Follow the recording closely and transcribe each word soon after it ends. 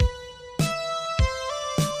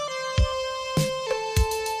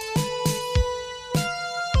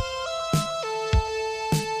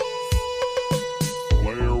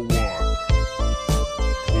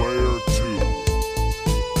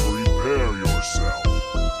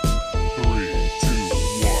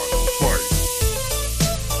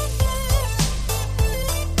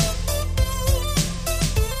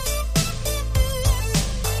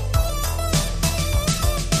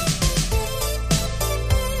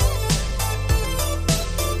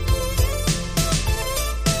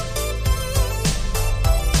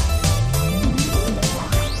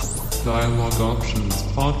Options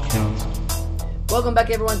Podcast. Welcome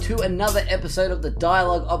back, everyone, to another episode of the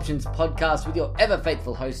Dialogue Options Podcast with your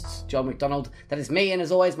ever-faithful hosts, Joel McDonald. That is me, and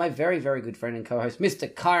as always, my very, very good friend and co-host,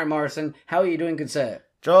 Mr. Kyron Morrison. How are you doing, good sir?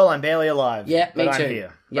 Joel, I'm barely alive. Yeah, me but too. I'm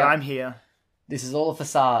here. Yeah. But I'm here. This is all a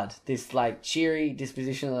facade. This, cheery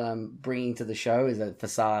disposition that I'm bringing to the show is a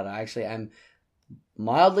facade. I actually am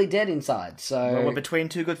mildly dead inside, so... Well, we're between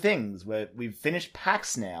two good things. We've finished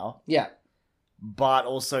PAX now, Yeah. but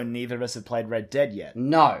also neither of us have played Red Dead yet.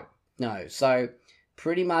 No. So,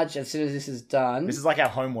 pretty much as soon as this is done... This is like our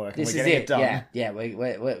homework, and This we're is getting it. it done. Yeah.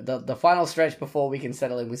 We're the final stretch before we can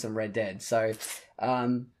settle in with some Red Dead. So,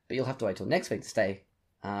 but you'll have to wait till next week to stay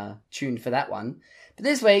tuned for that one. But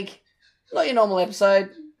this week, not your normal episode.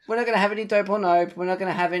 We're not going to have any dope or nope. We're not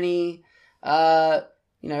going to have any,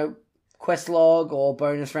 quest log or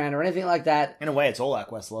bonus round or anything like that. In a way, it's all our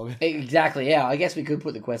quest log. Exactly. Yeah, I guess we could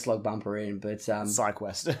put the quest log bumper in, but Side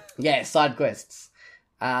quest. yeah, side quests.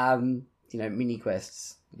 Mini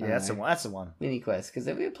quests. Yeah, that's the one. Mini quests, because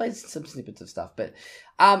we played some snippets of stuff, but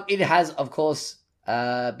it has, of course,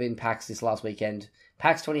 been PAX this last weekend.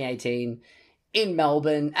 PAX 2018 in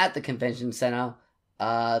Melbourne at the Convention Centre.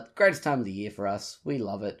 Greatest time of the year for us. We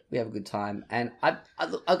love it. We have a good time, and I'm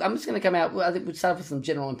just going to come out. I think we'll start with some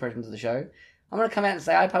general impressions of the show. I'm going to come out and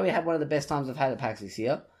say I probably had one of the best times I've had at PAX this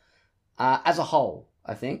year, as a whole.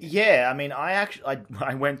 I think. Yeah, I mean, I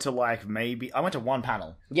went to one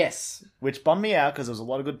panel. Yes. Which bummed me out because there was a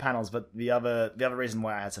lot of good panels, but the other reason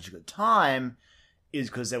why I had such a good time is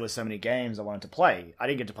because there were so many games I wanted to play. I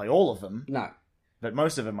didn't get to play all of them. No. But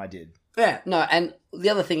most of them I did. Yeah, no, and the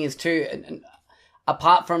other thing is too, and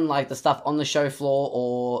apart from like the stuff on the show floor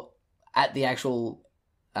or at the actual,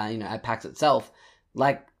 at PAX itself,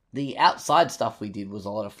 like the outside stuff we did was a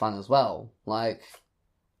lot of fun as well. Like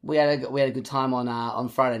we had a good time on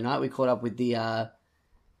Friday night. We caught up with the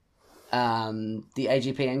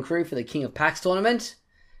AGPN crew for the King of PAX tournament.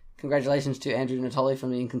 Congratulations to Andrew Natoli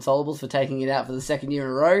from the Inconsolables for taking it out for the second year in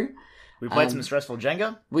a row. We played some stressful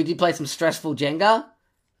Jenga. We did play some stressful Jenga.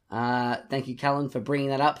 Thank you, Callan, for bringing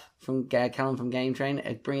that up. Callan from Game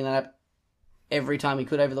Train, bringing that up every time he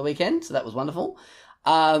could over the weekend. So that was wonderful.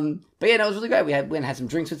 But yeah, no, it was really great. We went and had some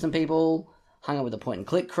drinks with some people, hung out with the point and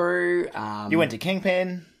click crew. You went to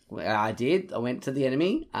Kingpin. I did. I went to the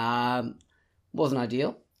Enemy. Wasn't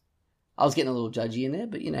ideal. I was getting a little judgy in there,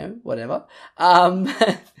 but whatever.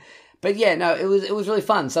 But yeah, no, it was really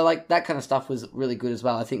fun. So like that kind of stuff was really good as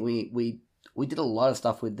well. I think we did a lot of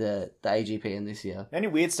stuff with the AGPN this year. The only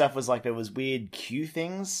weird stuff was like there was weird queue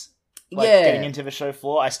things. Getting into the show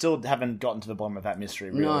floor. I still haven't gotten to the bottom of that mystery,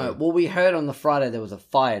 really. No, well, we heard on the Friday there was a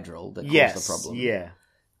fire drill that caused the problem. Yeah.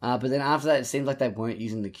 But then after that, it seemed like they weren't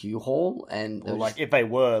using the queue hall, and if they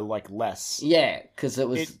were, less. Yeah, because it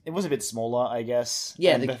was it was a bit smaller, I guess.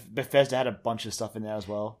 Yeah, and Bethesda had a bunch of stuff in there as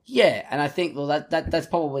well. Yeah, and I think that's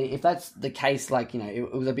probably, if that's the case,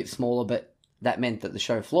 it was a bit smaller, but that meant that the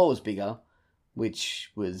show floor was bigger,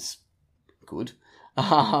 which was good.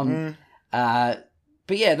 But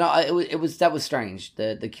yeah, no, it was that was strange,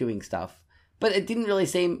 the queuing stuff. But it didn't really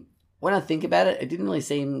seem, when I think about it, didn't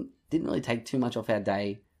really take too much off our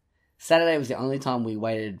day. Saturday was the only time we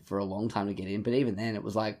waited for a long time to get in, but even then it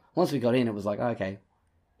was like, once we got in, it was like, okay,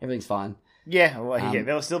 everything's fine. Yeah,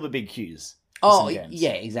 there were still the big queues. Oh,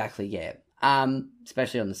 yeah, exactly, yeah.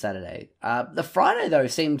 Especially on the Saturday. The Friday, though,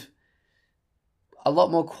 seemed a lot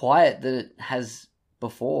more quiet than it has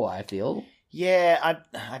before, I feel. Yeah,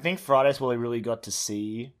 I think Friday's where we really got to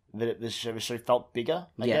see that the show felt bigger,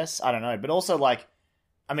 I guess. I don't know. But also, the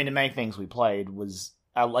main things we played was,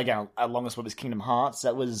 our longest one was Kingdom Hearts.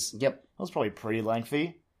 That was probably pretty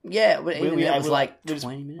lengthy. Yeah, but even it was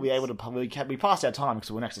 20 minutes. We passed our time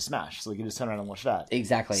because we were next to Smash, so we could just turn around and watch that.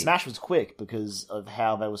 Exactly. Smash was quick because of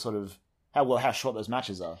how they were how short those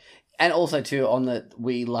matches are. And also, too,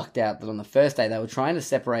 we lucked out that on the first day, they were trying to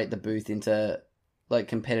separate the booth into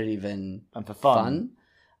competitive and for fun.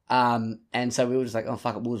 And so we were just like, oh,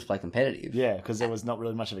 fuck it, we'll just play competitive. Yeah, because there was not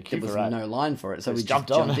really much of a queue for it. There was no line for it, so we just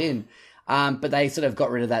jumped in. But they sort of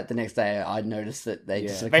got rid of that the next day. I'd noticed that they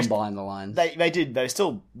just sort of combined the lines. They did. They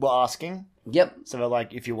still were asking. Yep. So they're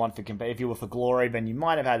like, if you were for glory, then you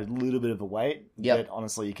might have had a little bit of a wait. Yep. But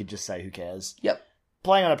honestly, you could just say, who cares? Yep.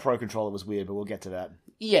 Playing on a Pro Controller was weird, but we'll get to that.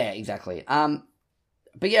 Yeah, exactly.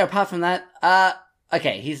 But yeah, apart from that,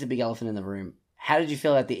 okay, here's the big elephant in the room. How did you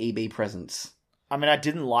feel about the EB presence? I mean, I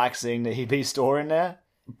didn't like seeing the EB store in there.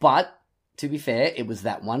 But, to be fair, it was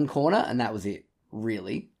that one corner, and that was it,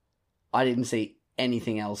 really. I didn't see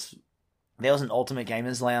anything else. There was an Ultimate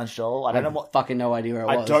Gamers Lounge, Joel. I fucking no idea where it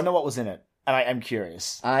was. I don't know what was in it, and I am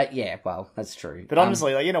curious. Yeah, well, that's true. But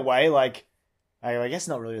honestly, in a way, I guess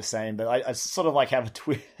not really the same, but I sort of like how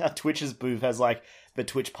Twitch's booth has like the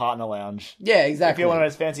Twitch partner lounge. Yeah, If exactly. you're one of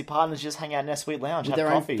those fancy partners, just hang out in their sweet lounge, With have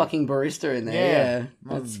their coffee. own fucking barista in there. Yeah. Yeah.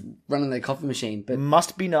 That's running their coffee machine. But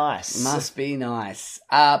Must be nice. must be nice.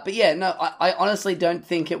 But yeah, no, I honestly don't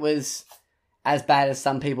think it was as bad as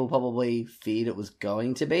some people probably feared it was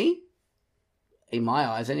going to be. In my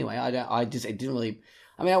eyes, anyway. It didn't really.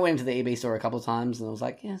 I mean, I went into the EB store a couple of times and I was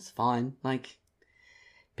like, yeah, it's fine. Like,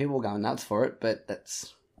 people were going nuts for it, but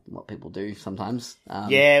that's what people do sometimes.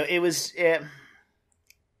 Yeah, it was. Yeah,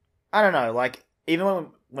 I don't know. Like, even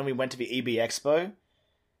when we went to the EB Expo,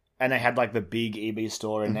 and they had like the big EB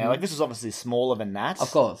store in there. Like, this was obviously smaller than that.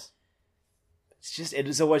 Of course.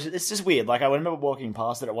 It's just weird. Like, I remember walking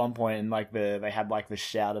past it at one point, and like they had like the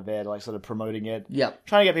shouter there, like sort of promoting it, Yep.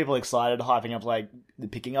 trying to get people excited, hyping up like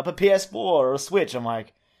picking up a PS4 or a Switch. I'm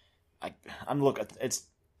like, I'm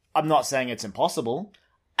not saying it's impossible,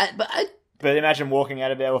 but imagine walking out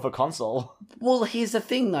of there with a console. Well, here's the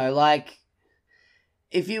thing, though. Like,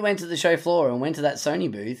 if you went to the show floor and went to that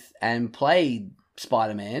Sony booth and played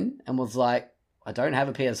Spider-Man and was like, I don't have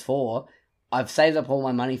a PS4, I've saved up all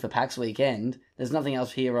my money for PAX weekend, there's nothing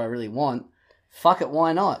else here I really want, fuck it,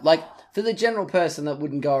 why not? Like, for the general person that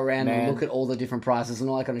wouldn't go around and look at all the different prices and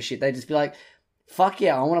all that kind of shit, they'd just be like, fuck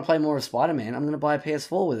yeah, I want to play more of Spider-Man, I'm going to buy a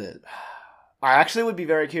PS4 with it. I actually would be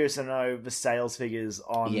very curious to know the sales figures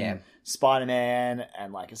on Spider-Man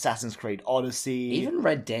and like Assassin's Creed Odyssey. Even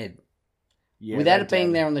Red Dead. Yeah, Without Red it being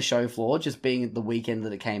Dead. there on the show floor, just being at the weekend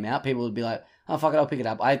that it came out, people would be like, oh, fuck it, I'll pick it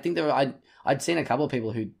up. I think I'd seen a couple of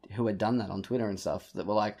people who had done that on Twitter and stuff that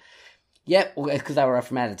were like, yeah, well, because they were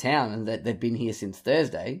from out of town and they'd been here since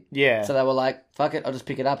Thursday. Yeah. So they were like, fuck it, I'll just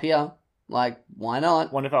pick it up here. Like, why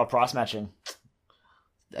not? Wonder if they were price matching.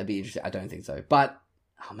 That'd be interesting. I don't think so. But,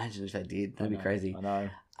 imagine if they did. That'd be crazy. I know.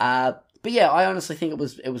 But yeah, I honestly think it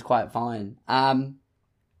was quite fine.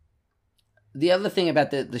 The other thing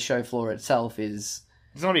about the show floor itself is...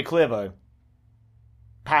 It's going to be clear, though.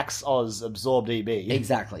 PAX Oz absorbed EB.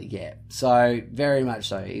 Exactly, yeah. So, very much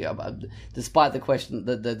so. Despite the question,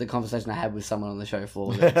 the conversation I had with someone on the show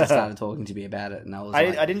floor that just started talking to me about it, and I was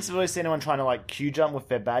like... I didn't really see anyone trying to, like, queue jump with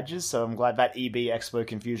their badges, so I'm glad that EB Expo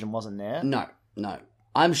confusion wasn't there. No.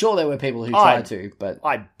 I'm sure there were people who tried to, but...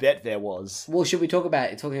 I bet there was. Well, should we talk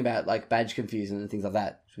about, like, badge confusion and things like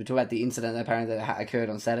that? Should we talk about the incident that apparently that occurred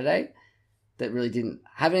on Saturday? That really didn't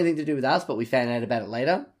have anything to do with us, but we found out about it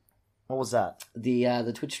later. What was that?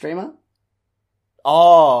 The Twitch streamer.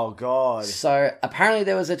 Oh, God. So, apparently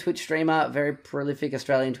there was a Twitch streamer, very prolific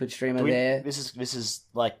Australian Twitch streamer there. This is,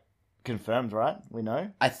 like, confirmed, right? We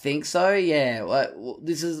know? I think so, yeah. Well,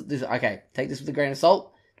 this okay, take this with a grain of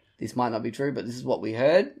salt. This might not be true, but this is what we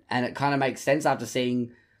heard, and it kind of makes sense after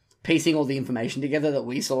piecing all the information together that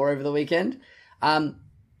we saw over the weekend. There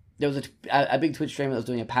was a big Twitch streamer that was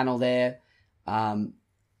doing a panel there.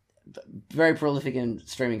 Very prolific in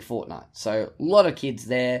streaming Fortnite. So, a lot of kids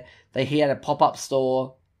there. He had a pop-up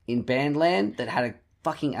store in Bandland that had a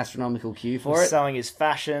fucking astronomical queue for it. Selling his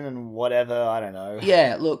fashion and whatever, I don't know.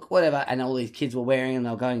 Yeah, look, whatever. And all these kids were wearing and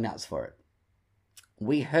they were going nuts for it.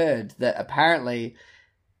 We heard that apparently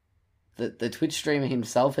the Twitch streamer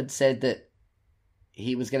himself had said that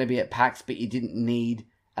he was going to be at PAX, but you didn't need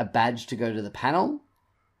a badge to go to the panel.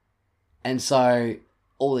 And so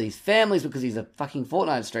all these families, because he's a fucking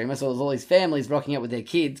Fortnite streamer, so there's all these families rocking up with their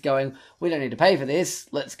kids going, we don't need to pay for this,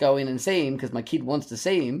 let's go in and see him because my kid wants to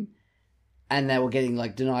see him. And they were getting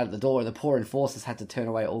like denied at the door, and the poor enforcers had to turn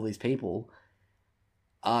away all these people.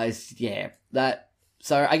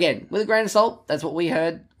 So again, with a grain of salt, that's what we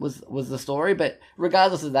heard was the story. But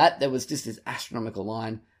regardless of that, there was just this astronomical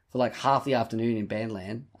line for like half the afternoon in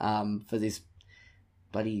Bandland for this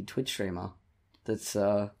bloody Twitch streamer. That's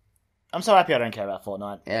I'm so happy I don't care about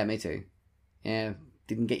Fortnite. yeah, me too. Yeah,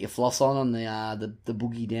 didn't get your floss on the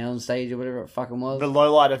boogie down stage or whatever it fucking was. The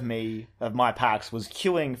low light of my PAX was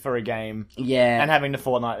queuing for a game Yeah, and having the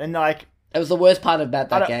Fortnite. And like, it was the worst part about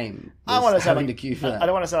that game. I want to was say having like, to queue for I that.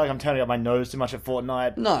 don't want to say like I'm turning up my nose too much at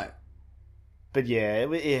Fortnite. No. But yeah,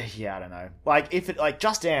 I don't know. Like if it like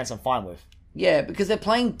Just Dance, I'm fine with. Yeah, because they're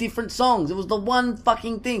playing different songs. It was the one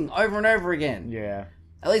fucking thing over and over again. Yeah.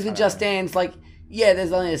 At least with Just Dance, like, yeah,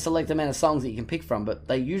 there's only a select amount of songs that you can pick from, but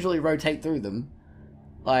they usually rotate through them.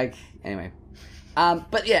 Like, anyway.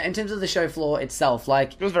 But yeah, in terms of the show floor itself,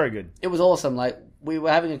 like... It was very good. It was awesome. Like, we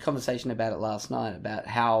were having a conversation about it last night, about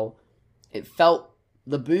how it felt...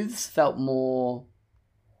 The booths felt more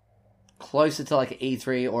closer to like an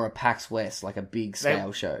E3 or a PAX West, like a big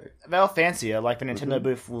scale show. They were fancier, like the Nintendo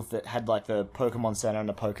booth that had like the Pokemon Center and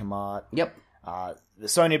the Pokemart. Yep. The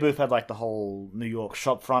Sony booth had like the whole New York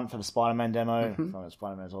shop front for the Spider-Man demo.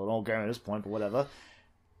 Spider-Man's all going at this point, but whatever.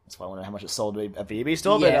 That's why I wonder how much it sold at the EB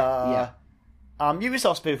store.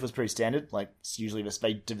 Ubisoft's booth was pretty standard. Like, it's usually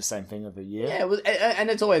they do the same thing every year. Yeah, and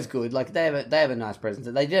it's always good. Like, they have a nice presence.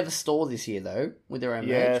 They did have a store this year, though, with their own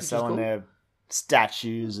merch, which selling was cool. their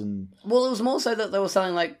statues and... Well, it was more so that they were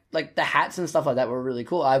selling, like the hats and stuff like that were really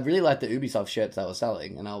cool. I really liked the Ubisoft shirts they were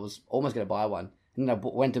selling, and I was almost going to buy one. And I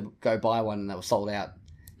went to go buy one, and they were sold out.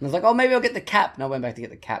 And I was like, oh, maybe I'll get the cap. And I went back to get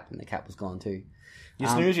the cap, and the cap was gone, too. You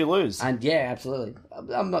snooze, you lose. And yeah, absolutely.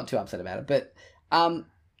 I'm not too upset about it, but...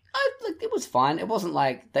 it was fine. It wasn't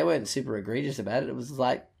like they weren't super egregious about it. It was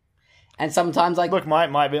like, and sometimes like, look,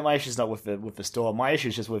 my issue's not with the store. My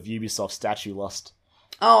issue's just with Ubisoft statue lust.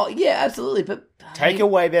 Oh yeah, absolutely. But take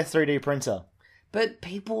away their 3D printer. But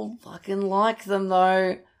people fucking like them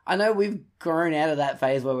though. I know we've grown out of that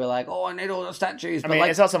phase where we're like, oh, I need all the statues. But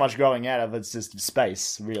it's not so much growing out of it's just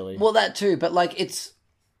space, really. Well, that too. But like, it's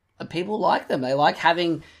people like them. They like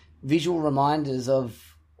having visual reminders of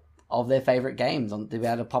their favourite games to be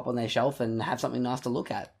able to pop on their shelf and have something nice to look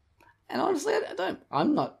at. And honestly,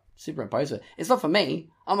 I'm not super opposed to it. It's not for me.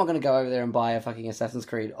 I'm not going to go over there and buy a fucking Assassin's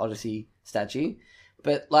Creed Odyssey statue.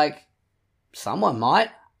 But, like, someone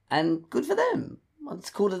might, and good for them. It's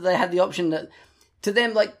cool that they had the option that... To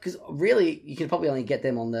them, like, because really, you could probably only get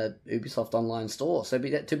them on the Ubisoft online store. So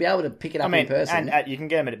to be able to pick it up in person... And you can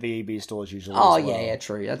get them at the EB stores usually as well. Yeah,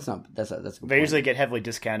 true. That's a good They point. usually get heavily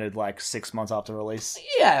discounted, like, 6 months after release.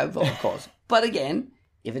 Yeah, of course. But again,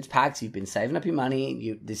 if it's PAX, you've been saving up your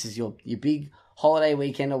money, this is your big holiday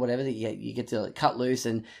weekend or whatever, that you get to cut loose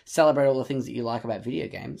and celebrate all the things that you like about video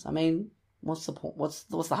games. I mean, what's the point? What's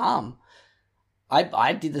the harm?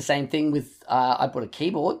 I did the same thing with... I bought a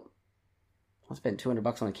keyboard. I spent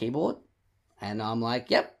 $200 on a keyboard, and I'm like,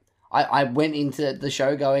 yep. I went into the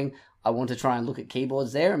show going, I want to try and look at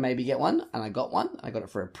keyboards there and maybe get one, and I got one. I got it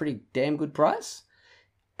for a pretty damn good price,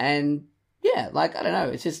 and yeah, like, I don't know,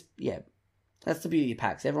 it's just, yeah, that's the beauty of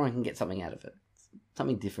PAX. Everyone can get something out of it,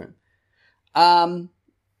 something different. But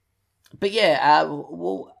yeah,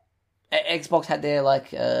 well, Xbox had their,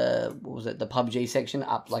 like, what was it, the PUBG section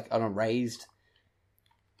up, like, on a raised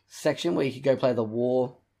section where you could go play the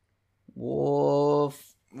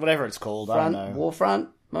whatever it's called, I don't know. Warfront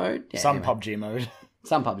mode? Yeah, Some PUBG mode.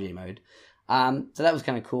 Some PUBG mode. So that was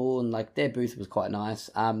kind of cool, and like their booth was quite nice.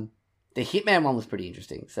 The Hitman one was pretty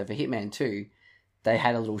interesting. So for Hitman 2, they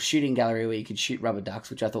had a little shooting gallery where you could shoot rubber ducks,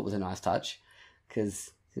 which I thought was a nice touch,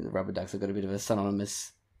 because the rubber ducks have got a bit of a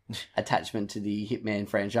synonymous attachment to the Hitman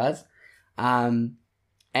franchise. And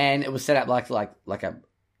it was set up like looked like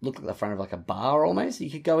the front of like a bar almost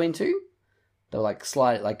you could go into. They were like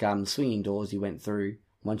swinging doors you went through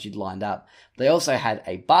once you'd lined up. They also had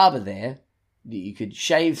a barber there that you could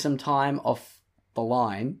shave some time off the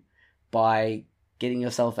line by getting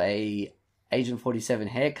yourself a Agent 47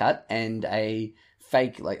 haircut and a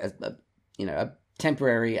fake, like a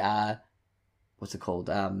temporary what's it called?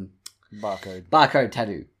 Barcode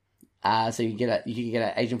tattoo. So you could get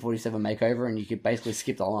an Agent 47 makeover, and you could basically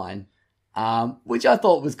skip the line. Which I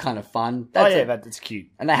thought was kind of fun. That's cute.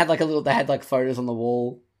 And they had photos on the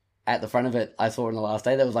wall at the front of it. I saw in the last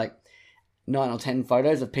day there was like 9 or 10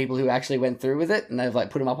 photos of people who actually went through with it, and they've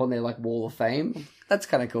like put them up on their like wall of fame. That's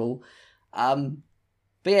kind of cool. But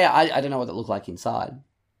yeah, I don't know what it looked like inside.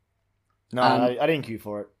 No, I didn't queue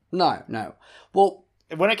for it. No. Well,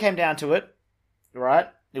 when it came down to it, right,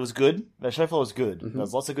 it was good. The show floor was good. Mm-hmm. There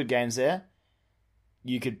was lots of good games there.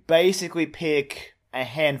 You could basically pick a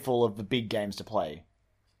handful of the big games to play.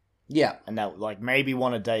 Yeah. And that, like, maybe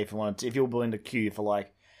one a day if you were willing to queue for,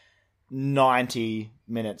 like, 90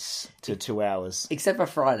 minutes to 2 hours. Except for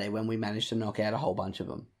Friday, when we managed to knock out a whole bunch of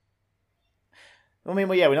them. I mean,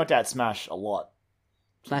 well, yeah, we knocked out Smash a lot.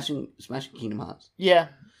 Smashing Kingdom Hearts. Yeah.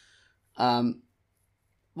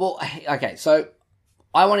 Well, okay, so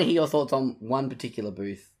I want to hear your thoughts on one particular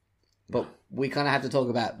booth, but we kind of have to talk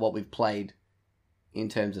about what we've played in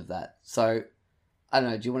terms of that. So, I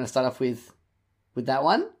don't know, do you want to start off with that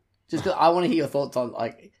one? Just 'cause I want to hear your thoughts on,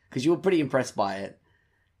 like, because you were pretty impressed by it.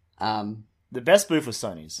 The best booth was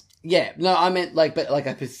Sony's. Yeah, no, I meant, like, but like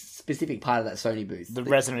a specific part of that Sony booth. The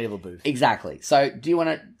Resident Evil booth. Exactly. So, do you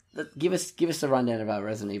want to give us the rundown of our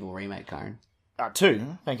Resident Evil remake, Karen?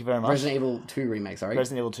 2. Thank you very much. Resident Evil 2 remake, sorry.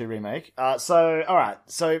 Resident Evil 2 remake. Alright.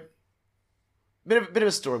 So, bit of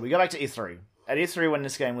a story. We go back to E3. At E3, when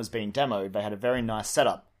this game was being demoed, they had a very nice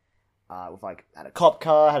setup. With, like, had a cop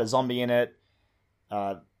car, had a zombie in it.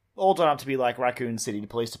 All done up to be, like, Raccoon City, the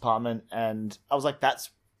police department. And I was like, that's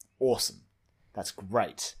awesome. That's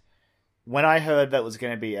great. when I heard that was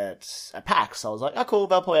going to be at PAX, I was like, oh, cool,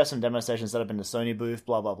 they'll probably have some demo stations set up in the Sony booth,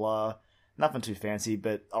 blah, blah, blah. Nothing too fancy,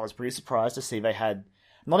 but I was pretty surprised to see they had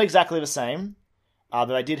not exactly the same, but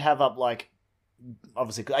they did have up, like,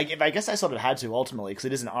 obviously, I guess I sort of had to ultimately, because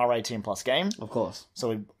it is an R18 plus game. Of course.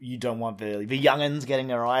 So you don't want the youngins getting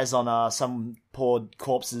their eyes on some poor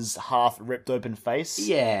corpse's half ripped open face.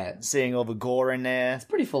 Yeah. Seeing all the gore in there. It's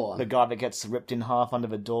pretty full on. The guy that gets ripped in half under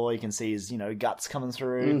the door, you can see his, guts coming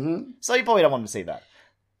through. Mm-hmm. So you probably don't want to see that.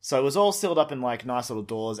 So it was all sealed up in, like, nice little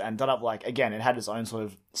doors and done up, like, again, it had its own sort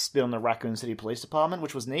of spin on the Raccoon City Police Department,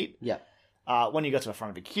 which was neat. Yeah. When you got to the front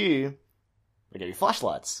of the queue, they gave you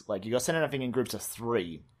flashlights. Like, you got sent everything in groups of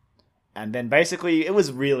 3. And then basically, it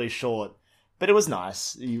was really short, but it was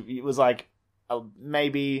nice. It was like,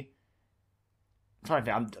 maybe, I'm trying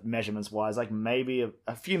to think, measurements-wise, like maybe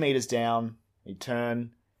a few meters down, you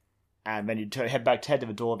turn, and then you head to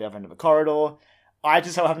the door at the other end of the corridor. I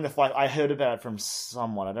just so happened to I heard about it from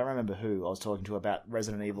someone, I don't remember who I was talking to about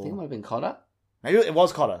Resident Evil. I think it might have been Cotter. Maybe it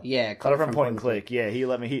was Cotter. Yeah, Cotter from Point and Click. Yeah, he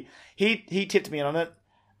let me, he tipped me in on it.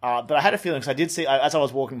 But I had a feeling, because I did see, as I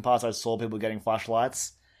was walking past, I saw people getting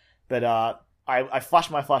flashlights. But I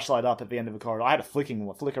flashed my flashlight up at the end of the corridor. I had a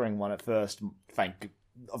flickering one at first,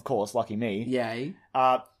 of course, lucky me. Yay.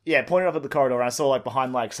 Yeah, pointed up at the corridor, and I saw, like,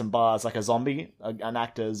 behind, like, some bars, like a zombie, an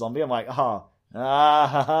actor zombie. I'm like, ha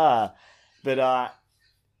ha. But I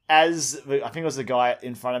think it was the guy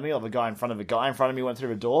in front of me, or the guy in front of the guy in front of me went through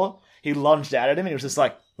the door, he lunged out at him, and he was just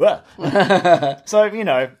like, whoa. So,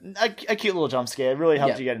 a cute little jump scare. Really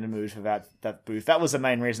helped you get in the mood for that booth. That was the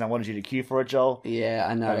main reason I wanted you to queue for it, Joel. Yeah,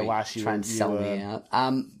 I know. But alas, try and sell me out.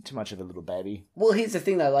 Too much of a little baby. Well, here's the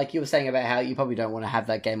thing, though. Like you were saying about how you probably don't want to have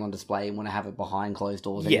that game on display and want to have it behind closed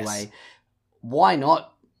doors anyway. Yes. Why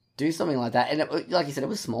not do something like that? And like you said, it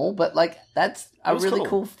was small, but like that's a really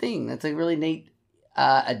cool thing. That's a really neat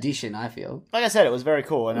addition, I feel. Like I said, it was very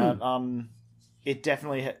cool. And it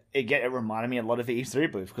definitely it reminded me a lot of the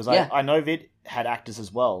E3 booth, because I know Vid had actors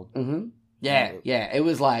as well. Mm-hmm. Yeah. It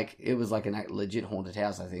was like a legit haunted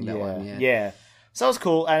house, I think, that one. Yeah. So it was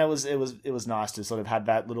cool, and it was nice to sort of have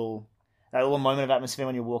that little moment of atmosphere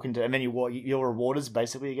when you walk into, and then your reward is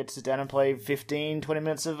basically you get to sit down and play 15-20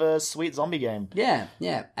 minutes of a sweet zombie game. Yeah.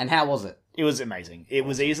 And how was it? It was amazing. It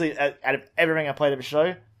was easily, out of everything I played at the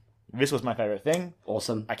show, this was my favorite thing.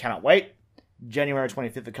 Awesome. I cannot wait. January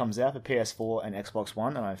 25th it comes out for PS4 and Xbox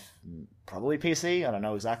One, and probably PC, I don't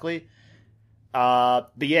know exactly.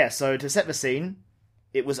 But yeah, so to set the scene,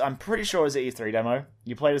 I'm pretty sure it was an E3 demo.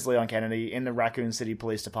 You played as Leon Kennedy in the Raccoon City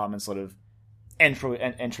Police Department sort of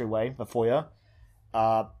entryway, the foyer.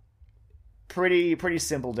 Pretty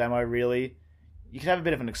simple demo, really. You could have a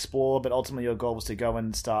bit of an explore, but ultimately your goal was to go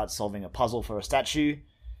and start solving a puzzle for a statue.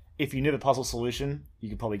 If you knew the puzzle solution, you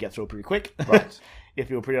could probably get through it pretty quick. Right. If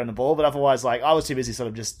you were pretty on the ball. But otherwise, like, I was too busy sort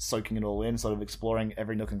of just soaking it all in, sort of exploring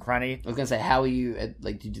every nook and cranny. I was going to say, how are you,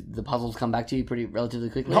 did the puzzles come back to you pretty relatively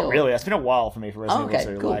quickly? Not really. It's been a while for me for Resident Evil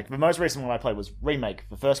 2. Cool. Like, the most recent one I played was Remake,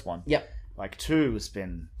 the first one. Yep. Like, 2 it's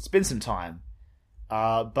been some time.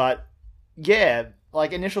 But, yeah,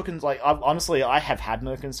 like, honestly, I have had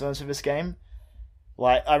no concerns for this game.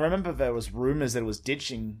 Like, I remember there was rumors that it was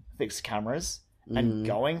ditching fixed cameras and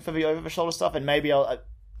going for the over-the-shoulder stuff, and maybe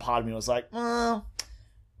part of me was like,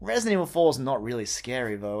 Resident Evil 4 is not really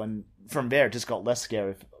scary, though, and from there it just got less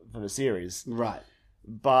scary for the series. Right.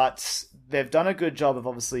 But they've done a good job of,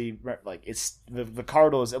 obviously, like, it's the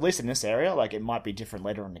corridors, at least in this area, like, it might be different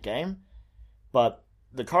later in the game, but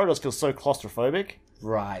the corridors feel so claustrophobic.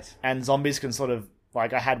 Right. And zombies can sort of,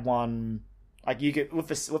 like, I had one, like, you could, with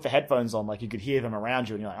the headphones on, like, you could hear them around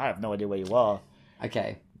you, and you're like, I have no idea where you are.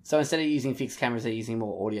 Okay. So instead of using fixed cameras, they're using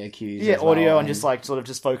more audio cues. Yeah, audio and just like sort of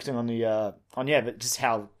just focusing on but just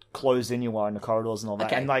how closed in you are in the corridors and all that.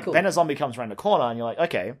 Okay, and like cool. Then a zombie comes around the corner and you're like,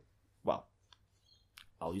 okay, well,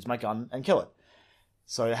 I'll use my gun and kill it.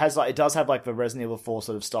 So it does have like the Resident Evil 4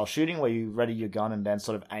 sort of style shooting where you ready your gun and then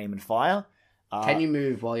sort of aim and fire. Can you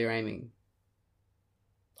move while you're aiming?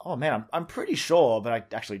 Oh man, I'm pretty sure, but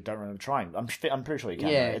I actually don't remember trying. I'm pretty sure you can.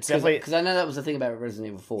 Yeah, it's definitely because I know that was the thing about Resident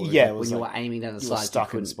Evil 4. Yeah, when you were aiming down the you side, were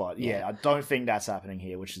stuck you in the spot. Yeah, I don't think that's happening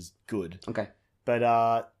here, which is good. Okay,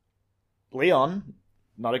 but Leon,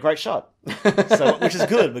 not a great shot, which is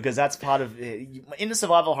good because that's part of in a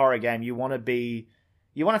survival horror game. You want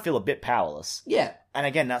to feel a bit powerless. Yeah, and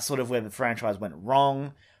again, that's sort of where the franchise went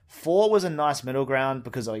wrong. 4 was a nice middle ground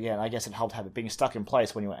because again, I guess it helped have it being stuck in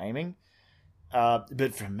place when you were aiming.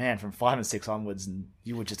 But from 5 and 6 onwards, and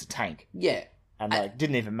you were just a tank. Yeah. And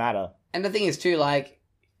didn't even matter. And the thing is too, like,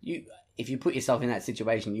 if you put yourself in that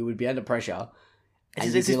situation, you would be under pressure.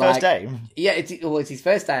 It's his first day. Yeah, it's his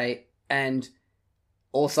first day, and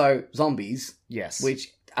Also, zombies, Yes.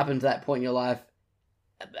 which up until that point in your life,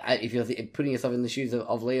 if you're putting yourself in the shoes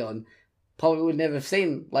of Leon, probably would never have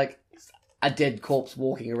seen like a dead corpse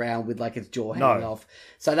walking around with like its jaw hanging off.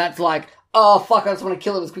 So that's like, oh fuck, I just want to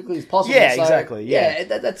kill him as quickly as possible. Yeah, so, exactly. Yeah,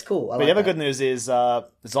 that's cool. but the other good news is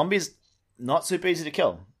zombies not super easy to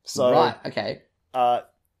kill. So right, okay.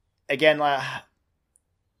 Again, like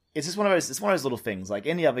it's just one of those. It's one of those little things. Like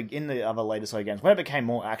in the other later Sony games, when it became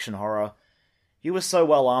more action horror, you were so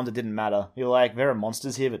well armed it didn't matter. You're like, there are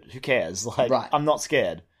monsters here, but who cares? Like, Right. I'm not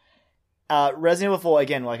scared. Resident Evil 4,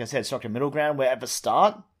 again, like I said, struck a middle ground where at the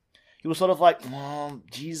start, you were sort of like, oh,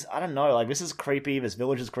 geez, I don't know. Like, this is creepy. This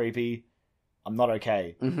village is creepy. I'm not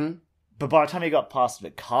okay. Mm-hmm. But by the time you got past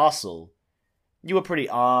the castle, you were pretty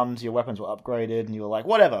armed. Your weapons were upgraded, and you were like,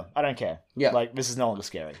 whatever. I don't care. Yeah. Like, this is no longer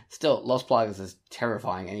scary. Still, Lost Plagas is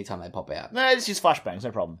terrifying anytime they pop out. No, just use flashbangs,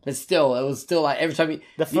 no problem. But still, it was still like every time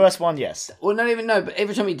The first one, yes. Well, not even no, but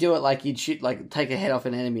every time you do it, like you'd shoot, like take a head off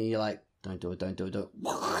an enemy, and you're like, don't do it, don't do it, don't.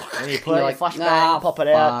 And you play You're like, like, flashbang, nah, pop it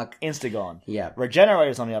out, fuck. insta gone. Yeah,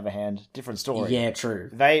 Regenerators, on the other hand, different story. yeah,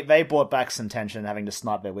 true. They brought back some tension having to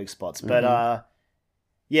snipe their weak spots. But,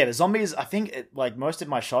 yeah, the zombies, I think, like, most of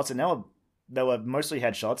my shots, and they were mostly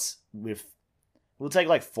headshots with, we'll take,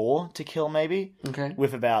 like, 4 to kill, maybe, Okay,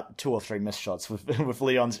 with about 2 or 3 missed shots with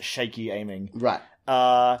Leon's shaky aiming. right.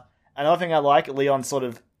 Another thing I like, Leon sort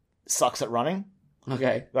of sucks at running.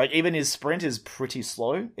 Okay, Like, even his sprint is pretty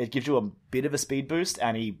slow. It gives you a bit of a speed boost,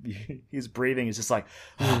 and his breathing is just like,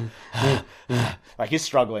 like he's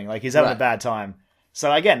struggling, like he's having a Right. bad time.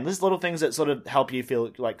 So again, there's little things that sort of help you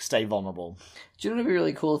feel like stay vulnerable. do you know what would be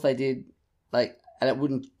really cool if they did like, and it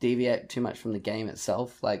wouldn't deviate too much from the game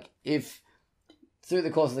itself? Like, if through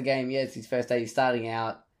the course of the game, yeah, it's his first day, he's starting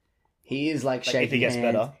out. He is like shaking. if he gets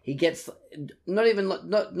hands. better. He gets not even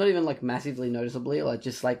like massively noticeably, like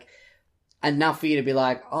just like enough for you to be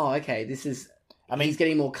like, oh, okay, this is. I mean, he's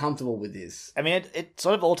getting more comfortable with this. I mean, it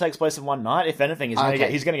sort of all takes place in one night. If anything, he's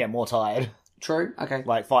going to get more tired, True. Okay.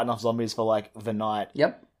 like fighting off zombies for like the night.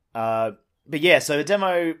 Yep. But yeah, so the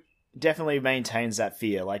demo definitely maintains that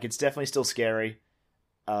fear. Like, it's definitely still scary.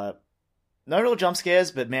 No real jump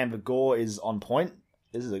scares, but man, the gore is on point.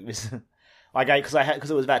 This is like, because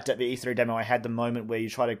it was that the E3 demo, I had the moment where you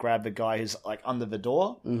try to grab the guy who's like under the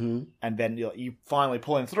door, Mm-hmm. and then you finally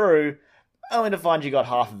pull him through, only to find you got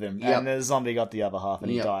half of him, Yep. and the zombie got the other half,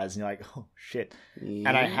 and he Yep. dies, and you're like, oh shit. Yeah.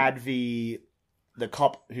 And I had the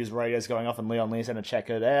cop whose radio's going off, and Leon Lee's going to check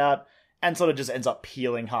it out, and sort of just ends up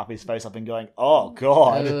peeling half his face up and going, oh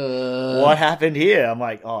god, what happened here? I'm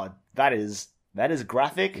like, oh, that is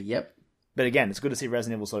graphic. Yep. But again, it's good to see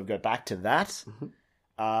Resident Evil sort of go back to that. Mm-hmm.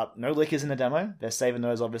 No lickers in the demo. They're saving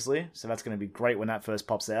those, obviously, so that's going to be great when that first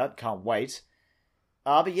pops out. Can't wait.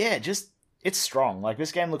 But yeah, it's strong. Like,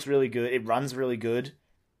 this game looks really good. It runs really good.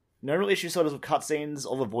 No real issues sort of with cutscenes.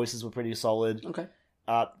 All the voices were pretty solid. Okay.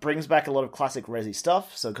 Brings back a lot of classic Resi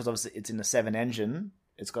stuff. So, because obviously it's in the 7 engine,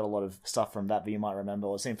 it's got a lot of stuff from that you might remember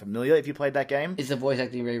or seem familiar if you played that game. Is the voice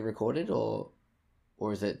acting re-recorded or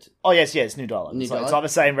is it Oh, yes, it's new dialogue. New It's dialogue? not the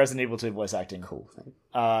same Resident Evil 2 voice acting. cool thing?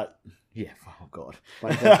 Yeah, oh god.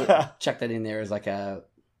 Like, chuck that in there as like a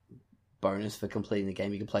bonus for completing the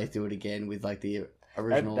game. You can play through it again with like the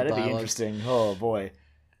original That'd dialogue. be interesting. Oh boy.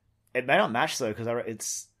 It may not match though, because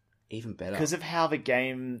it's Even better. because of how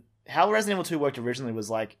how Resident Evil 2 worked originally was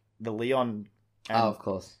like the Leon and Oh, of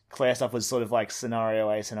course. Claire stuff was sort of like scenario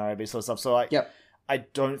A, scenario B sort of stuff. So like, Yep. I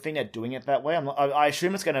don't think they're doing it that way. I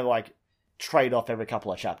assume it's going to like trade off every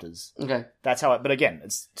couple of chapters. Okay. That's how it. But again,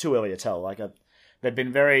 it's too early to tell. Like they've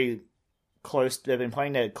been very close. They've been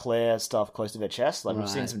playing their Claire stuff close to their chest. Like we've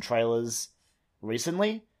seen Right. some trailers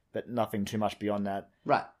recently, but nothing too much beyond that.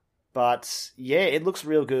 Right. But yeah, it looks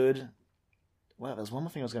real good. Well, there's one more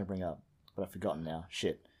thing I was going to bring up, but I've forgotten now.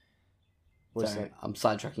 Shit. What is Sorry, that? I'm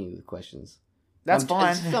sidetracking you with questions. That's I'm,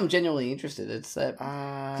 fine. I'm genuinely interested. It's so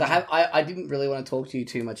I didn't really want to talk to you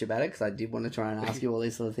too much about it because I did want to try and ask you all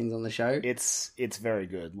these other things on the show. It's very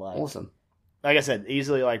good. Like Awesome. like I said,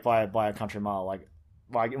 easily like by a country mile. Like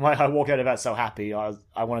when I walk out of that so happy, I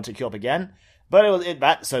wanted to queue up again.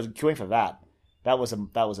 But so queuing for that was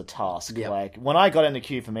a task. Yep. Like when I got in the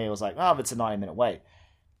queue for me, it was like, oh, it's a 90-minute wait.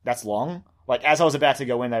 That's long. Like as I was about to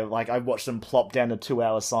go in, I watched them plop down the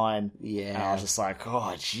 2-hour sign. Yeah. And I was just like,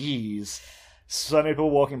 oh jeez. So many people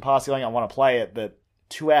walking past going, I want to play it, but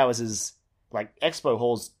 2 hours is like Expo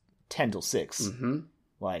Hall's 10 till 6. Mm-hmm.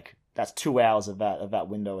 Like that's 2 hours of that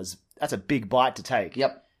window that's a big bite to take.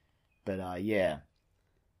 Yep. But yeah,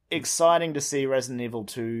 exciting to see Resident Evil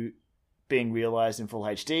 2 being realized in full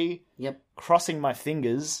HD. Yep. Crossing my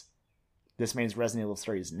fingers, this means Resident Evil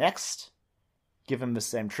 3 is next. give them the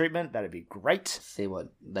same treatment, that'd be great. See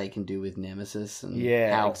what they can do with Nemesis and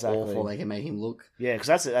Yeah, how exactly. awful they can make him look. Yeah,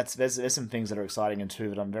 because there's some things that are exciting in 2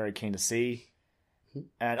 that I'm very keen to see.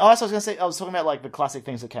 And that's what I was gonna say. I was talking about like the classic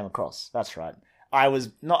things that came across. That's right. I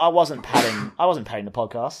wasn't padding the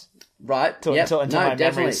podcast. Right. Until my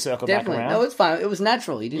memories circle back around. No, it's fine. It was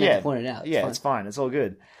natural. You didn't have to point it out. It's fine. It's all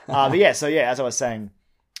good. But yeah, as I was saying,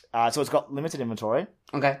 so it's got limited inventory.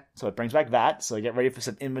 Okay. So it brings back that. So get ready for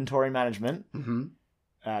some inventory management.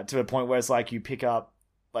 Mm-hmm. To a point where it's like you pick up,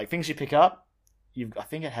 like things you pick up, I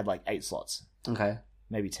think it had like 8 slots. Okay.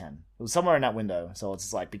 Maybe 10. It was somewhere in that window. So it's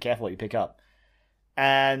just like, be careful what you pick up.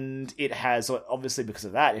 And it has, so obviously because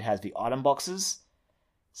of that, it has the item boxes.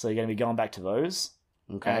 So you're going to be going back to those.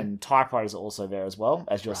 Okay. And typewriters are also there as well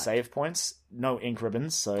as your save points. No ink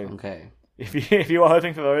ribbons. So okay. if you were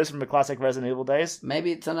hoping for those from the classic Resident Evil days,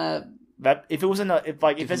 maybe it's on a. That if it was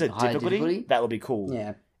if there's a difficulty, that would be cool. Yeah.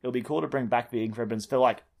 It would be cool to bring back the ink ribbons for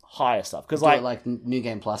like higher stuff because like New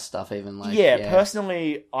Game Plus stuff even like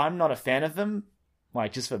personally I'm not a fan of them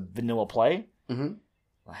like just for vanilla play. Mm-hmm.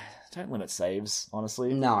 Don't limit saves,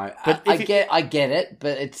 honestly. No, but I get it,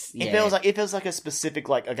 but it's if there was like a specific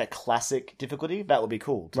like a classic difficulty, that would be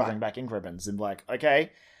cool to bring back ink ribbons and like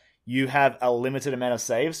okay, you have a limited amount of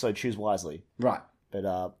saves, so choose wisely. Right. But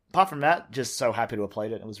apart from that, just so happy to have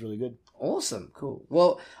played it. It was really good. Awesome, cool.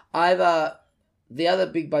 Well, I've the other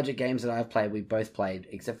big budget games that I've played, we both played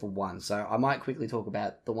except for one. So I might quickly talk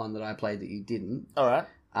about the one that I played that you didn't. All right.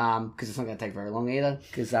 Because it's not going to take very long either.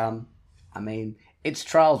 Because I mean, it's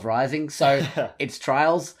Trials Rising, so it's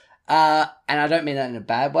Trials, and I don't mean that in a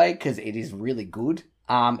bad way because it is really good.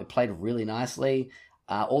 It played really nicely.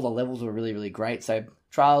 All the levels were really, really great. So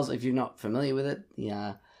Trials, if you're not familiar with it,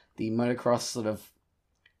 the motocross sort of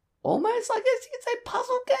almost, I guess you could say,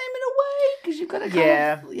 puzzle game in a way because you've got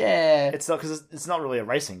to It's not because it's not really a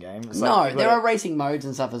racing game. It's there are racing modes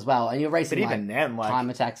and stuff as well, and you're racing even then,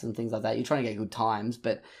 time attacks and things like that. You're trying to get good times,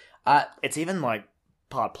 but it's even like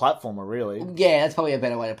part platformer, really. Yeah, that's probably a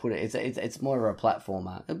better way to put it. It's more of a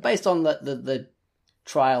platformer based on the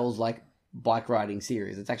Trials like bike riding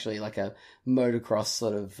series. It's actually like a motocross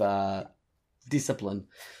sort of discipline.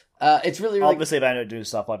 It's really obviously they don't do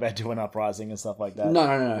stuff like they're doing Uprising and stuff like that. No.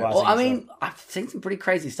 Well, I mean, I've seen some pretty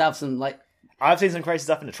crazy stuff. I've seen some crazy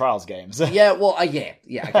stuff in the Trials games. Yeah. Well, yeah.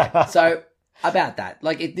 Okay. So about that,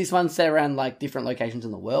 like this one's set around like different locations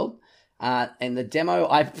in the world, and the demo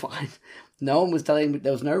I find. No one was telling me,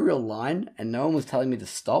 there was no real line, and no one was telling me to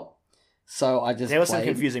stop. So I just There were some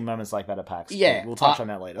confusing moments like that at PAX. Yeah. We'll touch on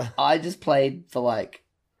that later. I just played for like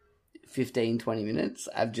 15, 20 minutes.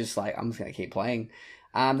 I'm just going to keep playing.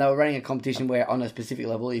 They were running a competition where on a specific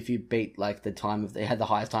level, if you beat like they had the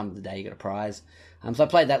highest time of the day, you got a prize. So I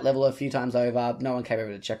played that level a few times over. No one came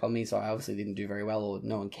over to check on me, so I obviously didn't do very well, or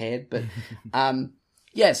no one cared. But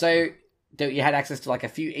so you had access to like a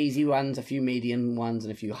few easy ones, a few medium ones,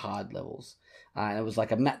 and a few hard levels. And it was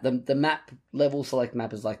like a map. The map level select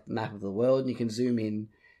map is like the map of the world, and you can zoom in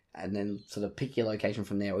and then sort of pick your location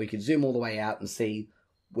from there, or you can zoom all the way out and see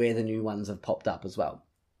where the new ones have popped up as well.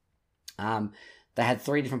 They had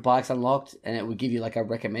 3 different bikes unlocked, and it would give you like a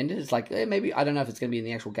recommended. It's like maybe I don't know if it's going to be in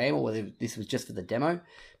the actual game or whether this was just for the demo,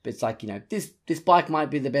 but it's like this bike might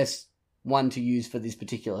be the best one to use for this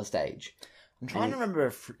particular stage. I'm trying to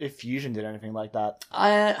remember if Fusion did anything like that.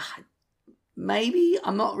 Maybe.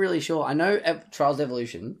 I'm not really sure. I know Trials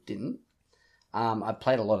Evolution didn't. I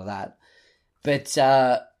played a lot of that. But,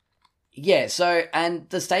 and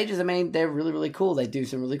the stages, I mean, they're really, really cool. They do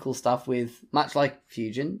some really cool stuff with, much like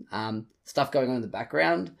Fusion, stuff going on in the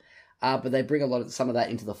background, but they bring some of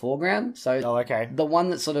that into the foreground. So the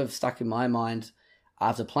one that sort of stuck in my mind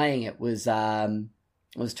after playing it was 2,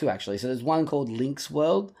 actually. So there's one called Link's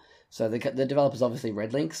World. So the developers obviously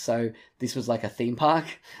Red Lynx, so this was like a theme park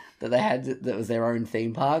that they had that was their own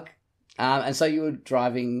theme park. And so you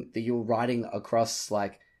were riding across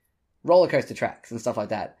like roller coaster tracks and stuff like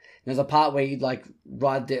that. And there's a part where you'd like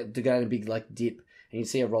ride to go in a big like dip, and you'd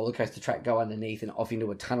see a roller coaster track go underneath and off into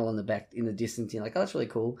a tunnel in the back in the distance. You're like, oh, that's really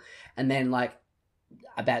cool. And then like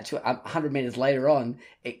about 100 meters later on,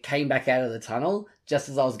 it came back out of the tunnel just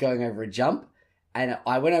as I was going over a jump. And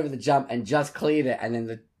I went over the jump and just cleared it, and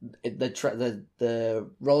then the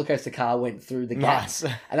roller coaster car went through the gap,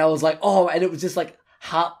 and I was like, oh, and it was just like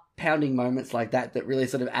heart pounding moments like that really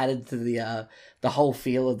sort of added to the whole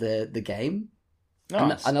feel of the game.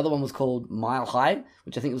 Nice. Another one was called Mile High,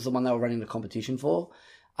 which I think was the one they were running the competition for,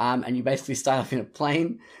 and you basically start off in a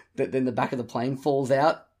plane, but then the back of the plane falls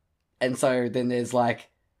out, and so then there's like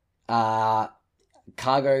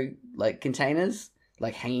cargo like containers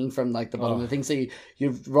like hanging from like the bottom of the thing. So you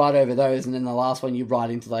ride over those, and then the last one you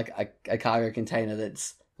ride into like a cargo container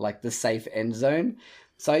that's like the safe end zone.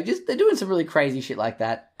 So they're doing some really crazy shit like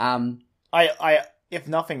that. I if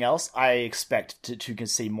nothing else, I expect to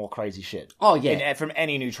see more crazy shit. Oh yeah, from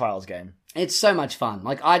any new Trials game. It's so much fun.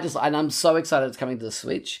 Like and I'm so excited it's coming to the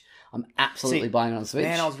Switch. I'm absolutely buying it on Switch.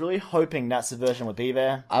 Man, I was really hoping that subversion would be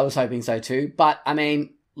there. I was hoping so too, but I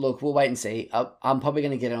mean, look, we'll wait and see. I'm probably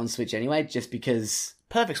going to get it on Switch anyway, just because.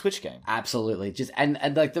 Perfect Switch game. Absolutely, just and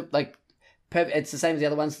it's the same as the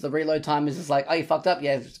other ones. The reload time is just like, oh, you fucked up.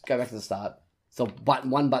 Yeah, just go back to the start. So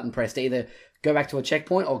one button pressed to either go back to a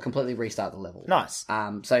checkpoint or completely restart the level. Nice.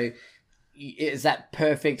 So it's that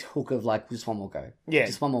perfect hook of like just one more go. Yeah,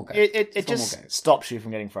 just one more go. It just stops you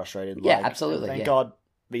from getting frustrated. Yeah, like, absolutely. Thank God,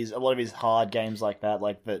 a lot of these hard games like that,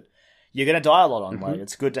 you're going to die a lot on. Mm-hmm. Like,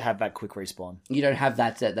 it's good to have that quick respawn. You don't have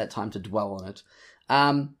that time to dwell on it.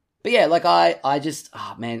 But yeah, like I just,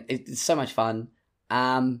 man, it's so much fun.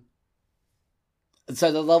 So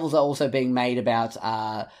the levels are also being made by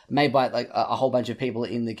like a whole bunch of people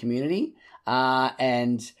in the community.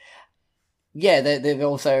 And yeah, they've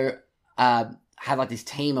also, had like this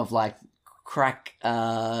team of like crack,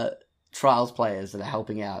 Trials players that are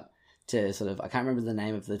helping out to sort of, I can't remember the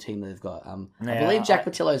name of the team that they've got. I believe Jack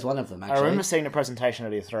Patillo is one of them, actually. I remember seeing a presentation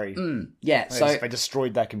at E3. Yeah, They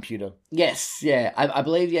destroyed that computer. Yes, yeah. I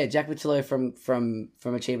believe, Jack Patillo from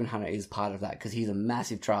Achievement Hunter is part of that, because he's a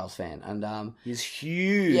massive Trials fan. And he's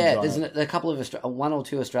huge. Yeah, there's a couple of, one or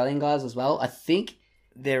two Australian guys as well. I think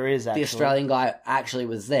there is actually. The Australian guy actually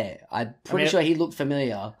was there. I'm pretty sure he looked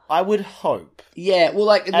familiar. I would hope. Yeah, well,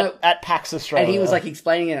 like... At PAX Australia. And he was like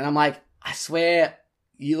explaining it, and I'm like, I swear...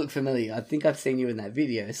 You look familiar. I think I've seen you in that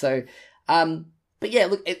video. So, but yeah,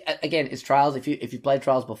 look, again, it's Trials. If you've played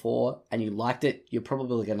Trials before and you liked it, you're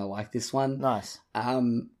probably going to like this one. Nice.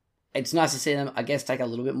 It's nice to see them, I guess, take a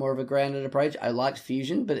little bit more of a grounded approach. I liked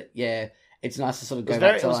Fusion, but it's nice to sort of go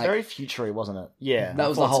back to it was very future-y, wasn't it? Yeah. That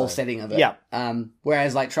was the whole setting of it. Yeah.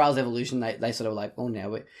 Whereas like Trials Evolution, they sort of like, oh,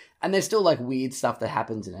 now and there's still like weird stuff that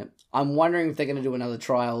happens in it. I'm wondering if they're going to do another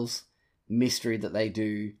Trials mystery that they've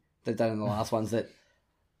done in the last ones that.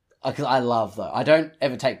 Because I love though. I don't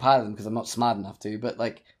ever take part of them because I'm not smart enough to, but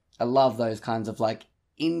like I love those kinds of like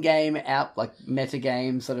in-game like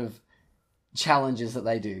meta-game sort of challenges that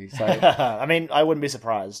they do. So I mean, I wouldn't be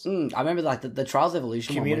surprised. I remember like the Trials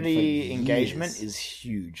Evolution community engagement is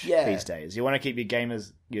huge these days. You want to keep your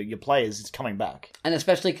gamers, your players, it's coming back, and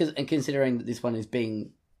especially considering that this one is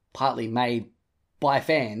being partly made by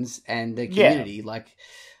fans and the community. Like,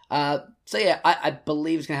 so yeah, I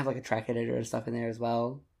believe it's gonna have like a track editor and stuff in there as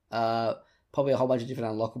well. Probably a whole bunch of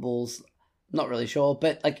different unlockables. Not really sure,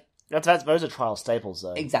 but like those are Trial staples,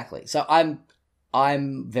 though. Exactly. So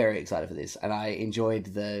I'm very excited for this, and I enjoyed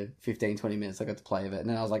the 15-20 minutes I got to play of it. And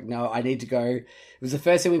then I was like, no, I need to go. It was the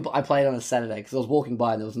first thing I played on a Saturday because I was walking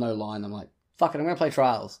by and there was no line. I'm like, fuck it, I'm going to play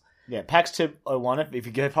Trials. Yeah, PAX 201. If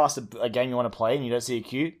you go past a game you want to play and you don't see a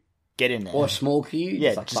queue, get in there. Or a small queue.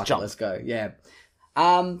 Yeah, just jump. Let's go. Yeah.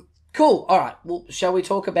 Cool. All right. Well, shall we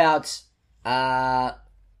talk about?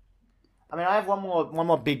 I mean, I have one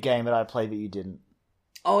more big game that I played that you didn't.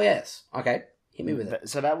 Oh yes. Okay. Hit me with it.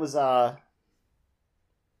 So that was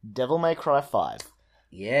Devil May Cry 5.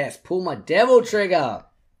 Yes. Pull my devil trigger.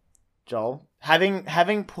 Joel,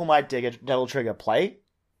 having Pull My Devil Trigger play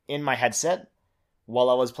in my headset while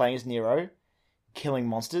I was playing as Nero, killing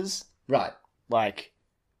monsters. Right. Like,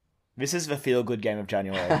 this is the feel-good game of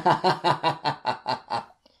January.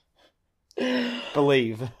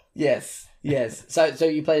 Believe. Yes. So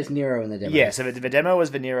you played as Nero in the demo. Yeah, so the demo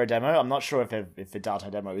was the Nero demo. I'm not sure if the Dante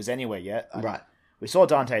demo is anywhere yet. Right. We saw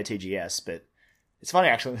Dante at TGS, but it's funny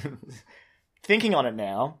actually. Thinking on it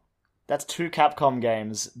now, that's two Capcom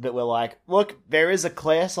games that were like, look, there is a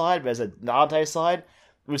Claire side, there's a Dante side.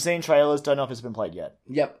 We've seen trailers, don't know if it's been played yet.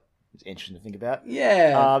 Yep. It's interesting to think about.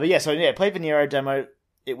 Yeah. But yeah, played the Nero demo.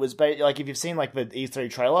 It was like if you've seen like the E3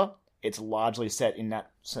 trailer, it's largely set in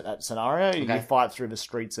that scenario. Okay. You fight through the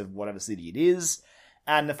streets of whatever city it is,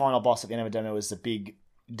 and the final boss at the end of the demo is a big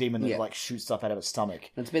demon that like shoots stuff out of its stomach.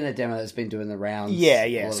 It's been a demo that's been doing the rounds.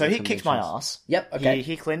 Yeah. So he kicked my ass. Yep. Okay.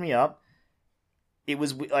 He cleaned me up. It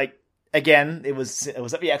was like again, it was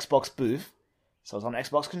at the Xbox booth, so it was on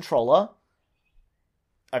Xbox controller.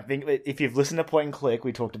 I think if you've listened to Point and Click,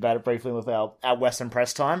 we talked about it briefly with our Western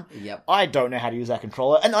press time. Yep. I don't know how to use that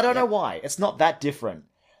controller, and I don't know why. It's not that different.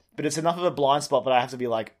 But it's enough of a blind spot that I have to be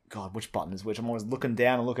like, God, which button is which? I'm always looking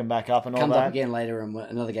down and looking back up and all that. Comes up again later in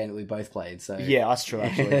another game that we both played. So yeah, that's true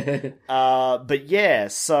actually. But yeah,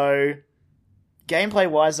 so gameplay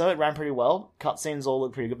wise though, it ran pretty well. Cutscenes all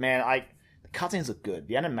look pretty good. Man, cutscenes look good.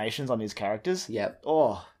 The animations on these characters. Yep.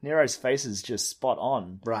 Oh, Nero's face is just spot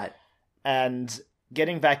on. Right. And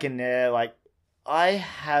getting back in there, like, I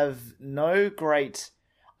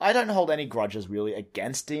don't hold any grudges really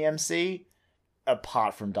against DMC,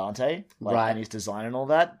 apart from Dante, like, Right. and his design and all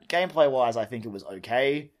that. Gameplay wise, I think it was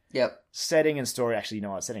okay. Yep. Setting and story, actually, you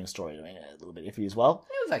know what? Setting and story, I mean, a little bit iffy as well.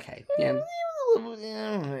 It was okay. Yeah.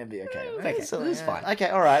 It'd be okay. It was okay. So, It was fine. Okay,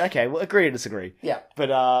 all right. Okay, well, agree to disagree. Yeah.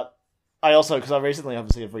 But I also, because I recently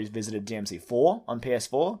obviously have revisited DMC4 on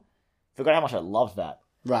PS4, forgot how much I loved that.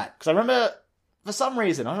 Right. Because I remember, for some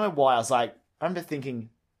reason, I don't know why, I remember thinking,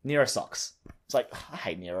 Nero sucks. It's like, I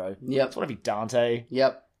hate Nero. Yep. I just want to be Dante.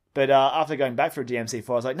 Yep. But after going back through DMC4,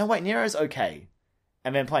 I was like, no, wait, Nero's okay.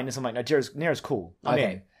 And then playing this, I'm like, no, Nero's cool. I'm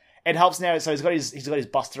Okay. in. It helps now, so he's got his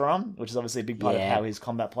Buster Arm, which is obviously a big part of Yeah. how his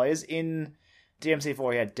combat plays. In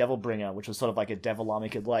DMC4, he had Devil Bringer, which was sort of like a devil arm. He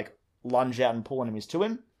could, like, lunge out and pull enemies to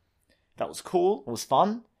him. That was cool. It was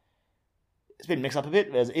fun. It's been mixed up a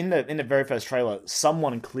bit. There's in the very first trailer,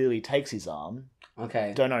 someone clearly takes his arm.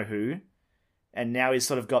 Okay. Don't know who. And now he's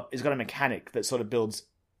got a mechanic that sort of builds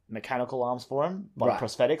mechanical arms for him by Right.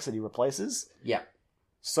 prosthetics that he replaces. Yep.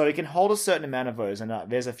 So he can hold a certain amount of those, and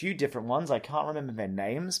there's a few different ones. I can't remember their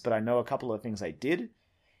names, but I know a couple of things they did.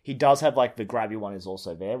 He does have, like, the grabby one is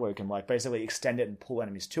also there, where he can, like, basically extend it and pull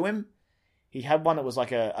enemies to him. He had one that was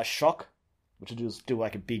like a shock, which would do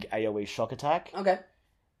like a big AoE shock attack. Okay.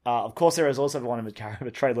 Of course, there is also one of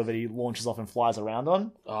the trailer that he launches off and flies around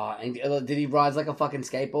on. Oh, and did he ride like a fucking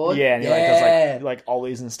skateboard? Yeah, and he like, does like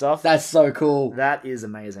ollies and stuff. That's so cool. That is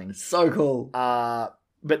amazing. So cool.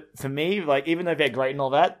 But for me, like, even though they're great and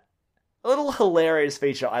all that, a little hilarious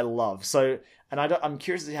feature I love. So, and I'm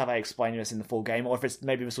curious to see how they explain this in the full game, or if it's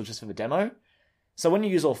maybe this was just for the demo. So when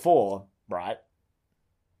you use all four, right,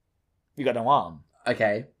 you got no arm.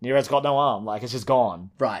 Okay. Nero's got no arm, like, it's just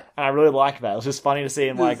gone. Right. And I really like that. It was just funny to see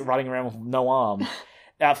him, like, running around with no arm.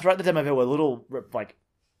 Throughout the demo, there were little, like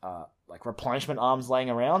replenishment arms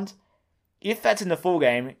laying around. If that's in the full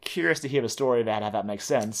game, curious to hear the story about how that makes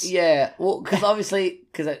sense. Yeah, well, because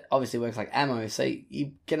it obviously works like ammo, so you're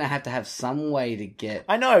gonna have to have some way to get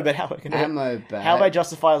I know, but how can ammo back. how they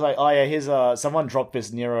justify is like, oh yeah, here's someone dropped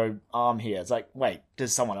this Nero arm here. It's like, wait,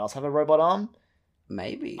 does someone else have a robot arm?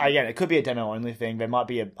 Maybe. Again, it could be a demo only thing. There might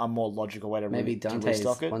be a more logical way to Maybe to Dante's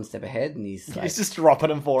restock it. one step ahead, and he's like, He's just dropping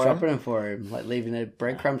them for him. dropping him for him, like leaving a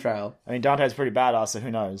breadcrumb trail. I mean, Dante's pretty badass, so who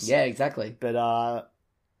knows? Yeah, exactly. But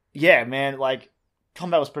yeah, man, like,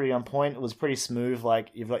 combat was pretty on point. It was pretty smooth. Like,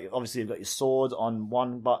 you've got your swords on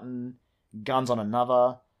one button, guns on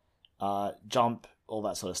another, jump, all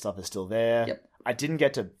that sort of stuff is still there. Yep. I didn't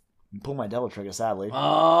get to pull my devil trigger, sadly.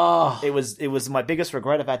 Oh, It was my biggest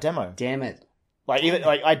regret of that demo. damn it! Like, even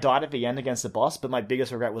like I died at the end against the boss, but my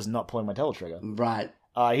biggest regret was not pulling my devil trigger. Right.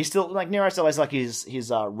 He's still, like, Nero still has like his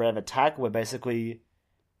rev attack, where basically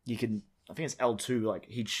you can, I think it's L2, like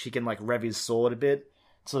he can like rev his sword a bit,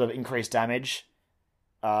 sort of increase damage.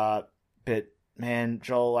 But man,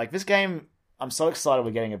 Joel, like, this game, I'm so excited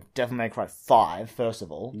we're getting a Devil May Cry 5, first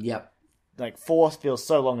of all. Yep. Like, 4 feels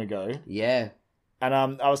so long ago. Yeah. And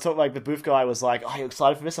I was talking, like, the booth guy was like, oh, you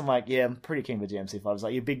excited for this? I'm like, yeah, I'm pretty keen for DMC5. I was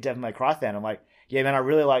like, you're a big Devil May Cry fan? I'm like, yeah, man, I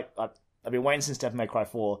really like, I've been waiting since Devil May Cry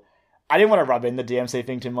 4. I didn't want to rub in the DMC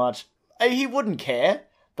thing too much. He wouldn't care,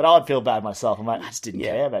 but I would feel bad myself. I'm like, I just didn't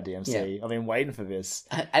care about DMC. Yeah. I've been waiting for this.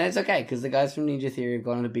 And it's okay, because the guys from Ninja Theory have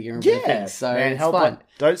gone on to bigger and better things, so man, it's Hellblade. fun.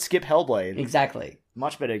 Don't skip Hellblade. Exactly.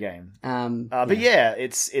 Much better game. But But yeah,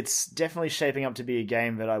 it's definitely shaping up to be a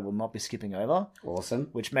game that I will not be skipping over, awesome.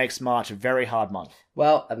 which makes March a very hard month.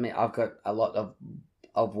 Well, I mean, I've got a lot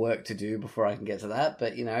of work to do before I can get to that,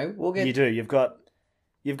 but you know, we'll get. You do.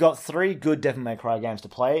 You've got 3 good Devil May Cry games to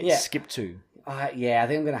play. Yeah. Skip 2. Yeah, I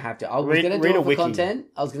think I'm gonna have to. I was Read- gonna read do a it for wiki. content.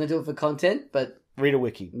 I was gonna do it for content, but Read a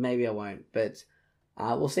wiki. maybe I won't. But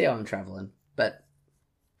we'll see how I'm traveling. But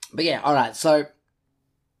yeah, all right. So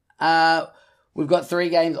we've got 3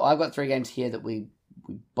 games. I've got 3 games here that we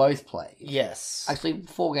both played. Yes. Actually,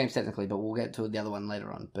 4 games technically, but we'll get to the other one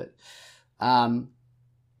later on. But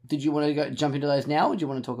did you want to jump into those now, or do you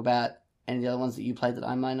want to talk about any of the other ones that you played that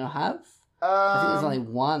I might not have? I think there's only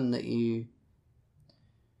one that you.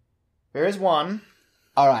 There is one.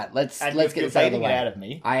 All right, let's get you're this out of the baiting way. it out of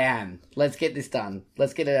me. I am. Let's get this done.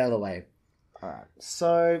 Let's get it out of the way. Alright.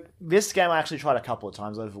 So, this game I actually tried a couple of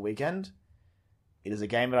times over the weekend. It is a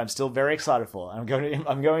game that I'm still very excited for. I'm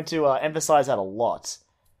going to emphasize that a lot,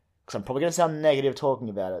 because I'm probably going to sound negative talking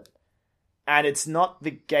about it. And it's not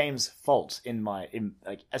the game's fault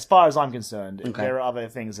as far as I'm concerned. Okay. There are other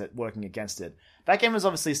things that working against it. That game was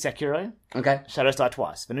obviously Sekiro, Okay. Shadows Die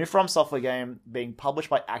Twice, the new From Software game being published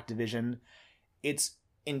by Activision. It's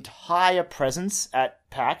entire presence at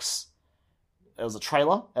PAX. There was a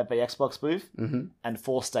trailer at the Xbox booth and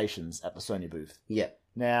 4 stations at the Sony booth. Yeah.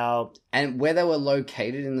 Now, And where they were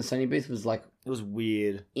located in the Sony booth was like it was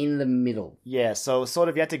weird. in the middle. Yeah, so sort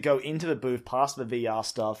of you had to go into the booth past the VR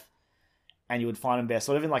stuff, and you would find them there,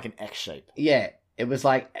 sort of in like an X shape. Yeah. It was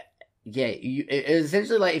like, it was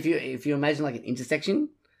essentially like if you imagine like an intersection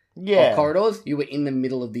of corridors, you were in the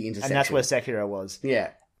middle of the intersection. And that's where Sekiro was.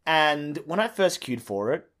 Yeah. And when I first queued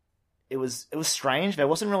for it, it was strange. There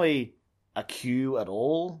wasn't really a queue at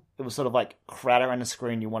all. It was sort of like crowd around the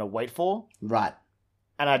screen you want to wait for. Right.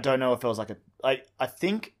 And I don't know if it was like I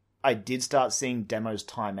think I did start seeing demos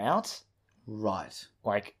time out. Right.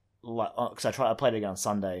 Like because I played it again on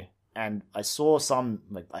Sunday, and I saw some,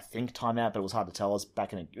 like, I think time out, but it was hard to tell. I was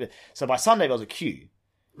back in so by Sunday there was a queue.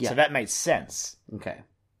 Yeah. So that made sense. Okay.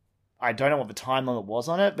 I don't know what the time limit was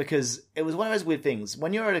on it, because it was one of those weird things.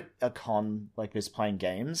 When you're at a con like this playing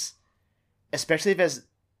games, especially if there's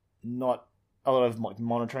not a lot of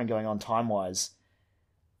monitoring going on time-wise,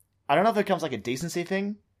 I don't know if it becomes like a decency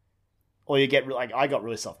thing, or you get like, I got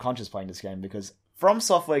really self-conscious playing this game because From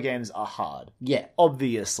Software games are hard. Yeah.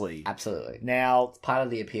 Obviously. Absolutely. Now, It's part of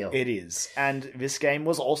the appeal. it is. And this game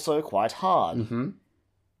was also quite hard. Mm-hmm.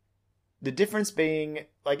 The difference being,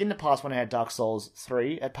 like in the past when I had Dark Souls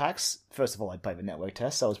 3 at PAX, first of all, I played the network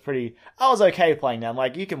test, so I was okay playing now. I'm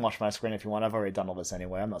like, you can watch my screen if you want, I've already done all this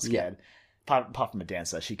anyway, I'm not scared. Apart from a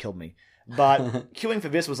dancer, she killed me. But queuing for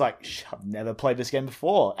this was like, I've never played this game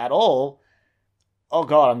before, at all. Oh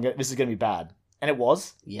god, this is going to be bad. And it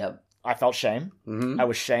was. Yep. I felt shame. Mm-hmm. I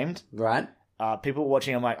was shamed. Right. People were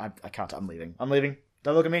watching, I'm like, I can't, I'm leaving.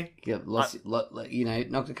 Don't look at me. Yep.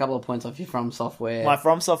 Knocked a couple of points off you From Software. My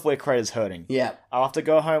From Software credit's hurting. Yeah. I'll have to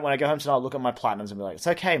go home. When I go home tonight, I'll look at my platinums and be like, "It's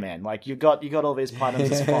okay, man. Like you got all these platinums.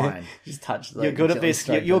 It's fine. Just touch. You're good at this.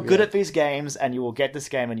 You're good at these games, and you will get this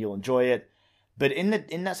game, and you'll enjoy it." But in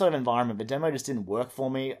that sort of environment, the demo just didn't work for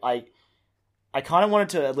me. I kind of wanted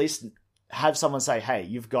to at least have someone say, "Hey,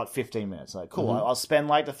 you've got 15 minutes." Like, cool. Mm-hmm. I'll spend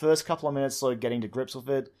like the first couple of minutes sort of getting to grips with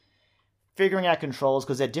it, figuring out controls,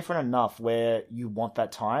 because they're different enough where you want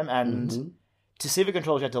that time. And to see the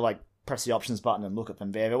controls, you had to like press the options button and look at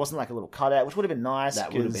them there. There wasn't like a little cutout, which would have been nice.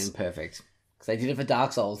 That would have been perfect. Because they did it for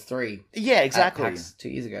Dark Souls 3. Yeah, exactly. At PAX 2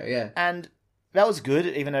 years ago, yeah. And that was good,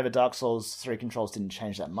 even though the Dark Souls 3 controls didn't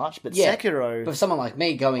change that much. But Yeah. Sekiro... But for someone like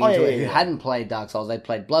me going into it who hadn't played Dark Souls, they'd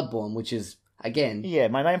played Bloodborne, which is, again, Yeah,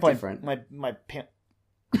 my main point... different. My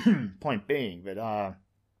point being that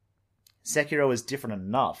Sekiro is different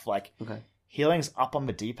enough. Like, Okay. healing's up on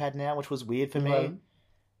the D-pad now, which was weird for me. Okay.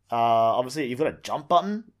 Obviously, you've got a jump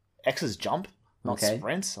button. X is jump, not Okay.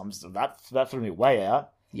 sprint. That threw me way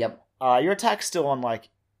out. Yep. Your attack's still on, like,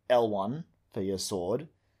 L1 for your sword.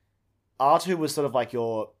 R2 was sort of like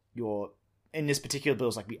your in this particular build, it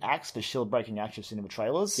was like the axe, the shield-breaking axe you've seen in the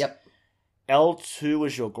trailers. Yep. L2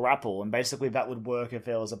 was your grapple, and basically that would work if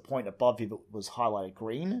there was a point above you that was highlighted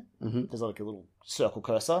green. Mm-hmm. There's like a little circle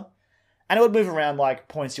cursor. And it would move around like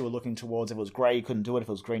points you were looking towards. If it was grey, you couldn't do it. If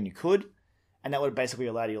it was green, you could. And that would basically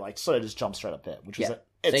allow you like sort of just jump straight up there, which was So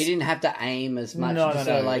you didn't have to aim as much. No, just no,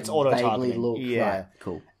 sort of, no. like It's auto-targeting. vaguely look. Yeah. Right.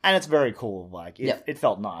 Cool. and it's very cool. Like it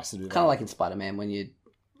felt nice to do that. Kind of like in Spider-Man when you.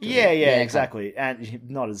 Yeah, okay. exactly. And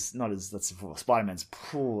not as that's Spider-Man's.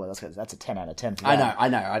 That's a 10 out of 10 for that. I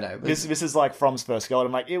know. This is like From's first go, and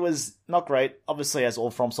I'm like, it was not great. Obviously, as all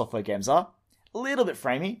From Software games are, a little bit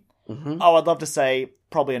framey. Mm-hmm. Oh, I'd love to say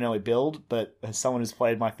probably an early build, but as someone who's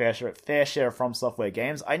played my fair share of From Software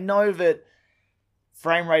games, I know that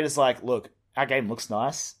frame rate is like, look, our game looks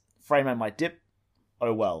nice. Frame rate might dip.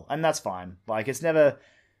 Oh well, and that's fine. Like it's never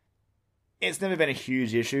been a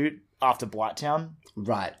huge issue after Blighttown.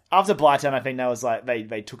 Right. After Blighttown, I think that was like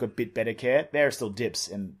they took a bit better care. There are still dips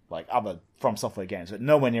in like other From Software games, but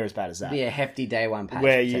nowhere near as bad as that. Be a hefty day one patch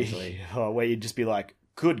where potentially. where you'd just be like,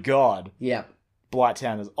 good God. Yeah.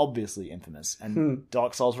 Blighttown is obviously infamous, and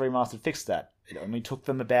Dark Souls Remastered fixed that. It only took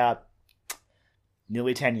them about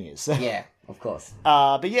nearly 10 years. Yeah, of course.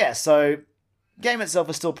 But yeah, so game itself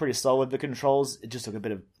is still pretty solid. The controls, it just took a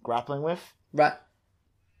bit of grappling with. Right.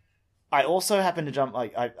 I also happened to jump,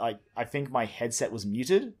 like, I think my headset was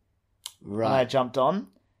muted when I Right. jumped on,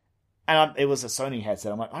 and it was a Sony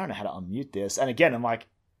headset. I'm like, I don't know how to unmute this. And again, I'm like,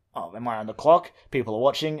 oh, am I on the clock? People are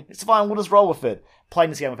watching. It's fine, we'll just roll with it. Playing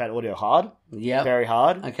this game without audio hard. Yep. Very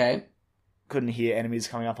hard. Okay. Couldn't hear enemies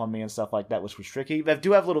coming up on me and stuff like that, which was tricky. They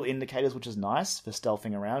do have little indicators, which is nice for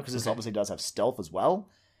stealthing around, because this obviously does have stealth as well.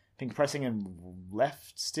 I think pressing in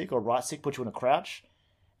left stick or right stick puts you in a crouch.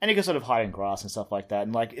 And you can sort of hide in grass and stuff like that.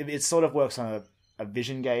 And like it sort of works on a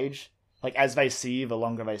vision gauge. Like as they see you, the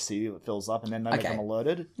longer they see you, it fills up, and then they become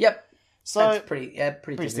alerted. Yep. So That's pretty pretty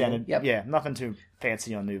typical. standard. Yep. Yeah, nothing too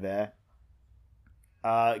fancy or new there.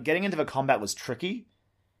 Getting into the combat was tricky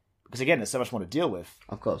because again, there's so much more to deal with.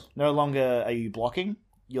 Of course. No longer are you blocking.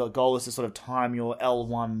 Your goal is to sort of time your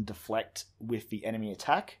L1 deflect with the enemy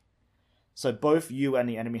attack. So both you and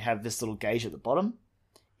the enemy have this little gauge at the bottom.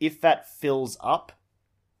 If that fills up,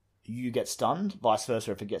 you get stunned. Vice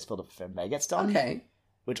versa, if it gets filled up, then they get stunned. Okay.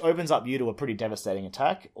 Which opens up you to a pretty devastating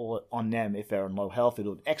attack. Or on them, if they're on low health,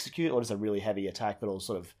 it'll execute, or just a really heavy attack that'll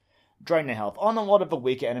sort of drain their health. On a lot of the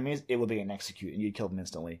weaker enemies, it will be an execute, and you kill them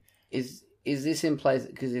instantly. Is this in place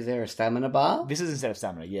because is there a stamina bar? This is instead of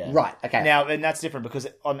stamina, yeah. Right. Okay. Now, and that's different because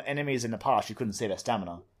on enemies in the past, you couldn't see their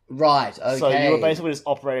stamina. Right. Okay. So you were basically just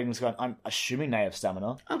operating and just going, I'm assuming they have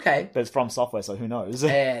stamina, okay. but it's from software, so who knows?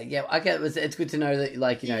 Yeah. I get. It's good to know that,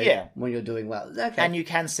 like, Yeah. when you're doing well. Okay. And you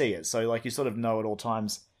can see it, so like you sort of know at all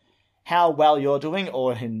times how well you're doing,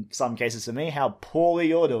 or in some cases for me, how poorly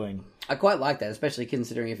you're doing. I quite like that, especially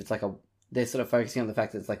considering if it's like they're sort of focusing on the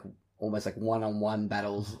fact that it's like almost like one-on-one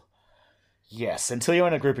battles. Yes, until you're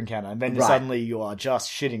in a group encounter, and then Right. suddenly you are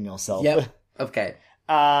just shitting yourself. Yep. Okay.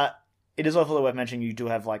 It is also worth mentioning you do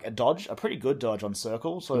have like a dodge, a pretty good dodge on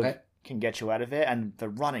circle, sort Okay. of can get you out of there, and the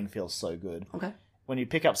running feels so good. Okay. When you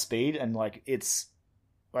pick up speed, and like it's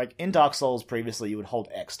like in Dark Souls previously, you would hold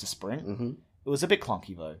X to sprint. Mm-hmm. It was a bit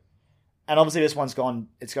clunky though, and obviously this one's gone.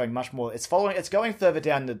 It's going much more. It's going further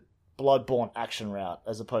down the Bloodborne action route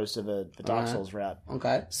as opposed to the Dark Souls route.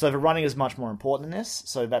 Okay. So the running is much more important in this.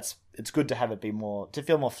 So it's good to have it to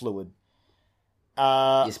feel more fluid.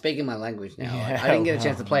 You're speaking my language now. Yeah. I didn't get a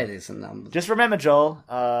chance to play this, and Just remember, Joel.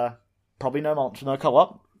 Probably no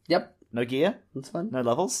co-op, yep, no gear, that's fine. no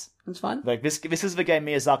levels. That's fine. Like this is the game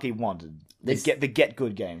Miyazaki wanted. The get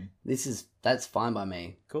good game. That's fine by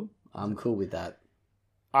me. Cool. I'm cool with that.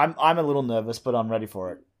 I'm a little nervous, but I'm ready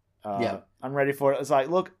for it. Yeah. I'm ready for it. It's like,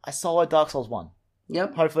 look, I soloed Dark Souls 1.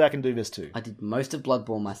 Yep. Hopefully I can do this too. I did most of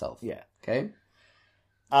Bloodborne myself. Yeah. Okay.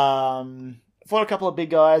 Fought a couple of big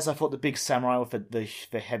guys. I fought the big samurai with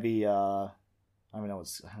the heavy. I'm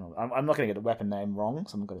not going to get the weapon name wrong,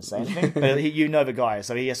 so I'm not going to say anything. But you know the guy,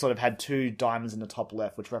 so he sort of had 2 diamonds in the top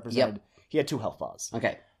left, which represented he had 2 health bars.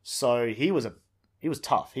 Okay. So he was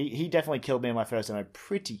tough. He definitely killed me in my first demo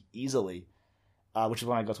pretty easily, which is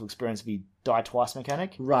when I got to experience the die twice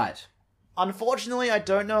mechanic. Right. Unfortunately, I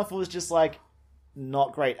don't know if it was just like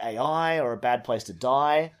not great AI or a bad place to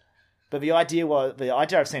die, but the idea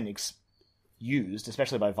I've seen used,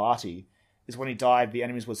 especially by Vati, is when he died, the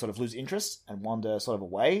enemies would sort of lose interest and wander sort of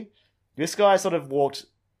away. This guy sort of walked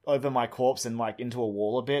over my corpse and like into a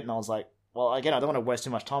wall a bit, and I was like, well, again, I don't want to waste too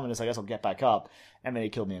much time on this. I guess I'll get back up, and then he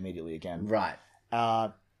killed me immediately again. Right.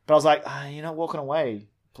 But I was like, you're not walking away.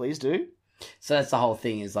 Please do. So that's the whole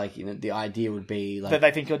thing. Is like, the idea would be like But they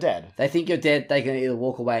think you're dead. they think you're dead. They can either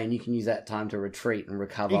walk away, and you can use that time to retreat and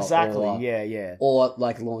recover. Exactly. Or, Yeah. Or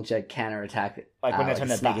like launch a counter attack, Like when they turn a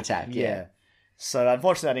their sneak back. attack. Yeah. So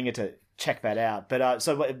unfortunately, I didn't get to check that out. But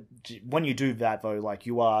so when you do that, though, like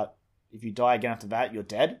if you die again after that, you're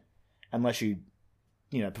dead, unless you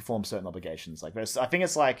perform certain obligations. Like I think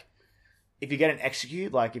it's like if you get an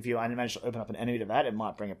execute, like if you manage to open up an enemy to that, it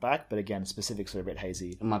might bring it back. But again, specifics are a bit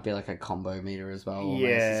hazy. It might be like a combo meter as well. almost, Yeah,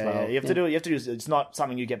 as well. you have to do. You have to do. It's not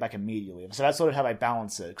something you get back immediately. So that's sort of how they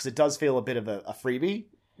balance it, because it does feel a bit of a freebie.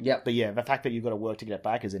 Yep. But yeah, the fact that you've got to work to get it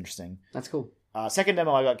back is interesting. That's cool. Second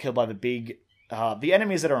demo, I got killed by the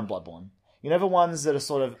enemies that are in Bloodborne. You know the ones that are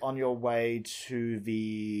sort of on your way to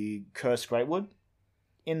the Cursed Greatwood?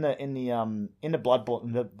 In the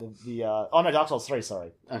Bloodborne no, Dark Souls 3,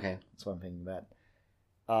 sorry. Okay. That's what I'm thinking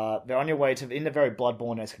about. They're on your way in the very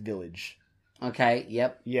Bloodborne-esque village. Okay.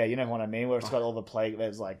 Yep. Yeah, you know what I mean, where it's got all the plague,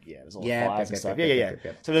 there's all the Yeah, fires yep, and stuff. yep, Yeah.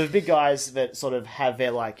 yep. So there's big guys that sort of have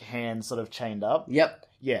their like hands sort of chained up. Yep.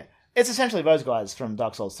 Yeah. It's essentially those guys from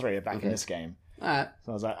Dark Souls 3 are back Okay. in this game. All right.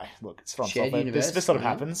 So I was like, look, it's from Shared software. universe, This sort of yeah,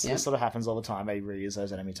 happens. yeah. This sort of happens all the time. They reuse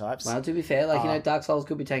those enemy types. Well, to be fair, Dark Souls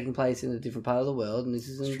could be taking place in a different part of the world, and this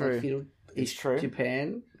is in true. like, feudal It's East true.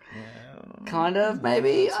 Japan. Kind of,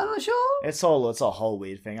 maybe. I'm not sure. It's a whole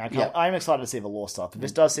weird thing. I'm excited to see the lore stuff.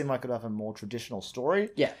 This does seem like it have a more traditional story.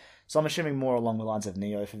 Yeah. So I'm assuming more along the lines of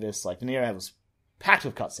Neo for this. Like, Neo was packed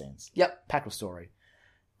with cutscenes. Yep. Packed with story.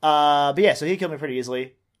 But yeah, so he killed me pretty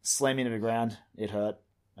easily. Slammed me into the ground. It hurt.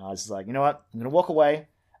 I was just like, you know what? I'm going to walk away.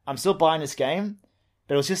 I'm still buying this game.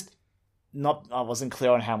 But it was just I wasn't clear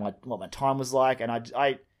on what my time was like. And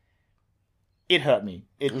it hurt me.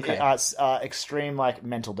 Okay. It's extreme, like,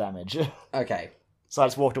 mental damage. Okay. So I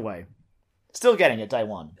just walked away. Still getting it day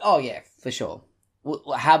one. Oh yeah, for sure. Well,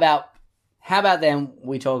 how about then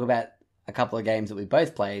we talk about a couple of games that we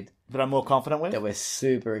both played That I'm more confident with? that we're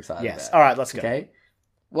super excited Yes. about. All right, let's go. Okay.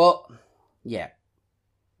 Well, Yeah.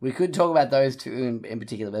 We could talk about those two in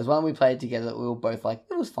particular. There's one we played together that we were both like,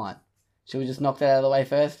 it was fine. Should we just knock that out of the way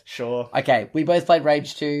first? Sure. Okay, we both played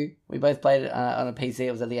Rage 2. We both played it on a PC.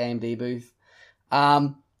 It was at the AMD booth.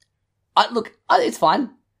 It's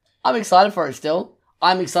fine. I'm excited for it still.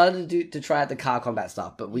 I'm excited to try out the car combat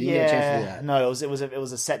stuff, but we didn't get a chance to do that. No, it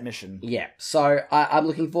was a set mission. Yeah, so I'm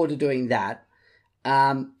looking forward to doing that.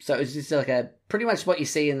 So it's just like pretty much what you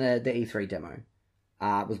see in the E3 demo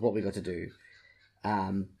was what we got to do.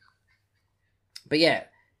 But yeah,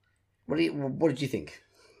 what did you think?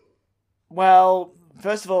 Well,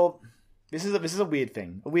 first of all, this is a weird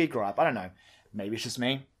thing, a weird gripe. I don't know. Maybe it's just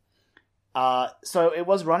me. So it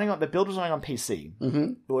was running on the build was running on PC,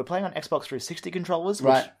 but we're playing on Xbox 360 controllers,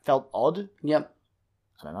 which felt odd. Yep.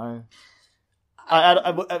 I don't know.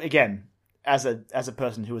 I again, as a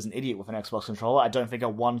person who was an idiot with an Xbox controller, I don't think a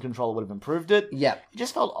one controller would have improved it. Yep. It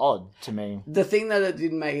just felt odd to me. The thing that it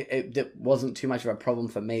didn't make it that wasn't too much of a problem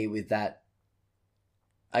for me with that,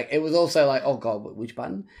 like it was also like, oh god, which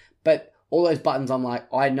button? But all those buttons, I'm like,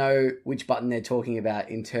 I know which button they're talking about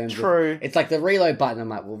in terms True. of... It's like the reload button, I'm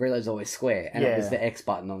like, well, reload's always square. And it was the X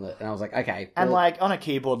button on it. And I was like, okay. Well, and like, on a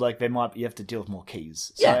keyboard, like, you have to deal with more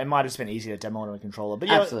keys. So it might have just been easier to demo on a controller. But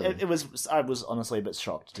yeah, I was honestly a bit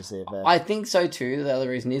shocked to see it there. I think so too. The other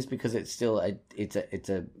reason is because it's still it's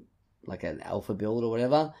a like an alpha build or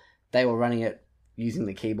whatever. They were running it using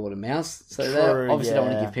the keyboard and mouse. So they obviously don't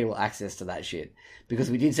want to give people access to that shit. Because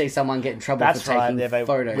we did see someone get in trouble for taking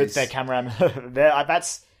photos. With their camera.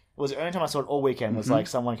 That was the only time I saw it all weekend was like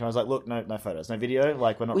someone came, I was like, look, no photos, no video,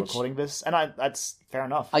 like we're not recording this. And that's fair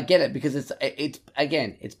enough. I get it because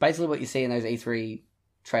it's basically what you see in those E3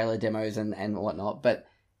 trailer demos and whatnot, but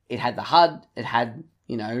it had the HUD, it had,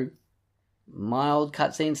 mild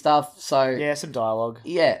cutscene stuff, so... Yeah, some dialogue.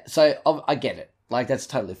 Yeah, so I get it. Like, that's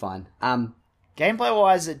totally fine.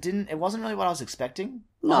 Gameplay-wise, it wasn't really what I was expecting,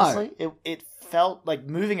 honestly. No. It felt like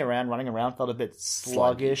running around felt a bit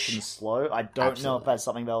sluggish and slow. I don't know if that's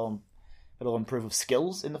something that'll improve with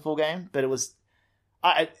skills in the full game, but it was...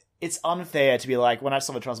 it's unfair to be like, when I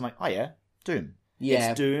saw the trailers, I'm like, oh yeah, Doom.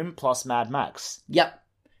 Yeah. It's Doom plus Mad Max. Yep.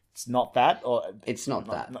 It's not that, or... It's not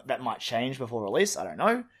that. That might change before release, I don't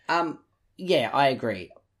know. Yeah, I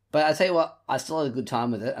agree. But I tell you what, I still had a good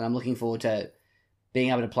time with it, and I'm looking forward to being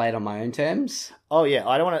able to play it on my own terms. Oh yeah,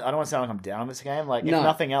 I don't want to sound like I'm down on this game. Like, if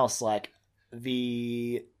nothing else, like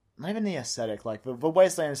not even the aesthetic, like the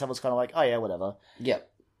wasteland and stuff was kind of like, oh yeah, whatever. Yep.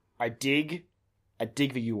 I dig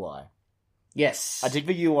the UI. Yes. I dig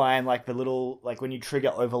the UI and like the little, like when you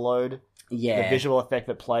trigger overload. Yeah. The visual effect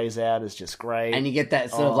that plays out is just great. And you get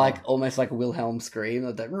that sort of like, almost like a Wilhelm scream,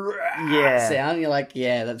 that sound. You're like,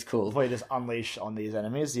 yeah, that's cool. Before you just unleash on these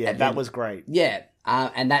enemies. Yeah, that was great. Yeah.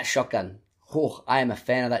 And that shotgun. Oh, I am a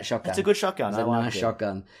fan of that shotgun. It's a good shotgun. It's a nice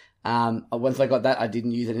shotgun. Once I got that, I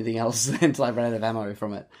didn't use anything else until I ran out of ammo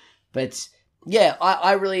from it. But yeah,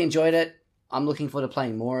 I really enjoyed it. I'm looking forward to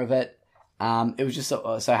playing more of it. It was just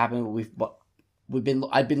so happened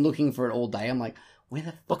I'd been looking for it all day. I'm like, where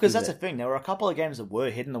the fuck because that's the thing. There were a couple of games that were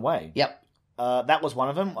hidden away. Yep. That was one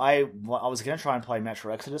of them. I was going to try and play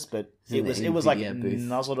Metro Exodus, but it was like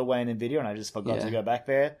nuzzled away in NVIDIA, and I just forgot to go back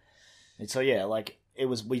there. And so yeah, like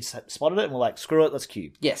we spotted it and we're like, screw it, let's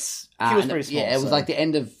queue. Yes, queue was pretty small. Yeah, it was like the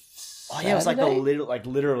end of. Oh yeah, it was like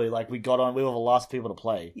literally like we were the last people to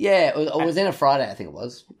play. Yeah, it was in a Friday, I think it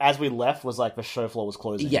was. As we left, was like the show floor was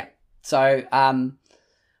closing. Yeah. So,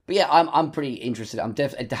 but yeah, I'm pretty interested.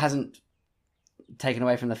 It hasn't taken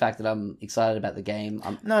away from the fact that I'm excited about the game.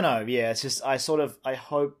 Yeah, it's just I just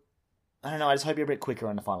hope you're a bit quicker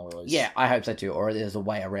on the final release. Yeah, I hope so too, or there's a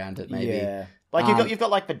way around it maybe. Yeah. Like you've got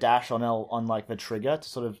like the dash on like the trigger to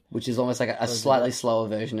sort of, which is almost like a slightly slower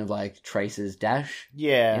version of like Tracer's dash.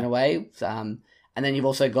 Yeah, in a way. And then you've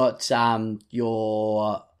also got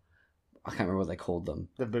your, I can't remember what they called them.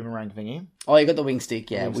 The boomerang thingy. Oh, you got the wing stick,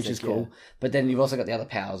 which is cool. Yeah. But then you've also got the other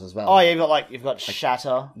powers as well. Oh, yeah, you've got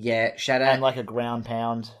shatter. Yeah, shatter and like a ground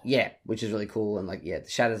pound. Yeah, which is really cool. And like the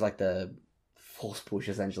shatter's like the force push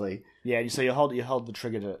essentially. Yeah, so you hold the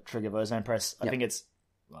trigger to trigger those and press. I think it's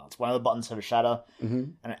one of the buttons for the shatter,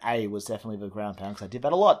 and A was definitely the ground pound because I did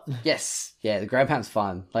that a lot. Yes, yeah, the ground pound's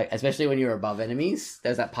fun. Like especially when you're above enemies.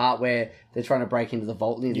 There's that part where they're trying to break into the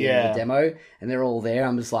vault near the end of the demo, and they're all there.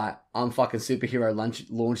 I'm just like, I'm fucking superhero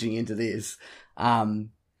launching into this, and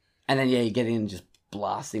then you get in and just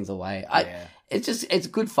blast things away. It's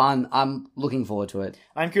good fun. I'm looking forward to it.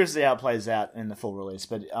 I'm curious to see how it plays out in the full release,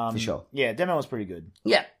 but for sure, yeah, demo was pretty good.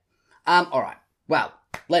 Yeah. All right. Well,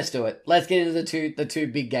 let's do it. Let's get into the two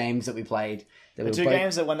big games that we played.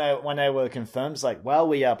 Games that when they were confirmed, it's like, well,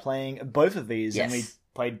 we are playing both of these, and we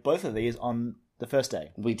played both of these on the first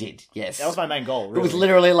day. We did, yes. That was my main goal, really. It was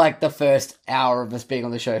literally like the first hour of us being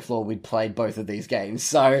on the show floor, we'd played both of these games.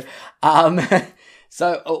 So,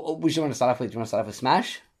 which do you want to start off with? Do you want to start off with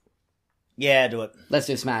Smash? Yeah, do it. Let's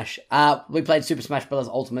do Smash. We played Super Smash Bros.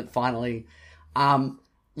 Ultimate finally.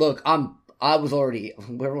 Look, we're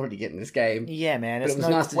already getting this game. Yeah, man, it's But it was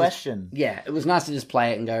no nice to question. Yeah, it was nice to just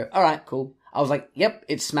play it and go, all right, cool. I was like, yep,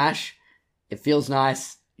 it's Smash. It feels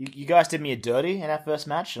nice. You guys did me a dirty in our first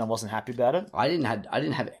match, and I wasn't happy about it. I didn't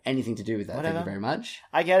have anything to do with that. Whatever. Thank you very much.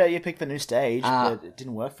 I get it, you picked the new stage, but it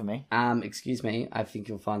didn't work for me. Excuse me. I think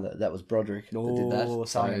you'll find that was Broderick that did that. Oh,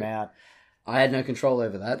 selling him So out. I had no control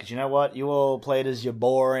over that. Because you know what? You all played as your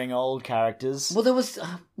boring old characters. Well,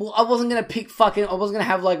 I wasn't gonna pick I wasn't gonna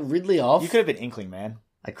have like Ridley off. You could have been Inkling, man.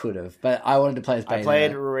 I could have, but I wanted to play as Bayonetta. I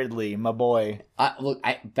played Ridley, my boy.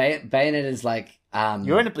 Bayonetta is like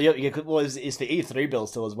You're in it's the E3 build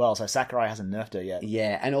still as well, so Sakurai hasn't nerfed her yet.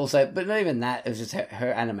 yeah, and also, but not even that. It was just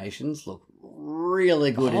her animations look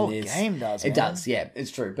really good The whole in this. game does, It man. does, yeah,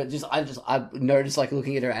 it's true. But I noticed like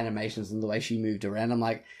looking at her animations and the way she moved around. I'm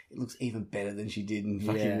like, it looks even better than she did in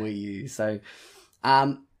fucking Yeah. Wii U. So,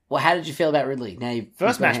 well, how did you feel about Ridley? Now you've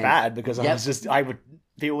First got match hands. bad because Yep. I would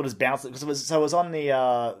people just bounce because it was on the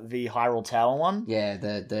Hyrule Tower one. Yeah,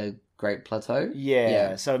 the Great Plateau.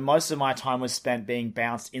 Yeah. So most of my time was spent being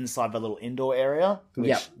bounced inside the little indoor area, which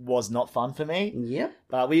Yep. was not fun for me. Yep.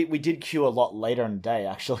 But we did queue a lot later in the day,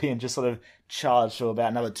 actually, and just sort of charged for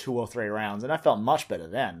about another 2 or 3 rounds. And I felt much better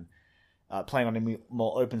then, playing on the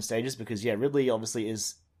more open stages, because, yeah, Ridley obviously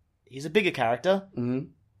he's a bigger character. Mm-hmm.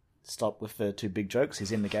 Stop with the 2 big jokes.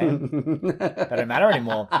 He's in the game. That don't matter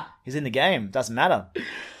anymore. He's in the game. Doesn't matter.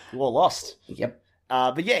 You all lost. Yep.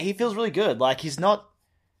 But yeah, he feels really good. Like, it's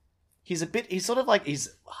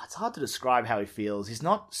hard to describe how he feels. He's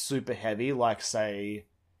not super heavy, like, say,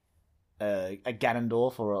 a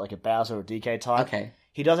Ganondorf or like a Bowser or a DK type. Okay.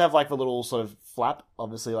 He does have like the little sort of flap,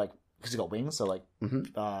 obviously, like, because he's got wings, so like,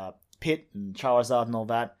 Mhm. Pit and Charizard and all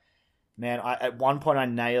that. Man, at one point I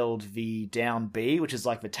nailed the down B, which is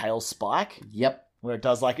like the tail spike, Yep. where it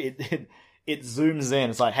does like, it zooms in.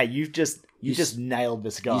 It's like, hey, you just nailed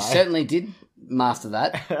this guy. You certainly did master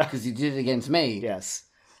that because you did it against me. Yes.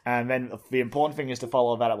 And then the important thing is to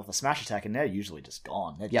follow that up with a smash attack, and they're usually just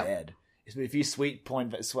gone. They're Yep. dead. If you sweet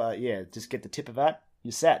point, just get the tip of that,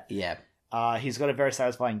 you're set. Yeah. He's got a very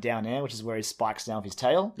satisfying down air, which is where he spikes down with his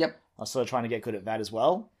tail. Yep. I was sort of trying to get good at that as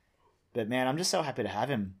well. But man, I'm just so happy to have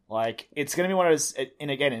him. Like, it's going to be one of those, in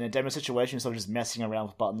a demo situation, sort of just messing around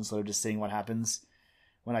with buttons, sort of just seeing what happens.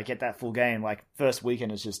 When I get that full game, like, first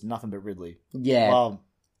weekend is just nothing but Ridley. Yeah. Well,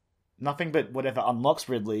 nothing but whatever unlocks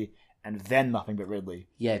Ridley, and then nothing but Ridley.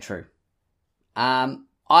 Yeah, true. I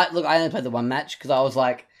only played the one match because I was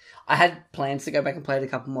like, I had plans to go back and play it a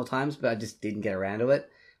couple more times, but I just didn't get around to it.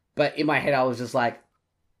 But in my head, I was just like,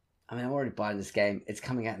 I mean, I'm already buying this game. It's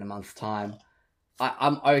coming out in a month's time.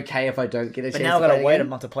 I'm okay if I don't get a chance. But now I've to got play to it wait again. a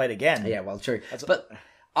month to play it again. Yeah, well, true. But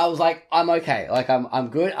I was like, I'm okay. Like, I'm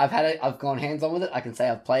good. I've gone hands on with it. I can say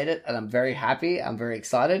I've played it, and I'm very happy. I'm very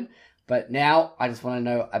excited. But now I just want to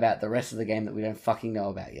know about the rest of the game that we don't fucking know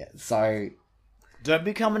about yet. So Don't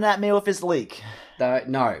be coming at me with this leak.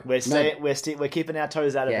 no, We're keeping our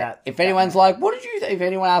toes out of that. If anyone's like, what did you? If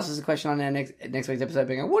anyone asks us a question on our next week's episode,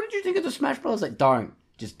 being, what did you think of the Smash Bros? Like, don't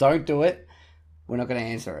do it. We're not going to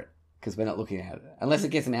answer it because we're not looking at it unless it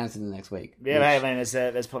gets announced in the next week. Yeah, hey, man,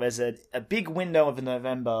 there's a big window of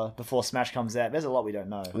November before Smash comes out. There's a lot we don't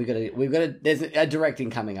know. We've got to. There's a direct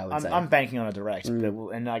incoming. I would say. I'm banking on a direct,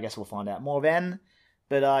 and I guess we'll find out more then.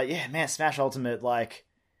 But yeah, man, Smash Ultimate, like,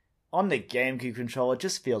 on the GameCube controller,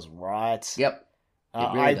 just feels right. Yep.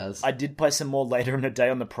 It really does. I did play some more later in the day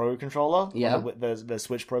on the Pro controller. Yeah. The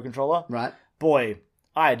Switch Pro controller. Right. Boy,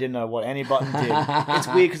 I didn't know what any button did. It's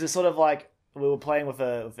weird because it's sort of like, we were playing with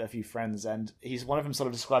a few friends, and one of them sort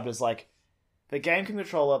of described it as like the GameCube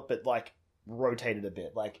controller, but like rotated a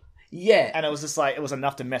bit, like, yeah. and it was just like, it was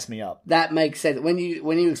enough to mess me up. That makes sense when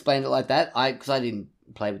you explained it like that. Because I didn't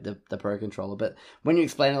play with the Pro controller, but when you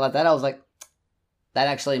explained it like that, I was like, that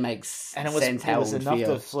actually makes sense. How It was it would enough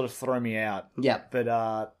feel. to sort of throw me out. Yep.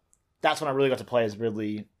 But that's when I really got to play as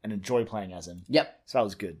Ridley and enjoy playing as him. Yep. So that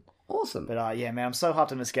was good. Awesome. But yeah, man, I'm so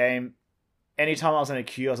hyped on this game. Anytime I was in a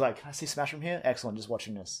queue, I was like, can I see Smash from here? Excellent, just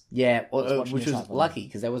watching this. Yeah, watching which this was happen. lucky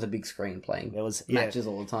because there was a big screen playing. There was matches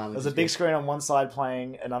all the time. There was a big screen on one side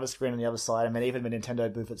playing, another screen on the other side, and then even the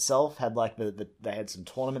Nintendo booth itself had like they had some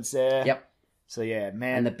tournaments there. Yep. So yeah,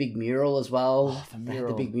 man, And the big mural as well. Oh, the They had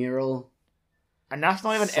mural. the big mural. and that's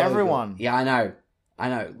not even So everyone. good. Yeah, I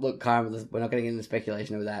know. Look, Kyle, we're not getting into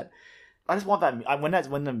speculation over that. I just want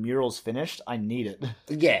that when the mural's finished. I need it.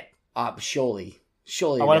 Yeah, surely.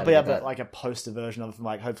 Surely I want to be be able to like a poster version of it from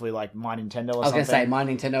like hopefully like My Nintendo or I was going something. to say, my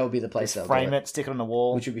Nintendo would be the place Just to frame it, stick it on the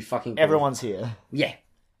wall. which would be fucking cool. Everyone's here. Yeah.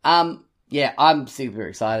 Yeah, I'm super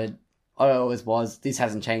excited. I always was. This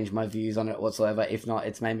hasn't changed my views on it whatsoever. If not,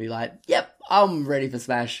 it's made me like, yep, I'm ready for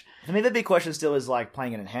Smash. For me, the big question still is like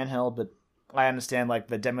playing it in handheld, but I understand like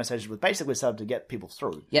the demo stage was basically set up to get people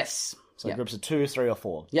through. Yes. So Yep. groups of 2, 3, or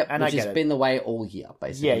 4. Yep, and which I get has it. been the way all year,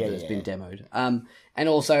 basically, Yeah, that it's been demoed. And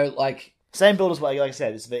also, like, Same build as well. Like I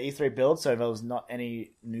said, it's the E3 build, so there was not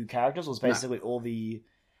any new characters. It was basically all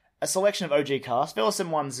a selection of OG cast. There were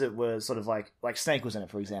some ones that were sort of like Snake was in it,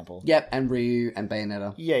 for example. yep, and Ryu and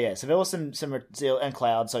Bayonetta. Yeah. So there was some and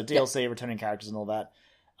Cloud, so DLC, returning characters and all that.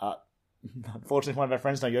 Unfortunately, one of our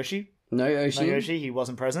friends, no Yoshi. No Yoshi. He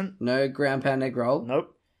wasn't present. No ground pound egg roll.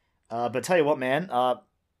 Nope. But tell you what, man,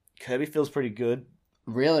 Kirby feels pretty good.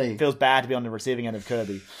 Really? Feels bad to be on the receiving end of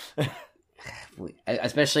Kirby.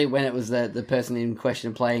 Especially when it was the person in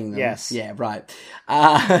question playing them. Yes. Yeah, right.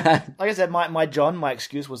 Like I said, my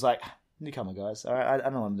excuse was like, newcomer guys. All right, I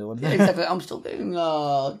know what I'm doing. Exactly. I'm still getting,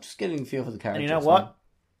 just getting a feel for the character. And you know what?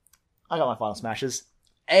 I got my final smashes.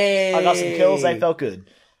 Hey! I got some kills. They felt good.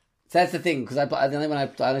 So that's the thing, because the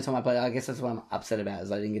only time I played, I guess that's what I'm upset about,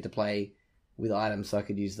 is I didn't get to play with items so I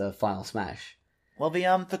could use the final smash. Well,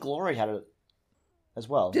 the Glory had it as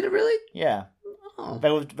well. Did it really? Yeah. Oh. They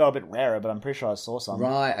were a bit rarer, but I'm pretty sure I saw some.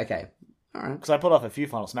 Right, okay. Alright. Because I put off a few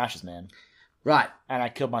final smashes, man. Right. And I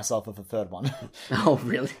killed myself with a third one. Oh,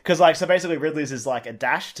 really? Because, so basically Ridley's is like a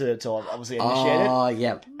dash to obviously initiate it. Oh,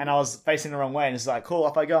 yep. And I was facing the wrong way, and it's like, cool,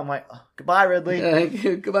 off I go. I'm like, oh, goodbye, Ridley.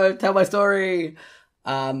 Goodbye, tell my story.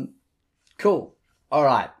 Cool.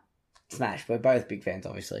 Alright. Smash. We're both big fans,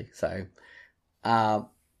 obviously. So,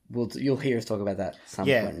 you'll hear us talk about that some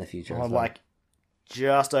point in the future. Well, as well. like,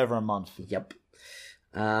 just over a month. Yep.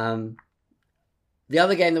 The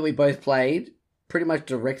other game that we both played pretty much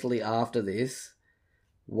directly after this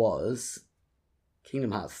was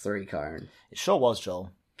Kingdom Hearts 3, Kyron. It sure was,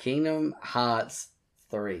 Joel. Kingdom Hearts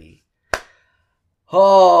 3.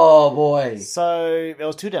 Oh, boy. So, there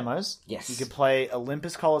was 2 demos. Yes. You could play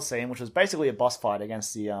Olympus Coliseum, which was basically a boss fight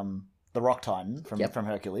against the Rock Titan from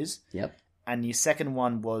Hercules. Yep. And the second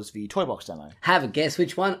one was the Toy Box demo. Have a guess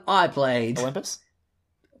which one I played. Olympus?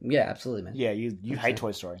 Yeah, absolutely, man. Yeah, you hate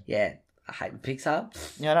Toy Story. Yeah, I hate Pixar.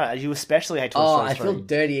 Yeah, no, you especially hate Toy Oh, Story 3. I feel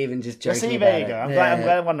dirty even just joking See, about there you it. go. I'm Yeah.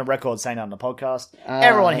 glad I'm on the record saying that on the podcast.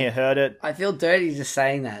 Everyone here heard it. I feel dirty just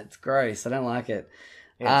saying that. It's gross. I don't like it.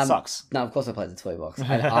 Yeah, it sucks. No, of course I played the toy box. And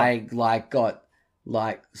I got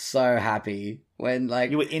so happy when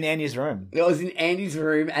You were in Annie's room. it was in Andy's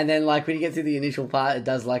room, and then when you get through the initial part, it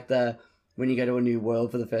does when you go to a new world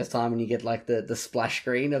for the first time and you get the splash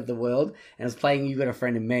screen of the world, and it's playing You Got a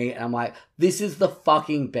Friend in Me, and I'm like, this is the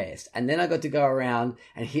fucking best. And then I got to go around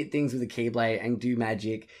and hit things with a Keyblade and do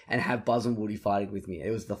magic and have Buzz and Woody fighting with me.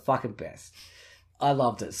 It was the fucking best. I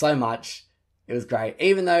loved it so much. It was great,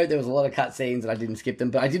 even though there was a lot of cutscenes and I didn't skip them,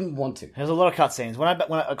 but I didn't want to. There's a lot of cutscenes.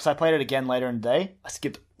 Because I played it again later in the day, I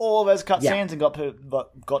skipped all those cutscenes and got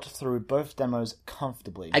through both demos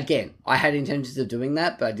comfortably. Again, I had intentions of doing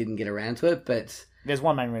that, but I didn't get around to it. But There's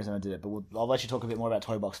one main reason I did it, but I'll let you talk a bit more about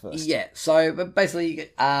Toy Box first. yeah, so but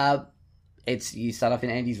basically, you start off in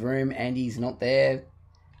Andy's room. Andy's not there.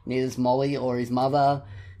 Neither's Molly or his mother.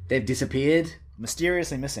 They've disappeared.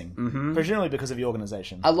 Mysteriously missing. Mm-hmm. Presumably because of the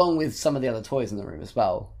organization. Along with some of the other toys in the room as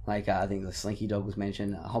well. I think the Slinky Dog was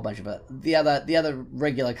mentioned, a whole bunch of it. The other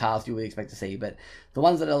regular cast you would expect to see, but the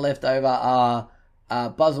ones that are left over are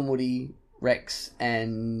Buzz and Woody, Rex,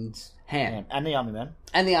 and Ham. And the Army Man.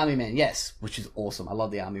 And the Army Men, yes, which is awesome. I love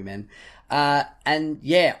the Army Men. And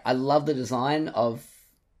yeah, I love the design of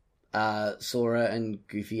Sora and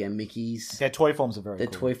Goofy and Mickey's. Their toy forms are very Their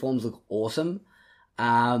cool. toy forms look awesome.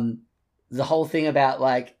 The whole thing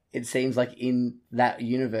about it seems like in that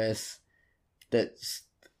universe that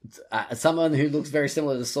someone who looks very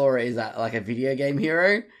similar to Sora is a video game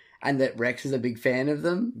hero, and that Rex is a big fan of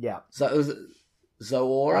them. Yeah. So it was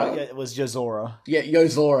Zora. Yeah, it was Yozora. Yeah,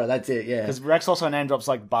 Yozora. That's it. Yeah. Because Rex also name drops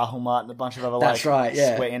Bahamut and a bunch of other That's right,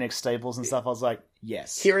 yeah. Square Enix staples and stuff. I was like,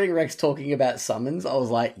 yes. Hearing Rex talking about summons, I was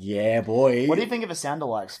like, yeah, boy. What do you think of the sound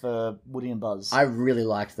alikes for Woody and Buzz? I really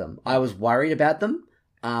liked them. I was worried about them,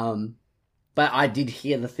 but I did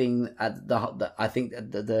hear the thing. I think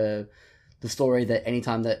the story that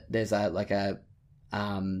anytime that there's a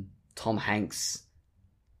Tom Hanks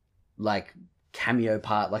cameo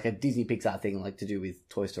part, like a Disney Pixar thing, to do with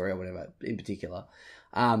Toy Story or whatever in particular.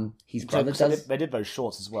 His brother does. They did those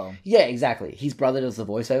shorts as well. Yeah, exactly. His brother does the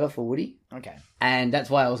voiceover for Woody. Okay. And that's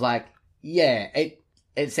why I was like, yeah,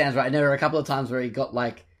 it sounds right. And there were a couple of times where he got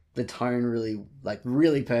the tone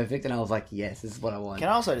really perfect, and I was like, yes, this is what I want. Can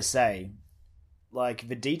I also just say, like,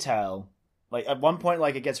 the detail, like, at one point,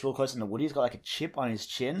 like, it gets real close and Woody's got, like, a chip on his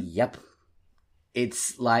chin. Yep.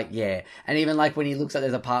 It's like, yeah. And even like when he looks at,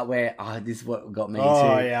 there's a part where, this is what got me too.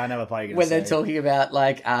 Oh, yeah, I know what part you're going to say. When they're talking about,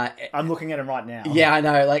 like... I'm looking at him right now. Yeah, I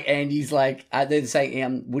know. Like, Andy's like... they're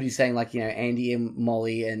saying... Woody's saying, like, Andy and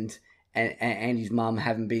Molly and Andy's mum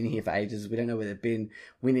haven't been here for ages. We don't know where they've been.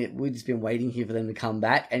 We've just been waiting here for them to come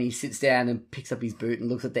back. And he sits down and picks up his boot and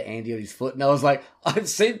looks at the Andy on his foot. And I was like, I've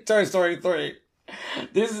seen Toy Story 3.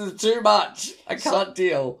 This is too much. I can't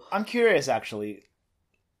deal. I'm curious, actually.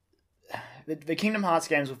 The Kingdom Hearts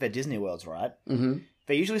games with their Disney worlds, right? Mm-hmm.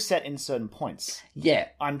 They're usually set in certain points. Yeah.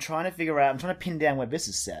 I'm trying to pin down where this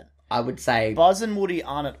is set. I would say... Buzz and Woody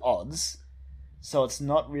aren't at odds, so it's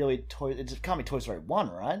not really it can't be Toy Story 1,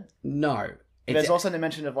 right? No. There's also the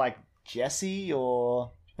mention of, like, Jessie,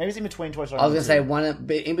 or... Maybe it's in between Toy Story 1 I was going to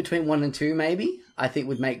say in between 1 and 2, maybe, I think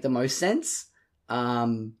would make the most sense.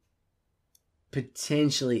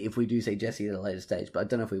 Potentially, if we do see Jessie at a later stage, but I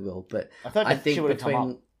don't know if we will. But I think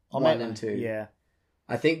between 1 and 2, yeah,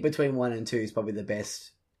 I think between 1 and 2 is probably the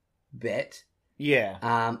best bet. Yeah.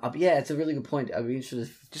 Yeah, it's a really good point. I'd be interested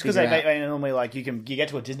to just because they normally, like, you get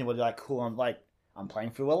to a Disney World, you're like, cool, I'm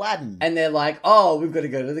playing through Aladdin, and they're like, oh, we've got to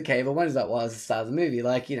go to the cave. And when is that? Was the start of the movie?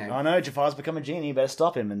 Like, I know Jafar's become a genie. Better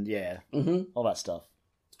stop him, and all that stuff.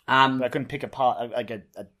 But I couldn't pick apart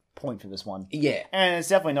a point for this one. Yeah, and it's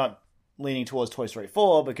definitely not leaning towards Toy Story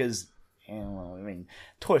 4 because,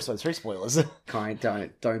 Toy Story 3 spoilers. Kind,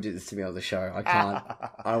 don't do this to me on the show. I can't.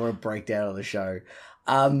 I want to break down on the show.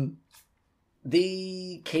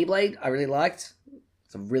 The Keyblade I really liked.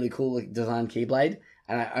 It's a really cool design Keyblade,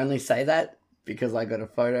 and I only say that because I got a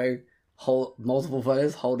photo, multiple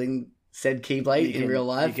photos holding said Keyblade in real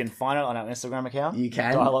life. You can find it on our Instagram account. You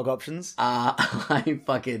can. Dialogue options.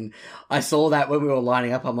 I saw that when we were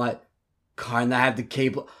lining up. I'm like, kind of have the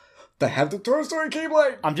Keyblade. They have the Toy Story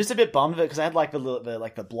Keyblade. I'm just a bit bummed with it because I had like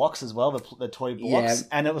the blocks as well, the toy blocks,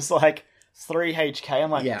 and it was like 3 HK. I'm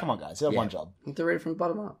like, come on, guys, you have one job. You have to read it from the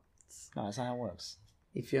bottom up. No, that's not how it works.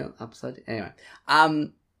 If you're upside, anyway,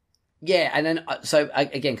 yeah, and then so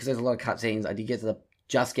again, because there's a lot of cutscenes, I did get to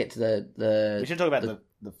the. We should talk about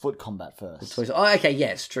the foot combat first. Oh, okay,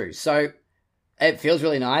 yes, true. So it feels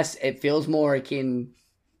really nice. It feels more akin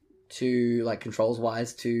to, like, controls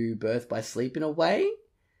wise, to Birth by Sleep in a way.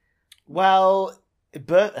 Well,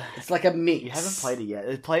 it's like a mix. You haven't played it yet.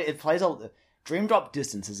 It plays Dream Drop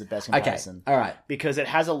Distance is the best comparison. Okay, all right, because it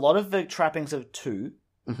has a lot of the trappings of 2,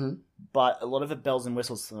 but a lot of the bells and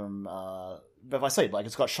whistles from Birth by Sleep. Like,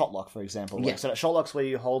 it's got shot lock, for example. Yeah. Like, so that shot lock's where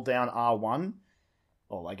you hold down R1,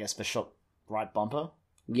 or I guess the shot right bumper.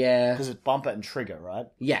 Yeah, because it's bumper and trigger, right?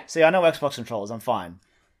 Yeah. See, I know Xbox controllers. I'm fine.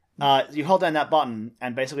 You hold down that button,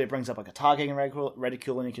 and basically it brings up like a targeting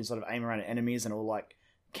reticule, and you can sort of aim around at enemies, and it will like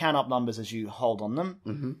count up numbers as you hold on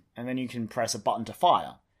them, and then you can press a button to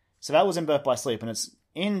fire. So that was in Birth by Sleep, and it's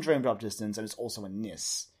in Dream Drop Distance, and it's also in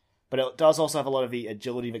this. But it does also have a lot of the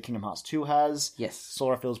agility that Kingdom Hearts 2 has. Yes.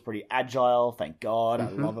 Sora feels pretty agile, thank God. I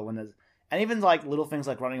love it when there's... And even like little things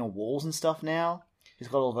like running on walls and stuff now. He's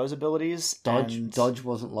got all those abilities. Dodge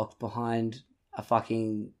wasn't locked behind a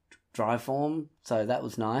fucking drive form, so that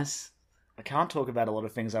was nice. I can't talk about a lot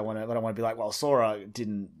of things I want to be like, well, Sora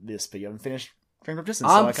didn't this, but you haven't finished Dream Drop Distance.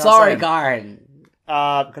 I'm sorry, Garen.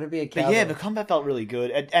 I'm gonna be a cowboy. But yeah, the combat felt really good,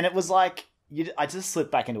 and it was like I just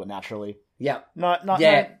slipped back into it naturally. Yeah. No,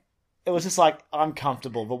 it was just like I'm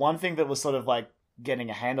comfortable. The one thing that was sort of like getting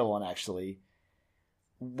a handle on actually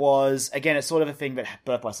was, again, it's sort of a thing that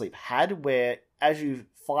Birth by Sleep had, where as you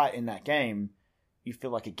fight in that game, you feel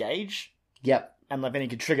like a gauge. Yep. And like then you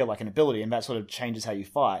could trigger like an ability, and that sort of changes how you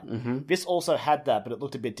fight. This also had that, but it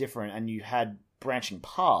looked a bit different, and you had branching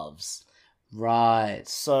paths. Right.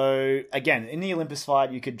 So again, in the Olympus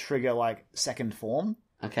fight, you could trigger like second form.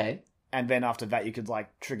 Okay. And then after that, you could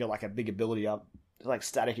like trigger like a big ability up, like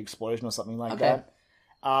static explosion or something like that.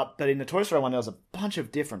 But in the Toy Story one, there was a bunch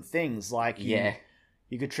of different things. Like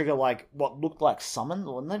you could trigger like what looked like summons,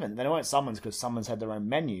 or they weren't summons because summons had their own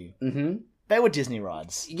menu. They were Disney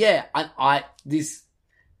rides. Yeah,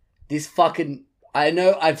 this fucking, I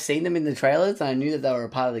know I've seen them in the trailers, and I knew that they were a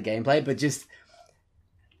part of the gameplay, but just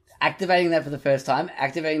activating that for the first time,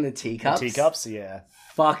 activating the teacups. The teacups, yeah.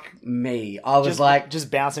 Fuck me. I was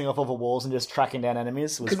just bouncing off of the walls and just tracking down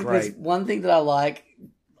enemies was great. One thing that I like,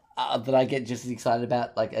 that I get just as excited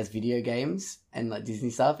about, like, as video games and like Disney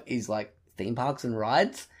stuff, is like theme parks and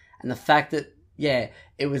rides, and the fact that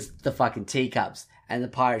it was the fucking teacups, and the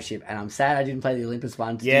pirate ship, and I'm sad I didn't play the Olympus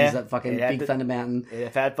one to Yeah. use that fucking Yeah, Big Thunder Mountain. Yeah,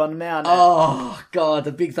 Fat Thunder Mountain. Oh god,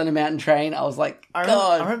 the Big Thunder Mountain train. I was like, I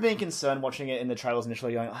God. remember being concerned watching it in the trailers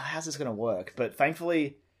initially, going, how's this going to work? But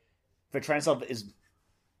thankfully, the train stuff is...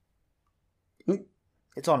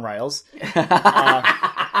 It's on rails.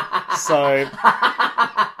 So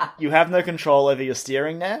you have no control over your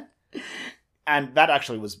steering there. And that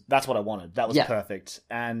actually that's what I wanted. That was perfect.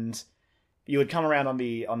 And you would come around on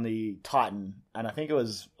the Titan, and I think it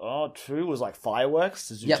was, 2 was like fireworks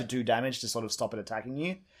to do damage to sort of stop it attacking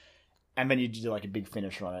you. And then you do like a big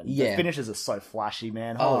finish on it. Yeah. The finishes are so flashy,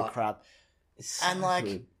 man. Holy crap. And like,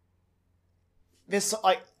 good. this,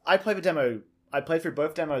 I played the demo. I played through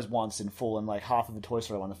both demos once in full and like half of the Toy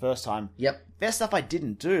Story one the first time. Yep. There's stuff I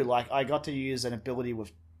didn't do. Like, I got to use an ability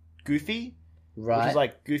with Goofy, Right. which is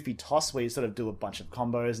like Goofy Toss, where you sort of do a bunch of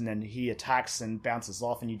combos and then he attacks and bounces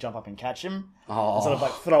off and you jump up and catch him. And sort of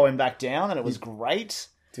like throw him back down, and it was great.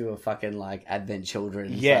 Do a fucking like Advent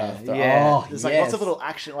Children. Yeah, stuff. yeah. Oh, There's like lots of little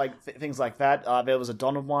action, like things like that. There was a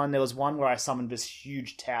Donald one. There was one where I summoned this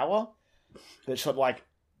huge tower that shot like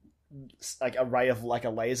a ray of like a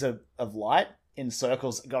laser of light in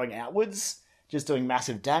circles going outwards, just doing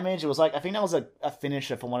massive damage. It was like, I think that was a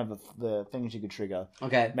finisher for one of the things you could trigger.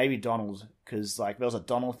 Okay. Maybe Donald, because like there was a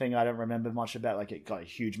Donald thing I don't remember much about. Like it got a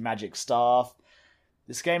huge magic staff.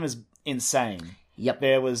 This game is insane. Yep.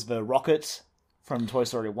 There was the rocket from Toy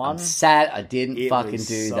Story 1. I'm sad I didn't It fucking was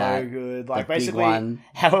do so that. good. Like The big basically, one.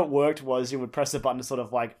 how it worked was you would press the button to sort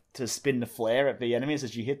of like to spin the flare at the enemies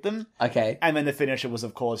as you hit them, Okay. and then the finisher was,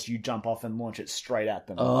 of course, you jump off and launch it straight at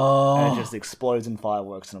them, Oh. and it just explodes in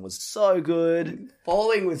fireworks, and it was so good.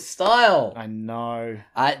 Falling with style. I know.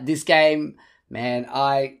 This game, man,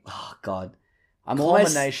 oh god. I'm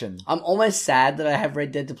almost sad that I have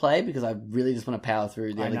Red Dead to play because I really just want to power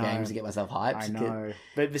through the I other know. games to get myself hyped. I know,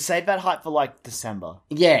 but save that hype for like December.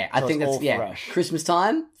 Yeah, I So think it's that's all fresh. Christmas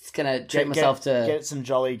time. It's gonna treat myself to get some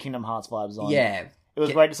jolly Kingdom Hearts vibes on. yeah. It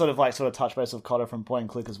was great to sort of touch base with Cotter from Point and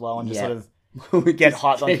Click as well, and just Yeah. sort of get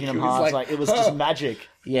hyped on Kingdom It was Hearts. Like it was just magic.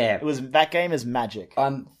 Yeah, That game is magic.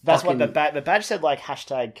 That's what the badge said. Like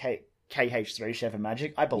hashtag KH3 share for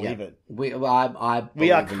magic. I believe it. We are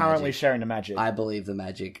We are currently sharing the magic. I believe the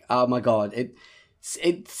magic. Oh my god! It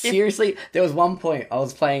seriously. There was one point I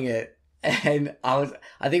was playing it, and I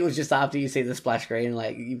think it was just after you see the splash screen.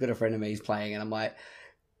 Like you've got a friend of me who's playing, and I'm like,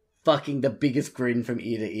 fucking the biggest grin from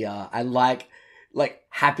ear to ear, and like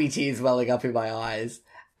happy tears welling up in my eyes.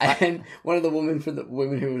 And one of the women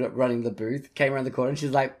who were running the booth came around the corner, and she's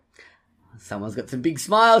like, "Someone's got some big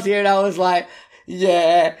smiles here," and I was like.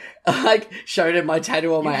 Yeah, I like showed him my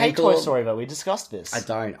tattoo on my hate ankle. Toy Story though. We discussed this. I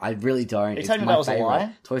don't. I really don't. You told me my that was a favorite.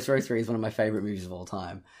 lie? Toy Story 3 is one of my favorite movies of all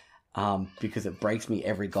time. Because it breaks me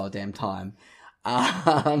every goddamn time.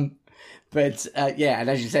 But yeah, and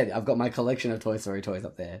as you said, I've got my collection of Toy Story toys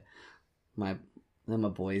up there. They're my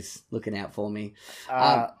boys looking out for me.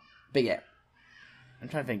 But yeah, I'm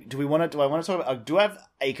trying to think. Do I want to talk about? Do I have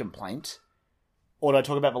a complaint, or do I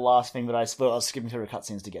talk about the last thing that I was skipping through the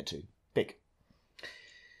cutscenes to get to? Pick.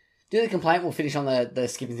 do the complaint. We'll finish on the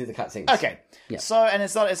skipping through the cutscenes. Okay. Yeah. So, and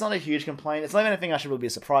it's not a huge complaint. It's not even anything I should really be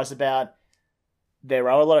surprised about. There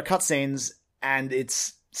are a lot of cutscenes, and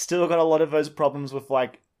it's still got a lot of those problems with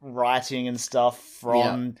like writing and stuff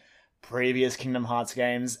from previous Kingdom Hearts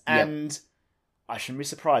games, and I shouldn't be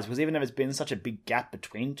surprised because even though there's been such a big gap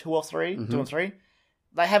between 2 and 3,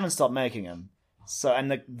 they haven't stopped making them. So,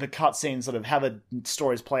 and the cutscenes, sort of how the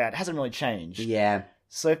stories play out, hasn't really changed. Yeah.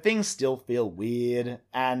 So things still feel weird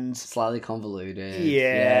and Slightly convoluted.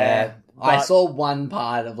 Yeah, I but- saw one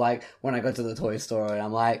part of like when I got to the toy store and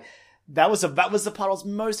I'm like, that was the part I was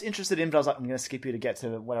most interested in. But I was like, I'm going to skip you to get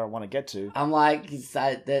to where I want to get to. is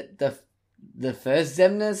that the first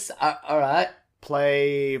Xemnas? All right.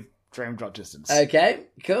 Play Dream Drop Distance. Okay.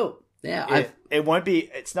 Cool. Yeah. It won't be.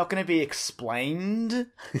 It's not going to be explained,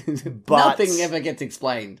 but Nothing ever gets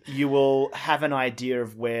explained. you will have an idea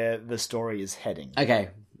of where the story is heading. Okay.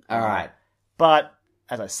 All right. But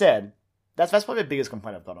as I said, that's probably the biggest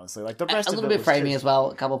complaint I've got. Honestly, like the rest A of little it bit was framey just- as well.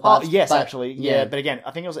 A couple Oh parts. yes, but- actually, yeah. But again, I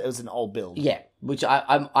think it was an old build. Yeah, which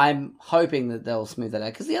I'm hoping that they'll smooth that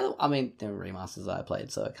out because the other, I mean, there were remasters that I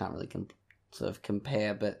played, so I can't really sort of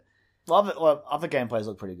compare. But Other gameplays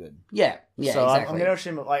look pretty good. yeah, so exactly. I'm going to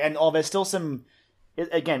assume there's still some.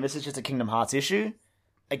 Again, this is just a Kingdom Hearts issue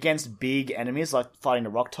against big enemies like fighting the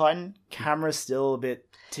Rock Titan. Camera's still a bit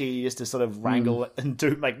tedious to sort of wrangle it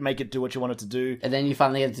and make it do what you want it to do. And then you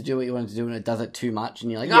finally get to do what you want it to do, and it does it too much,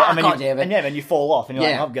 and you're like, Yeah, oh, God damn it. And then you fall off, and you're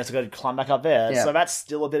Yeah. like, oh, I guess I got to climb back up there. Yeah. So that's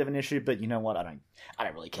still a bit of an issue, but you know what? I don't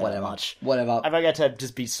really care that much. Whatever. If I get to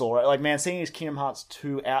just be sore, like, man, seeing his Kingdom Hearts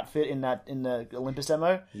 2 outfit in the Olympus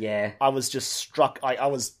demo, Yeah. I was just struck. I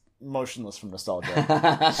was motionless from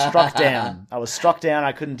nostalgia. Struck down. I was struck down.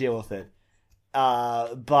 I couldn't deal with it.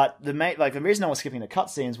 But the reason I was skipping the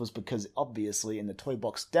cutscenes was because obviously in the Toy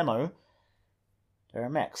Box demo there are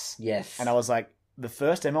mechs. Yes. And I was like, the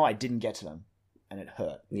first demo I didn't get to them, and it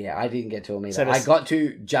hurt. Yeah, I didn't get to them either. So I got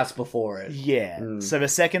to just before it. Yeah. So the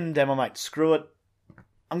second demo, I'm like, screw it.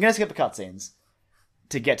 I'm gonna skip the cutscenes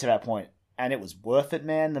to get to that point, and it was worth it,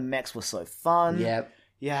 man. The mechs were so fun. Yep.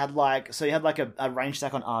 You had a range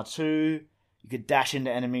stack on R2. You could dash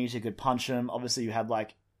into enemies. You could punch them. Obviously, you had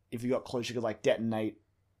like, if you got close, you could like detonate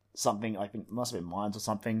something. Like, it must have been mines or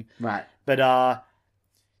something. Right. But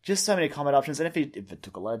just so many combat options. And if it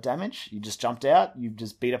took a lot of damage, you just jumped out. You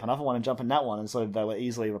just beat up another one and jump in that one, and so they were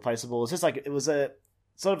easily replaceable. It's just like, it was a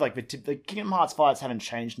sort of like the Kingdom Hearts fights haven't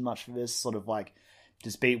changed much for this. Sort of like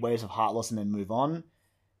just beat waves of Heartless and then move on.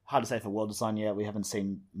 Hard to say for world design yet. We haven't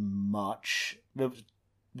seen much.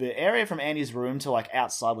 The area from Andy's room to like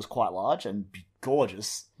outside was quite large and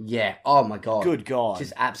gorgeous. Yeah. Oh my God. Good God.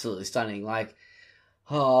 Just absolutely stunning. Like,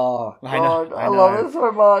 oh, I know, God, I I love know. it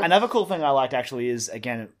so much. Another cool thing I liked actually is,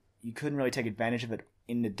 again, you couldn't really take advantage of it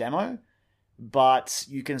in the demo, but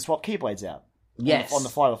you can swap Keyblades out. Yes. On the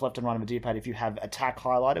fly with left and right of a D-pad if you have attack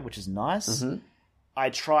highlighted, which is nice. Mm-hmm. I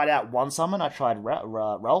tried out one summon. I tried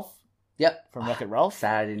Ralph Yep. from Wreck-It Ralph.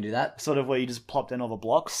 Sad I didn't do that. Sort of where you just plopped in all the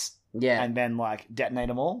blocks Yeah. and then like detonate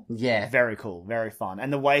them all. Yeah. Very cool. Very fun.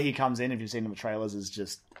 And the way he comes in, if you've seen the trailers, is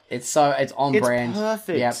just... It's on brand. It's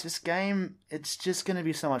perfect. Yep. This game, it's just going to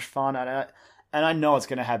be so much fun. And I know it's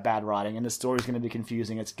going to have bad writing and the story's going to be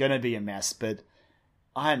confusing. It's going to be a mess, but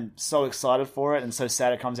I'm so excited for it and so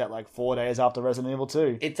sad it comes out like 4 days after Resident Evil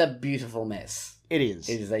 2. It's a beautiful mess. It is.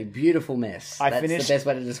 It is a beautiful mess. That's the best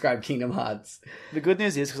way to describe Kingdom Hearts. The good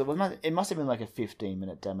news is, because it must have been like a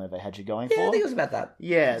 15-minute demo they had you going for. Yeah, I think it was about that.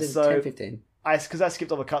 Yeah, It was so 10, 15. because I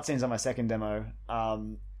skipped all the cutscenes on my second demo,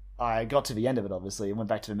 I got to the end of it, obviously, and went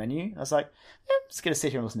back to the menu. I was like, yeah, I'm just going to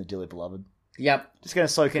sit here and listen to Dearly Beloved. Yep. Just going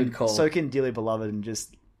to soak Good in Dearly Beloved and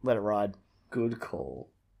just let it ride. Good call.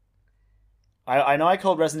 I know I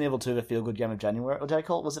called Resident Evil 2 the feel-good game of January. Or did I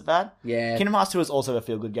call it? Was it bad? Yeah. Kingdom Hearts 2 is also the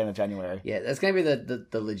feel-good game of January. Yeah, that's going to be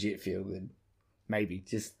the legit feel good. Maybe.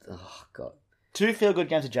 Just, oh, God. 2 feel-good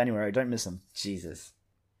games of January. Don't miss them. Jesus.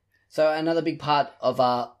 So another big part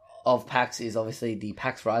of PAX is obviously the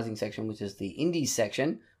PAX Rising section, which is the indies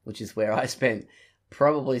section, which is where I spent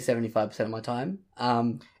probably 75% of my time.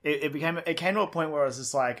 It came to a point where I was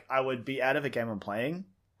just like, I would be out of a game I'm playing.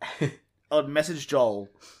 I would message Joel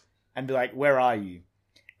and be like, where are you?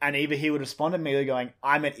 And either he would respond immediately going,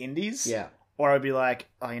 I'm at Indies. Yeah. Or I'd be like,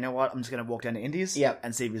 oh, you know what? I'm just going to walk down to Indies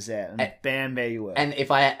and see if he's there. And bam, there you were. And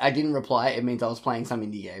if I didn't reply, it means I was playing some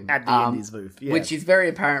indie game. At the Indies booth. Yeah. Which is very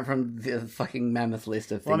apparent from the fucking mammoth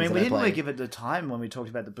list of things we that didn't I really played. give it the time when we talked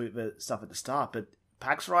about the stuff at the start, but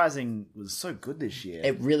PAX Rising was so good this year.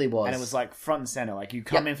 It really was. And it was like front and center. Like you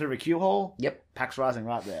come in through the queue hall, PAX Rising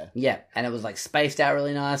right there. Yeah, and it was like spaced out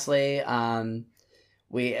really nicely. One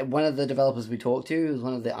of the developers we talked to, who was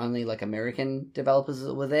one of the only like American developers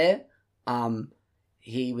that were there,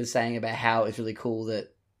 he was saying about how it's really cool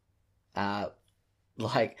that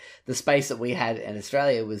like the space that we had in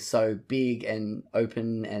Australia was so big and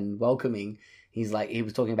open and welcoming. He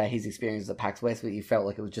was talking about his experience at PAX West, where he felt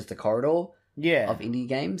like it was just a corridor of indie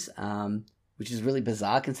games, which is really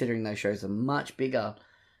bizarre considering those shows are much bigger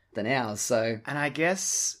than ours. So, and I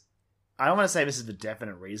guess I don't want to say this is the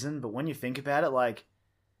definite reason, but when you think about it, like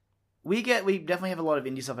we definitely have a lot of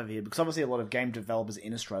indie stuff over here because obviously a lot of game developers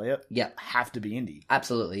in Australia have to be indie.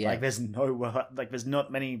 Absolutely, yeah. Like there's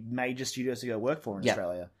not many major studios to go work for in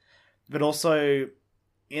Australia. But also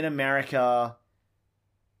in America,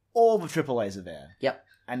 all the AAAs are there. Yep.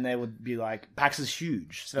 And they would be like, PAX is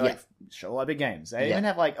huge. So like, show a lot of big games. They even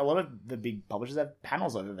have like a lot of the big publishers have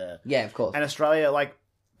panels over there. Yeah, of course. And Australia, like,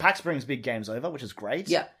 PAX brings big games over, which is great.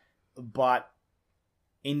 Yeah. But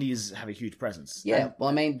indies have a huge presence. Yeah, well,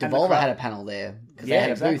 I mean, Devolver had a panel there. Because they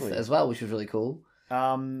had a booth as well, which was really cool.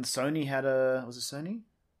 Sony had was it Sony?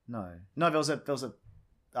 No, there was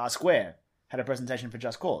a Square had a presentation for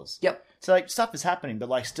Just Cause. Yep. So like stuff is happening, but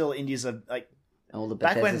like still indies are like all the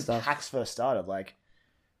back when stuff. PAX first started. Like,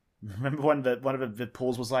 remember when one of the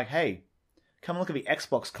pools was like, "Hey, come look at the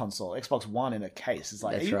Xbox console, Xbox One in a case." It's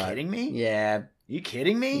like, are you kidding me? Yeah. Are you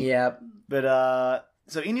kidding me? Yeah. But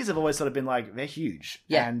so indies have always sort of been like they're huge,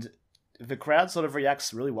 and the crowd sort of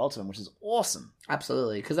reacts really well to them, which is awesome.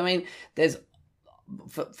 Absolutely, because I mean, there's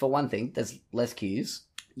for one thing, there's less queues.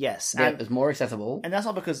 Yes, It's more accessible. And that's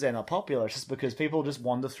not because they're not popular, it's just because people just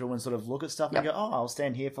wander through and sort of look at stuff and go, oh, I'll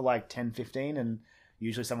stand here for like 10, 15, and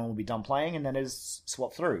usually someone will be done playing, and then they just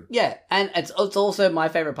swap through. Yeah, and it's also my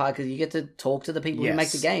favourite part because you get to talk to the people who make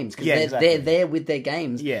the games, because they're there with their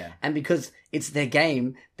games. Yeah. And because it's their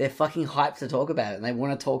game, they're fucking hyped to talk about it, and they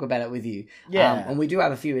want to talk about it with you. Yeah. And we do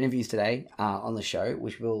have a few interviews today on the show,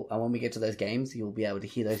 which will, when we get to those games, you'll be able to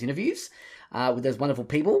hear those interviews with those wonderful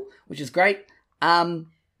people, which is great.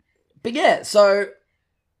 But yeah, so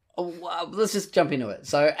let's just jump into it.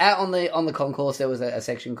 So out on the concourse, there was a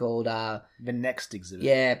section called the Next exhibit.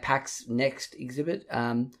 Yeah, PAX Next exhibit,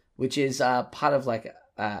 which is part of like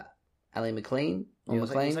Ally McLean. It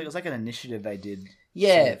was like an initiative they did.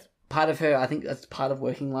 Yeah, sort of. part of her. I think that's part of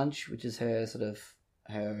Working Lunch, which is her sort of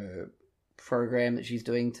her program that she's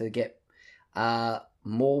doing to get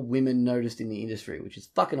more women noticed in the industry, which is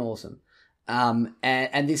fucking awesome.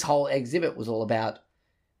 And this whole exhibit was all about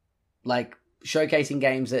like showcasing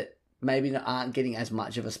games that maybe aren't getting as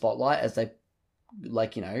much of a spotlight as they,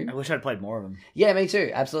 like, you know. I wish I'd played more of them. Yeah, me too.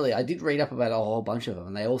 Absolutely. I did read up about a whole bunch of them,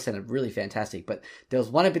 and they all sounded really fantastic. But there was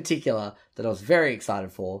one in particular that I was very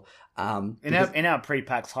excited for. In our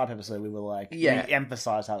pre-PAX hype episode, we were like, we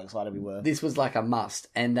emphasized how excited we were. This was like a must,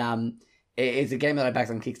 and it's a game that I backed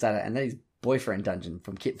on Kickstarter, and that is Boyfriend Dungeon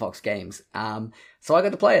from Kit Fox Games. So I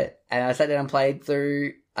got to play it, and I sat down and played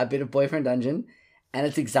through a bit of Boyfriend Dungeon, and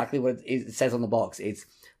it's exactly what it says on the box. It's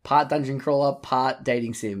part dungeon crawler, part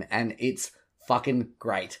dating sim, and it's fucking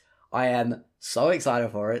great. I am so excited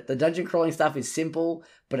for it. The dungeon crawling stuff is simple,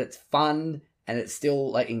 but it's fun, and it's still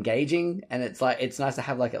like engaging, and it's nice to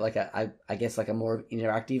have like I guess like a more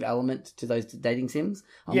interactive element to those dating sims.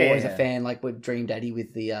 I'm always a fan, like with Dream Daddy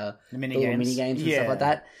with the mini games and stuff like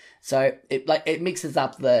that. So it mixes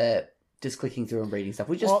up the just clicking through and reading stuff,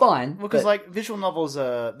 which is fine. Because like visual novels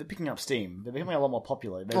they're picking up steam. They're becoming a lot more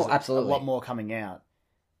popular. There's absolutely. a lot more coming out,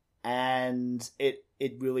 and it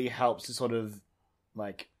really helps to sort of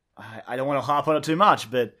like, I don't want to harp on it too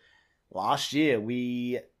much, but last year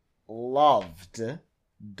we loved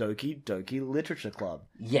Doki Doki Literature Club.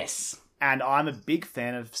 Yes. And I'm a big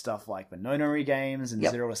fan of stuff like the Nonary games and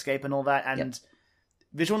Zero Escape and all that. And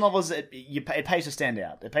visual novels, it pays to stand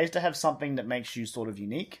out. It pays to have something that makes you sort of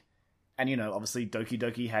unique. And, you know, obviously Doki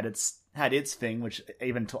Doki had its thing, which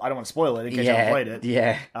even I don't want to spoil it in case you haven't played it.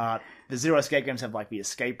 Yeah. The Zero Escape games have like the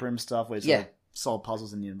escape room stuff where you solve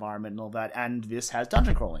puzzles in the environment and all that. And this has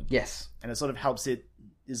dungeon crawling. Yes. And it sort of helps it.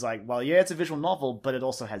 Is like, well, yeah, it's a visual novel, but it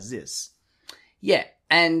also has this. Yeah,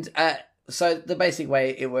 and so the basic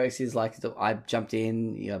way it works is like I jumped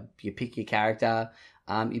in. You pick your character.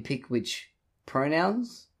 You pick which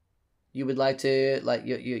pronouns you would like to, like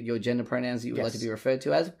your gender pronouns that you would like to be referred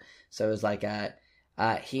to as. So it's like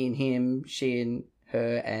he and him, she and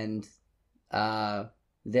her, and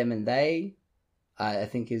them and they. I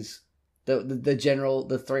think is the general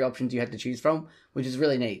the three options you have to choose from, which is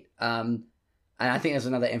really neat. And I think there's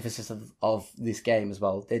another emphasis of this game as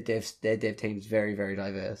well. Their dev team is very, very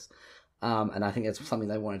diverse. And I think that's something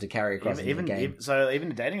they wanted to carry across in the game. So even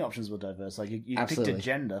the dating options were diverse. Like you picked a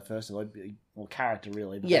gender, first of all, or character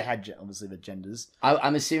really, but they had obviously the genders.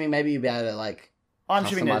 I'm assuming maybe you'll be able to like I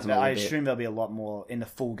assume there'll be a lot more in the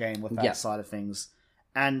full game with that side of things.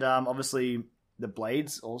 And obviously the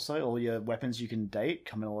blades also, all your weapons you can date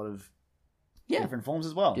come in a lot of different forms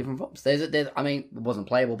as well. Different forms. There's I mean, it wasn't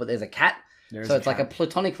playable, but there's a cat. So it's like a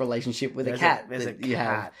platonic relationship with a cat. There's a cat. You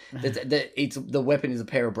have. The weapon is a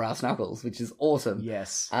pair of brass knuckles, which is awesome.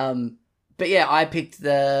 Yes. But yeah, I picked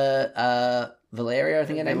the Valeria, I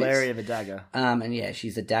think her name is. Valeria the dagger. And yeah,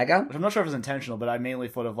 she's a dagger. Which I'm not sure if it's intentional, but I mainly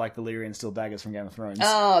thought of like Valyrian steel daggers from Game of Thrones.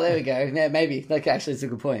 Oh, there we go. Yeah, maybe. Like, actually, it's a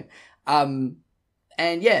good point. And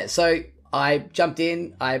yeah, so I jumped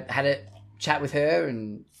in. I had a chat with her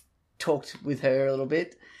and talked with her a little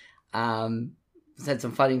bit. Had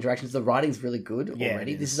some fun interactions. The writing's really good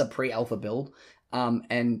already. This is a pre-alpha build,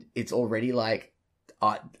 and it's already like,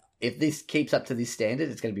 if this keeps up to this standard,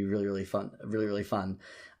 it's going to be really, really fun. Really, really fun.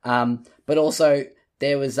 But also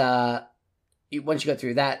there was once you got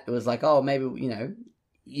through that, it was like, oh, maybe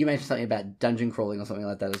you mentioned something about dungeon crawling or something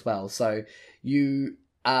like that as well. So you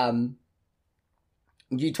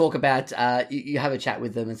talk about you have a chat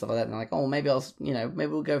with them and stuff like that, and they're like, oh, maybe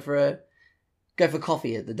maybe we'll go for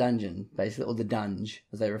coffee at the dungeon, basically, or the dunge,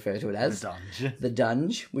 as they refer to it as. The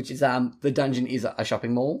dunge, which is the dungeon is a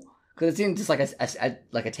shopping mall because it's in just like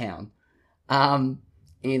a town,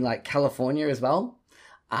 in like California as well,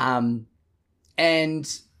 and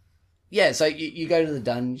yeah, so you go to the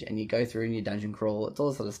dunge and you go through and you dungeon crawl. It's all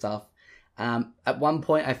this sort of stuff, At one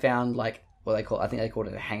point, I found like I think they called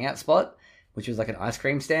it a hangout spot, which was like an ice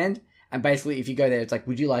cream stand. And basically, if you go there, it's like,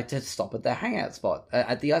 would you like to stop at the hangout spot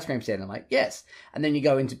at the ice cream stand? I'm like, yes. And then you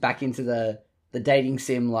go back into the dating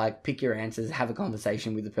sim, like pick your answers, have a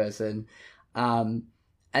conversation with the person. And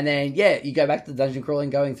then, you go back to the dungeon crawling,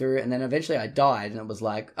 going through, and then eventually I died, and it was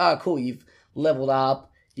like, oh, cool, you've leveled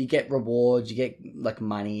up, you get rewards, you get like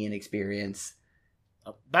money and experience.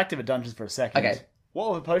 Back to the dungeons for a second. Okay. What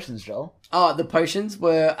were the potions, Joel? Oh, the potions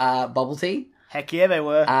were bubble tea. Heck yeah, they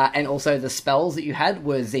were. And also the spells that you had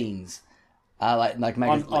were zines. Like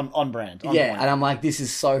on brand. On yeah, point. and I'm like, this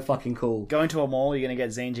is so fucking cool. Going to a mall, you're gonna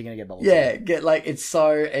get zines, you're gonna get bubble tea. Yeah, it's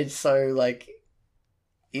so like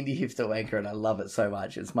indie hipster wanker, and I love it so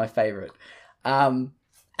much. It's my favorite. And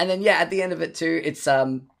then at the end of it too, it's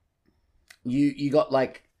you got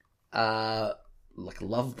like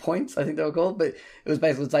love points, I think they were called, but it was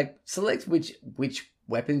basically, it's like select which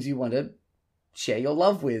weapons you want to share your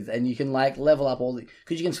love with, and you can like level up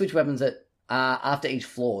because you can switch weapons at after each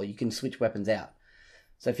floor. You can switch weapons out.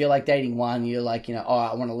 So if you're like dating one, you're like,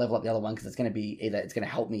 I want to level up the other one because it's going to be either it's going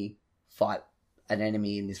to help me fight an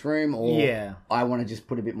enemy in this room, or I want to just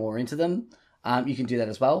put a bit more into them. You can do that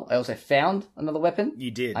as well. I also found another weapon.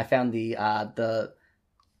 You did. I found the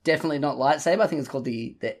definitely not lightsaber. I think it's called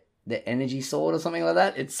the energy sword or something like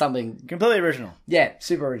that. It's something completely original. Yeah,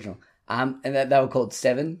 super original. And they were called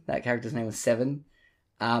Seven. That character's name was Seven,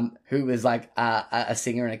 who was like a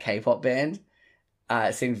singer in a K-pop band.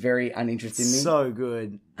 It seemed very uninterested in me. So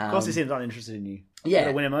good. Of course he seems uninterested in you. Yeah. You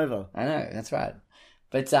gotta win him over. I know, that's right.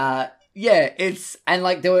 But it's, and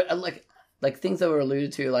like there were like things that were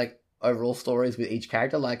alluded to, like overall stories with each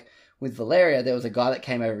character. Like with Valeria, there was a guy that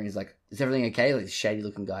came over and he's like, is everything okay? Like this shady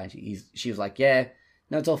looking guy. And she was like, yeah,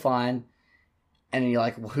 no, it's all fine. And then you're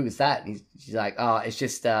like, well, who is that? And she's like, oh, it's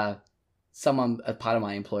just someone, a part of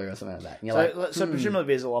my employer or something like that. And you're so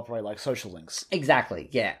presumably these will operate like social links. Exactly,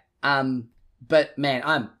 yeah. But man,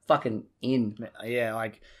 I'm fucking in. Yeah,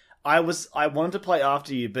 like I wanted to play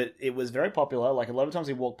after you, but it was very popular. Like a lot of times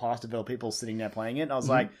we walk past it, there were people sitting there playing it, and I was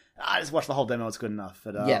like, just watch the whole demo, it's good enough.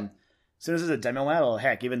 But as soon as there's a demo out, or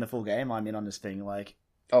heck, even the full game, I'm in on this thing. Like,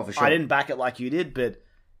 oh, for sure. I didn't back it like you did, but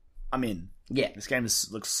I'm in. Yeah, this game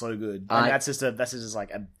looks so good. And that's just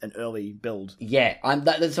like an early build. Yeah,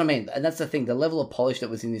 that's what I mean, and that's the thing. The level of polish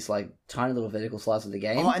that was in this like tiny little vertical slice of the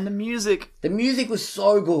game. Oh, and the music. The music was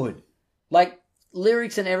so good. Like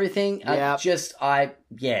lyrics and everything. This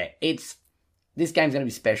game's gonna be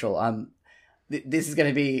special. This is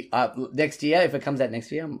gonna be next year, if it comes out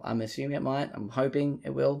next year. I'm assuming it might. I'm hoping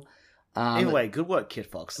it will. Anyway, good work, Kit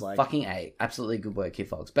Fox. Like fucking absolutely good work, Kit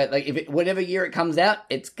Fox. But like, whatever year it comes out,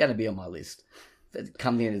 it's gonna be on my list.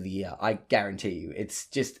 Come the end of the year, I guarantee you. It's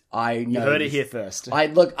just I know you heard it here first. I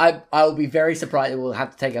will be very surprised. We'll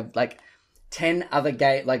have to take 10 other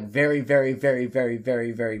like very, very, very, very,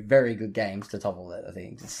 very, very, very good games to topple it. I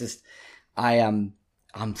think it's just I'm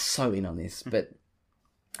so in on this. But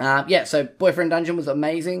so Boyfriend Dungeon was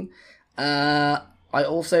amazing. I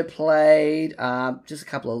also played just a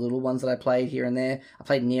couple of little ones that I played here and there. I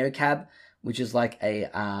played Neocab, which is like a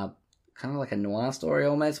kind of like a noir story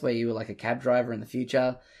almost, where you were like a cab driver in the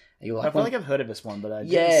future. You were like, I feel like I've heard of this one, but I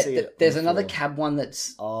didn't see it. There's another cab one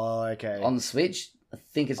that's okay on the Switch. I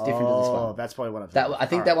think it's different to this one. Oh, that's probably one of that. I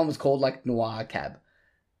think that one was called like Noir Cab,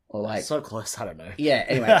 or like so close. I don't know. Yeah.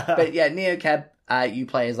 Anyway, but yeah, Neocab. You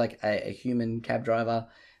play as like a human cab driver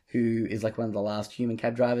who is like one of the last human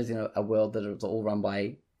cab drivers in a world that is all run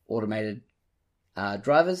by automated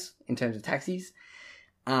drivers in terms of taxis.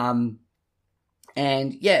 And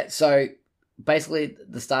yeah, so basically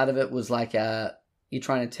the start of it was like you're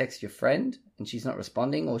trying to text your friend and she's not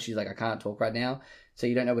responding, or she's like, I can't talk right now. So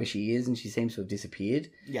you don't know where she is, and she seems to have disappeared.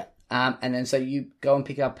 Yeah. And then so you go and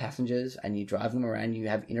pick up passengers, and you drive them around. You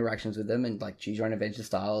have interactions with them, and like choose your own adventure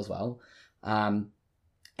style as well.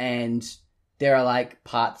 And there are like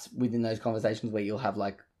parts within those conversations where you'll have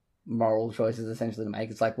like moral choices essentially to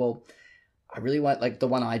make. It's like, well, I really want, like the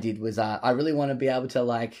one I did was I really want to be able to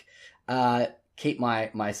like keep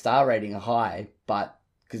my star rating high, but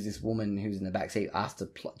because this woman who's in the backseat asked to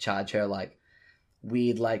charge her like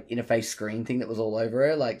weird like interface screen thing that was all over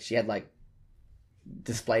her. Like she had like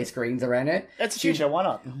display screens around her. That's a feature, why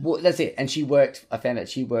not? Well, that's it. And she found out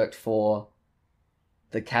she worked for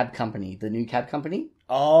the cab company, the new cab company.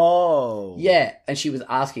 Oh. Yeah, and she was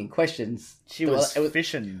asking questions. It was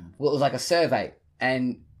fishing. Well, it was like a survey,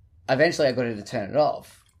 and eventually I got her to turn it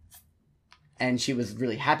off. And she was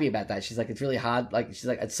really happy about that. She's like, it's really hard. Like, she's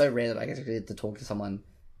like, it's so rare that I get to talk to someone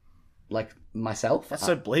like myself. That's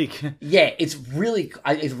so bleak. Yeah, it's really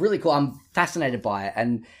cool. I'm fascinated by it,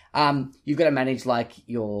 and you've got to manage like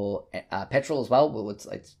your petrol as well. Well,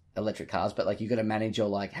 it's electric cars, but like you've got to manage your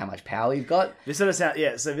like how much power you've got. This sort of sound,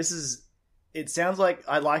 yeah. So this is. It sounds like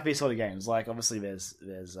I like these sort of games. Like obviously, there's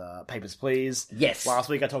Papers, Please. Yes. Last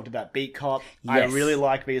week I talked about Beat Cop. Yes. I really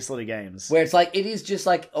like these sort of games where it's like it is just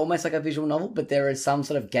like almost like a visual novel, but there is some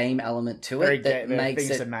sort of game element to it that makes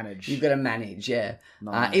things it to manage. You've got to manage, yeah.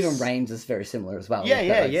 Nice. Even Reigns is very similar as well.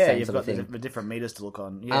 Yeah. Same You've sort got of thing. the different meters to look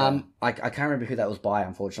on. Yeah. I can't remember who that was by,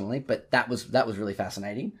 unfortunately, but that was really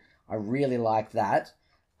fascinating. I really liked that.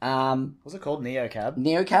 What's it called? Neocab.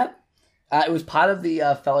 Neocab. It was part of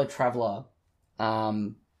the Fellow Traveller,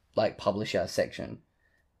 like publisher section.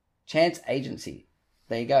 Chance Agency.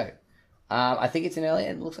 There you go. I think it's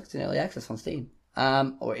it looks like it's in early access on Steam.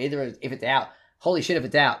 Or either if it's out. Holy shit, if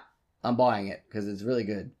it's out, I'm buying it because it's really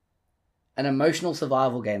good. An emotional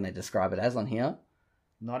survival game, they describe it as on here.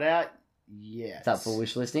 Not out yet. It's up for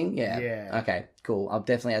wish listing? Yeah. Yeah. Okay, cool. I'll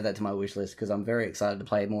definitely add that to my wish list because I'm very excited to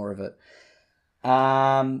play more of it.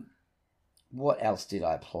 What else did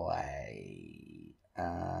I play?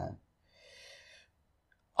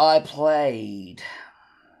 I played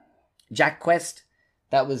Jack Quest.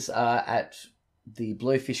 That was at the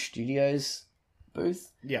Bluefish Studios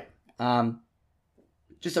booth. Yeah.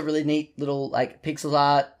 Just a really neat little like pixel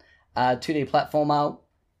art 2D platformer.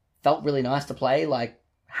 Felt really nice to play. Like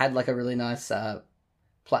had like a really nice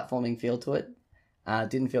platforming feel to it.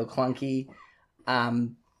 Didn't feel clunky.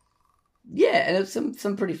 Yeah, and it's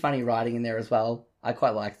some pretty funny writing in there as well. I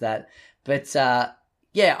quite liked that. But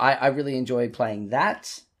yeah, I really enjoyed playing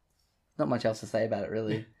that. Not much else to say about it,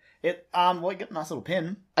 really. You got a nice little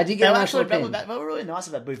pin. I did get a nice little pin. They were really nice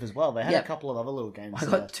at that booth as well. They had a couple of other little games. I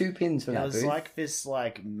got 2 pins from that booth. It was like this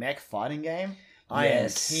like mech fighting game. I am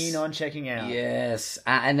keen on checking out. Yes.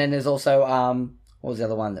 And then there's also, what was the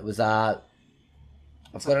other one that was, I've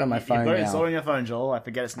got it on my phone now. It's all on your phone, Joel. I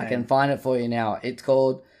forget its name. I can find it for you now. It's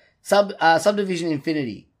called Subdivision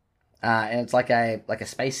Infinity. And it's like a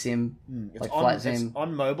space sim, flight sim. It's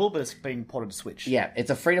on mobile, but it's being ported to Switch. Yeah, it's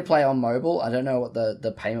a free-to-play on mobile. I don't know what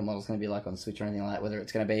the payment model is going to be like on Switch or anything like that, whether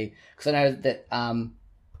it's going to be... Because I know that,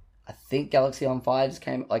 I think Galaxy on Fire just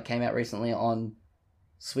came out recently on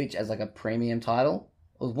Switch as like a premium title.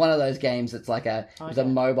 It was one of those games that's like it was a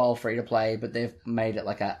mobile free-to-play, but they've made it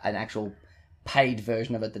like an actual paid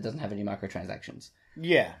version of it that doesn't have any microtransactions.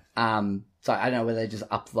 Yeah. So I don't know whether they just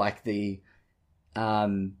up like the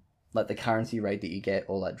currency rate that you get,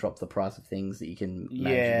 or like drop the price of things that you can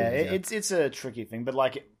manage. Yeah, it's a tricky thing, but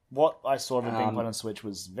like what I saw of it being played on Switch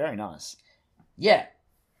was very nice. Yeah,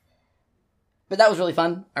 but that was really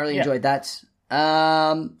fun. I really enjoyed that.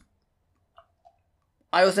 I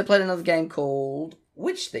also played another game called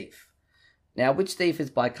Witch Thief. Now, Witch Thief is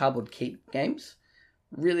by Cardboard Keep Games.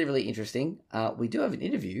 Really, really interesting. We do have an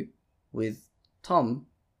interview with Tom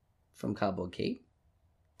from Cardboard Keep.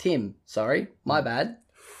 Tim, sorry, my bad.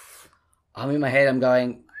 I'm in my head, I'm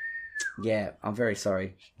going, yeah, I'm very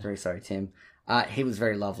sorry. Very sorry, Tim. He was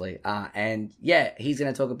very lovely. And yeah, he's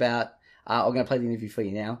going to talk about, I'm going to play the interview for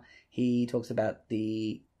you now. He talks about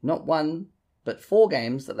the, not 1, but 4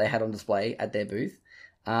 games that they had on display at their booth,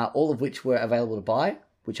 all of which were available to buy,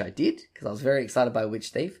 which I did, because I was very excited by Witch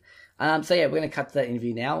Thief. So yeah, we're going to cut to that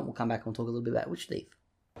interview now. We'll come back and talk a little bit about Witch Thief.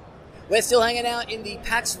 We're still hanging out in the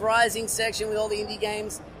PAX Rising section with all the indie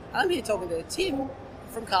games. I'm here talking to Tim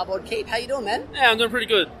from Cardboard Keep. How you doing, man? Yeah, I'm doing pretty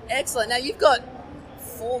good. Excellent. Now, you've got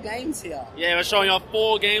 4 games here. Yeah, we're showing off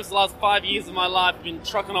 4 games the last 5 years of my life. We've been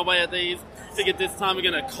trucking away at these. Figured this time we're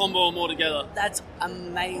going to combo them all together. That's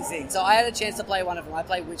amazing. So I had a chance to play one of them. I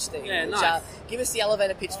played Witch Thief. Yeah, nice. Give us the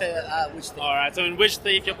elevator pitch for Witch Thief. Alright, so in Witch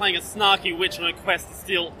Thief, you're playing a snarky witch on a quest to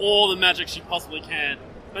steal all the magic she possibly can.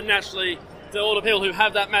 But naturally, to all the people who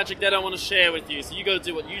have that magic, they don't want to share with you. So you got to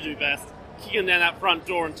do what you do best. Kicking down that front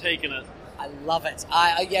door and taking it. I love it.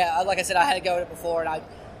 Like I said, I had to go at it before, and I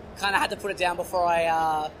kind of had to put it down before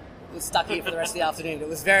I was stuck here for the rest of the afternoon. It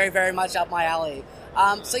was very, very much up my alley.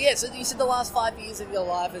 So you said the last 5 years of your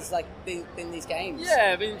life has like been these games. Yeah,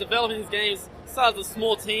 I've been developing these games. Started as a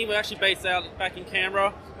small team. We're actually based out back in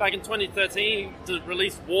Canberra. Back in 2013, to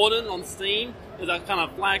release Warden on Steam. It's a kind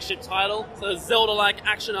of flagship title. So a Zelda-like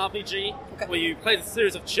action RPG where you play a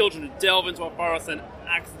series of children who delve into a forest and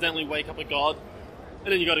accidentally wake up a god.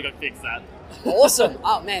 And then you got to go fix that. Awesome.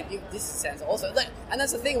 Oh, man, this sounds awesome. And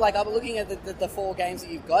that's the thing, like, I'm looking at the 4 games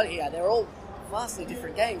that you've got here. They're all vastly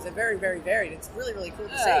different games. They're very, very varied. It's really, really cool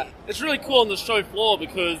to see. It's really cool on the show floor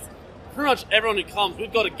because pretty much everyone who comes,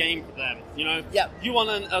 we've got a game for them, you know? Yep. You want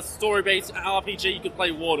a story-based RPG, you could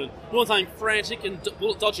play Warden. You want something frantic and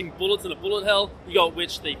dodging bullets in a bullet hell, you got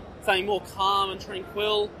Witch Thief. something more calm and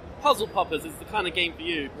tranquil, Puzzle Poppers is the kind of game for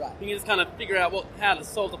you. Right. You can just kind of figure out how to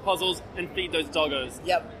solve the puzzles and feed those doggos.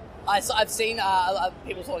 Yep. I've seen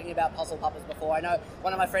people talking about Puzzle Poppers before. I know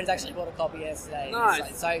one of my friends actually bought a copy yesterday.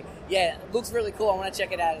 Nice. So yeah, it looks really cool. I want to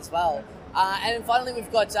check it out as well. And then finally,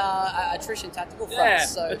 we've got Attrition Tactical Front. Yeah,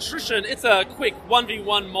 So Attrition, it's a quick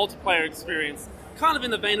 1v1 multiplayer experience, kind of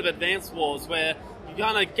in the vein of Advance Wars, where you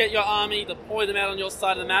kind of get your army, deploy them out on your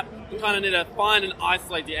side of the map, you kind of need to find and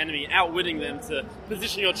isolate the enemy, outwitting them to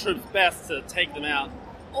position your troops best to take them out.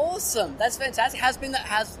 awesome. That's fantastic. Has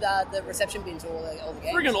the reception been to all the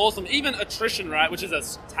games? Friggin' awesome. Even Attrition, right, which is a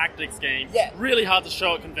tactics game, Yeah. really hard to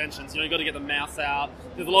show at conventions. You got to get the mouse out.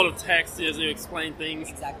 There's a lot of text as you explain things.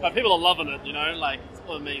 Exactly. But people are loving it, it's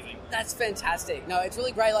amazing. That's fantastic. No, it's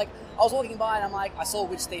really great. Like, I was walking by and I'm like, I saw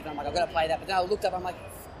Witch Thief and I'm like, I've got to play that. But then I looked up and I'm like,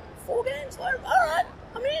 4 games? All right,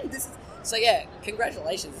 I'm in. So yeah,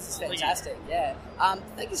 congratulations. This is fantastic. Yeah.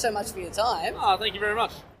 Thank you so much for your time. Oh, thank you very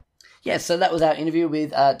much. Yeah, so that was our interview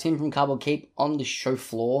with Tim from Cardboard Keep on the show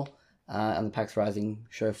floor, on the PAX Rising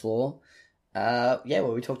show floor. Where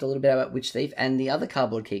we talked a little bit about Witch Thief and the other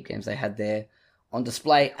Cardboard Keep games they had there on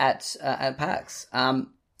display at PAX.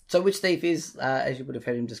 So Witch Thief is, as you would have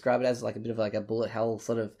heard him describe it as, like a bit of like a bullet hell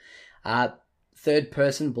sort of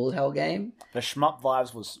third-person bullet hell game. The shmup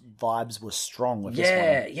vibes were strong with this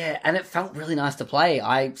one. Yeah, and it felt really nice to play.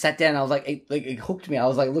 I sat down and I was like, it hooked me. I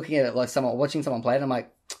was like looking at it like watching someone play it. And I'm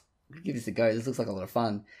like, give this a go. This looks like a lot of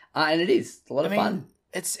fun, and it is. It's a lot of fun.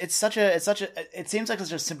 It seems like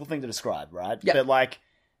such a simple thing to describe, right? Yep. But like,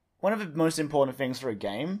 one of the most important things for a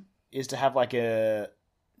game is to have like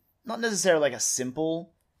not necessarily like a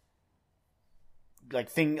simple like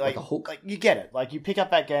thing, like a hook. Like you get it. Like you pick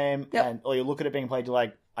up that game Yep. or you look at it being played, you're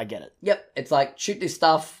like, I get it. Yep, it's like shoot this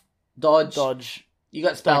stuff, dodge. You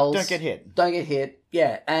got spells. Don't get hit. Don't get hit.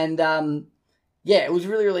 Yeah, and it was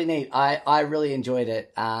really, really neat. I really enjoyed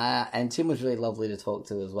it. And Tim was really lovely to talk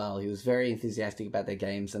to as well. He was very enthusiastic about their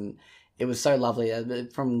games, and it was so lovely.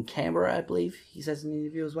 From Canberra, I believe, he says in the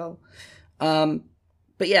interview as well.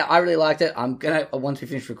 But yeah, I really liked it. I'm going to, once we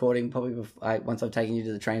finish recording, probably once I've taken you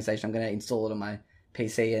to the train station, I'm going to install it on my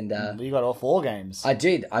PC. And you got all 4 games. I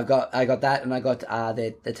did. I got that, and I got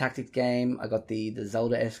the tactics game. I got the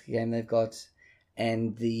Zelda-esque game they've got,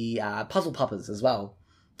 and the Puzzle Poppers as well.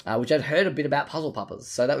 Which I'd heard a bit about Puzzle Poppers,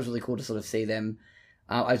 so that was really cool to sort of see them.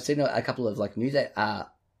 I've seen a couple of like news,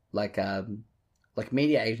 like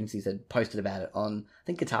media agencies had posted about it on. I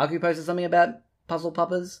think Kotaku posted something about Puzzle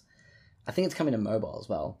Poppers. I think it's coming to mobile as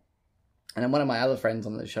well. And then one of my other friends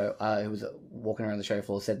on the show, who was walking around the show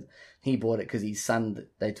floor, said he bought it because his son that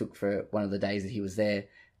they took for one of the days that he was there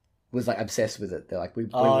was like obsessed with it. They're like, we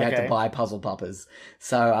had to buy Puzzle Poppers.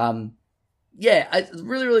 So it's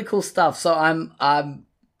really, really cool stuff. So I'm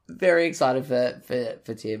very excited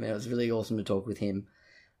for Tim, and it was really awesome to talk with him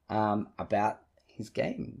about his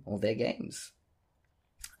game or their games.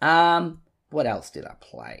 What else did I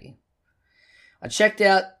play? I checked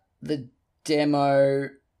out the demo.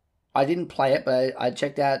 I didn't play it, but I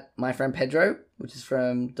checked out My Friend Pedro, which is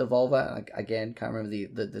from Devolver. Like, again, can't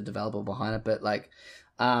remember the developer behind it, but like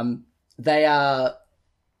they are.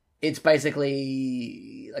 It's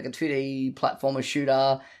basically like a 2D platformer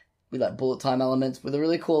shooter with like bullet time elements, with a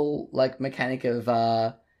really cool like mechanic of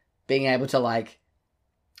being able to like,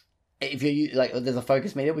 if you like, there's a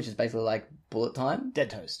focus meter which is basically like bullet time. Dead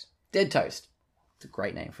Toast. It's a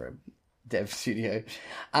great name for a dev studio.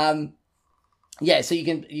 So you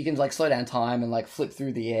can like slow down time and like flip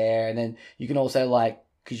through the air, and then you can also like,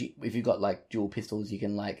 because if you've got like dual pistols, you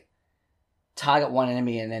can like target one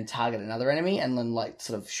enemy and then target another enemy, and then like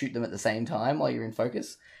sort of shoot them at the same time while you're in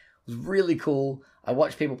focus. It was really cool. I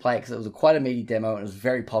watched people play it because it was quite a meaty demo, and it was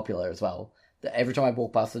very popular as well. Every time I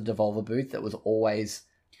walked past the Devolver booth, it was always...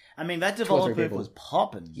 I mean, that Devolver booth was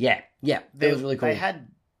popping. Yeah. It was really cool. They had...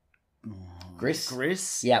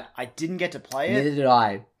 Gris? Yeah. I didn't get to play it. Neither did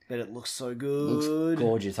I. But it looks so It good. looks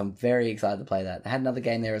gorgeous. I'm very excited to play that. I had another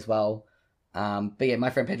game there as well. But yeah,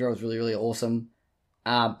 My Friend Pedro was really, really awesome.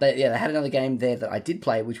 But yeah, they had another game there that I did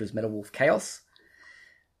play, which was Metal Wolf Chaos.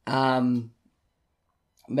 Metal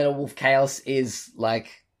Wolf Chaos is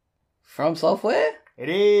like From Software. It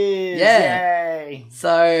is. Yeah. Yay.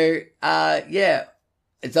 So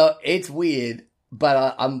it's weird,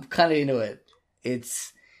 but I'm kind of into it.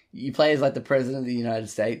 You play as like the president of the United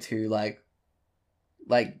States who like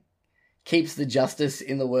keeps the justice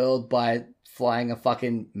in the world by flying a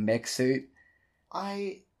fucking mech suit.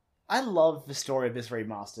 I love the story of this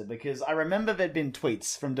remaster because I remember there'd been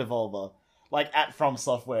tweets from Devolver, like at From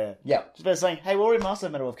Software. Yeah. Just about saying, hey, we'll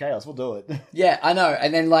remaster Metal of Chaos, we'll do it. Yeah, I know.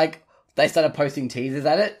 And then like they started posting teasers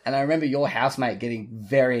at it, and I remember your housemate getting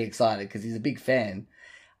very excited because he's a big fan.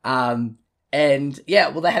 And yeah,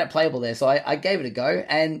 well, they had it playable there, so I gave it a go,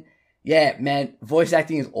 and yeah, man, voice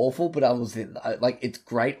acting is awful, but I was like, it's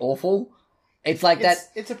great awful. It's like that.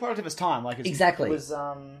 It's a product of its time. Like exactly. It was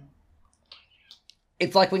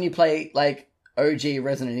It's like when you play like OG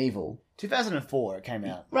Resident Evil. 2004 it came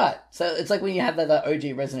out. Right. So it's like when you have that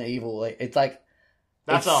OG Resident Evil. Like, it's like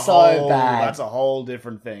That's it's That's a whole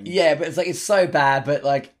different thing. Yeah, but it's like it's so bad, but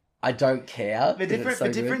like I don't care. The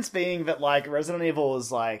difference being that like Resident Evil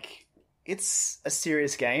is like it's a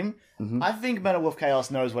serious game. Mm-hmm. I think Metal Wolf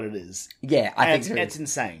Chaos knows what it is. Yeah, I think it's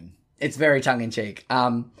insane. It's very tongue in cheek.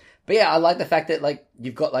 But yeah, I like the fact that like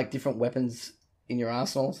you've got like different weapons in your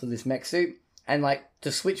arsenal, so this mech suit, and like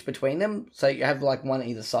to switch between them, so you have like one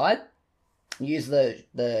either side. Use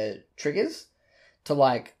the triggers to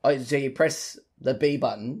like so you press the B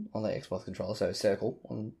button on the Xbox controller, so circle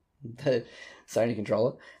on the Sony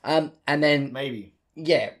controller, and then Maybe.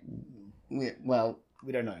 Yeah, well,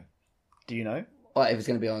 We don't know. Do you know? if it's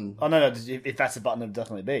going to be on. Oh no! If that's the button, it'll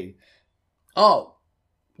definitely be. Oh,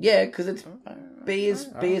 yeah, because it's B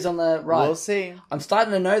is on the right. We'll see. I'm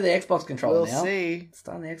starting to know the Xbox controller now. We'll see.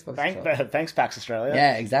 Starting the Xbox controller. Thanks, PAX Australia.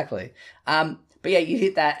 Yeah, exactly. But yeah, you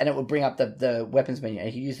hit that and it will bring up the weapons menu,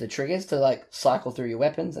 and you use the triggers to like cycle through your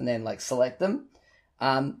weapons and then like select them.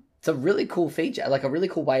 It's a really cool feature, like a really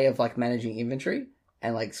cool way of like managing inventory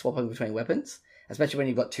and like swapping between weapons, especially when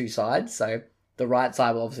you've got two sides. So the right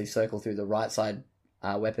side will obviously circle through the right side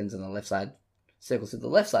weapons, and the left side circles through the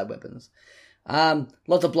left side weapons.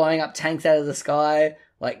 Lots of blowing up tanks out of the sky,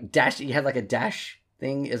 like dash. You have like a dash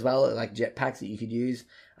thing as well, like jetpacks that you could use.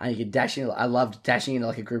 And you could dash in. I loved dashing into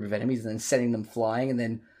like a group of enemies and then sending them flying and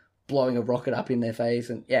then blowing a rocket up in their face.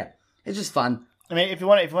 And yeah, it's just fun. I mean, if you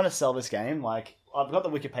want to sell this game, like I've got the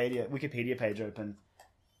Wikipedia page open.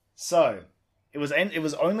 So it was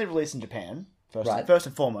only released in Japan first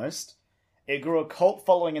and foremost. It grew a cult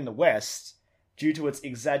following in the West due to its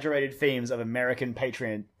exaggerated themes of American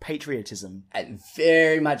patriotism. I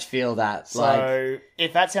very much feel that. So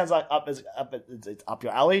if that sounds like it's up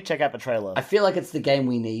your alley, check out the trailer. I feel like it's the game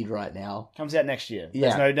we need right now. Comes out next year.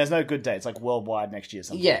 Yeah. There's no good date. It's like worldwide next year.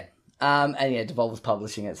 Something. Yeah. And yeah, Devolver's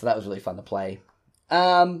publishing it, so that was really fun to play.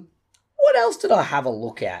 What else did I have a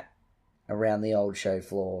look at around the old show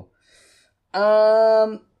floor?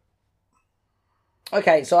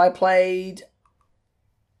 Okay, so I played.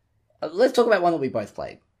 Let's talk about one that we both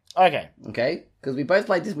played. Okay. Okay? Because we both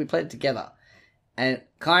played this, we played it together. And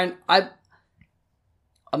I'm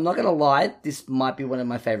not going to lie, this might be one of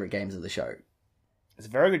my favourite games of the show. It's a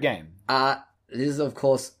very good game. This is, of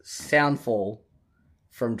course, Soundfall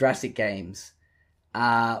from Drastic Games.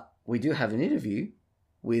 We do have an interview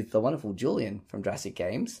with the wonderful Julian from Drastic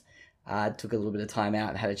Games. Took a little bit of time out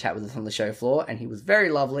and had a chat with us on the show floor, and he was very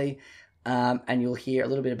lovely. And you'll hear a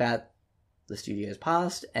little bit about the studio's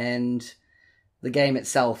past and the game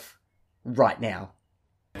itself right now.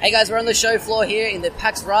 Hey guys, we're on the show floor here in the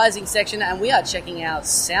PAX Rising section, and we are checking out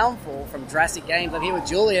Soundfall from Drastic Games. I'm here with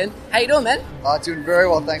Julian. How you doing, man? Doing very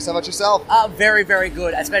well, thanks. How about yourself? Very, very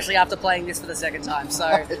good, especially after playing this for the second time.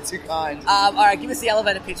 So, Too kind. all right, give us the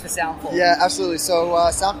elevator pitch for Soundfall. Yeah, absolutely. So,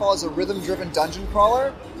 Soundfall is a rhythm-driven dungeon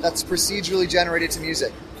crawler that's procedurally generated to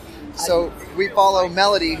music. So, we follow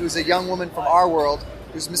Melody, who's a young woman from our world,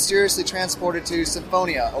 who's mysteriously transported to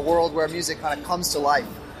Symphonia, a world where music kind of comes to life.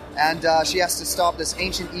 And she has to stop this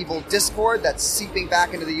ancient evil discord that's seeping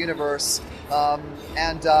back into the universe,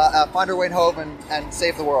 and find her way home and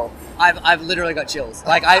save the world. I've literally got chills.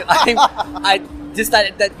 Like I just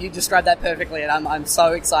that you described that perfectly, and I'm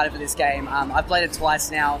so excited for this game. I've played it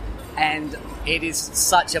twice now, and it is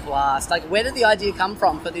such a blast. Like, where did the idea come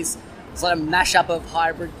from for this sort of mashup of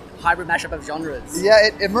hybrid mashup of genres? Yeah,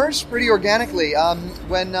 it emerged pretty organically.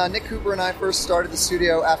 When Nick Cooper and I first started the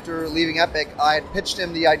studio after leaving Epic, I had pitched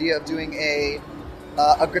him the idea of doing a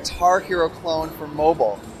Guitar Hero clone for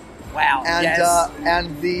mobile. Wow. And yes.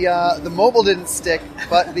 And the mobile didn't stick,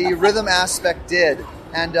 but the rhythm aspect did.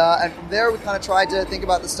 And from there, we kind of tried to think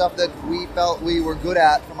about the stuff that we felt we were good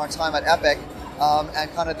at from our time at Epic,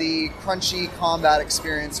 and kind of the crunchy combat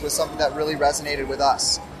experience was something that really resonated with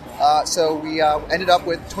us. So we ended up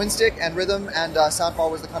with twin stick and rhythm, and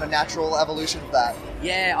Soundfall was the kind of natural evolution of that.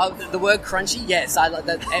 Yeah, the word crunchy, yes. I like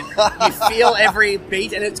that. You feel every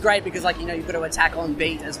beat, and it's great because, like, you know, you've got to attack on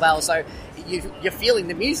beat as well. So you're feeling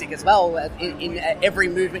the music as well in every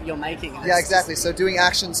movement you're making. Yeah, exactly. So doing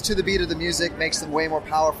actions to the beat of the music makes them way more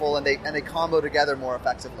powerful, and they combo together more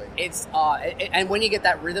effectively. It's and when you get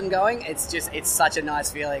that rhythm going, it's such a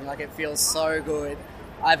nice feeling. Like, it feels so good.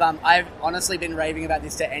 I've honestly been raving about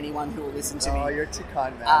this to anyone who will listen to Oh, me. you're too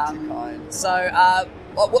kind, man. Too kind. So,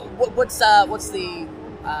 what's the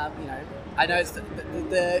I know it's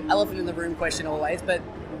the elephant in the room question always, but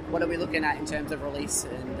what are we looking at in terms of release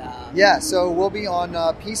and? Yeah, so we'll be on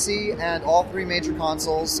PC and all 3 major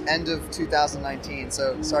consoles end of 2019.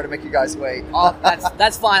 So sorry to make you guys wait. Oh,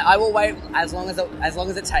 that's fine. I will wait as long as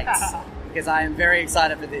it takes, because I am very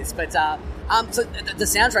excited for this. But so the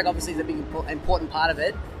soundtrack obviously is a big important part of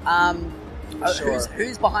it. Sure.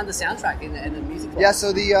 Who's behind the soundtrack in the music? Yeah,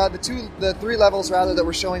 so the 3 levels rather that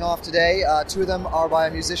we're showing off today, 2 of them are by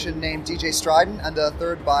a musician named DJ Stryden, and the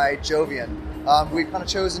third by Jovian. We've kind of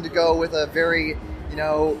chosen to go with a very,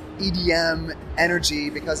 EDM energy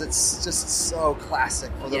because it's just so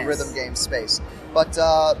classic for the rhythm game space. But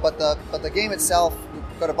the game itself,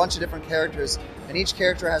 we've got a bunch of different characters, and each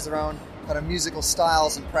character has their own kind of musical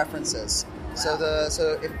styles and preferences. Wow.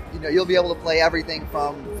 So if, you'll be able to play everything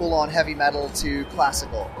from full on heavy metal to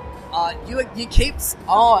classical. You keep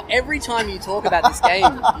every time you talk about this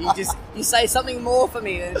game, you say something more for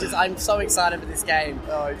me, and I'm so excited for this game.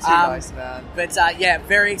 Oh, it's too nice, man. But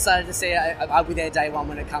very excited to see it. I'll be there day one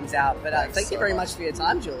when it comes out. But thank you very much for your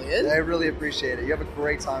time, Julian. I really appreciate it. You have a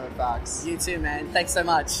great time at PAX. You too, man. Thanks so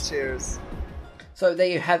much. Cheers. So there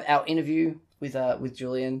you have our interview with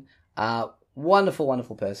Julian. Wonderful,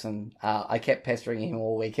 wonderful person. I kept pestering him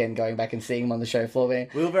all weekend, going back and seeing him on the show floor. We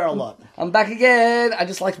were there a lot. I'm back again. I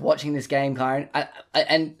just liked watching this game, Karen.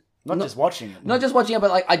 Not just watching it. Not just watching it,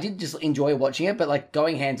 but I did just enjoy watching it, but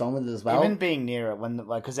going hands on with it as well. Even being near it when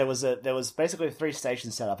because there was basically 3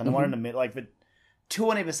 stations set up, and the one in the middle, the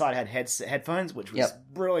 2 on either side had headphones, which was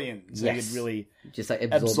brilliant. So you could really just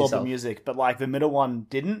absorb the music, but the middle one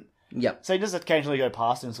didn't. Yep. So you just occasionally go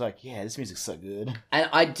past and it's this music's so good. And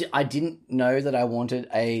I didn't know that I wanted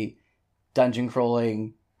a dungeon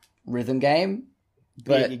crawling rhythm game,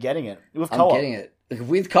 but you're getting it with co-op. I'm getting it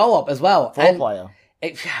with co-op as well. 4-player.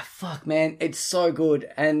 Fuck, man, it's so good.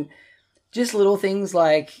 And just little things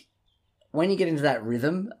like when you get into that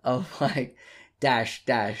rhythm of dash,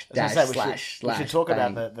 slash. We should talk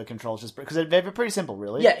about the controls just because they're pretty simple,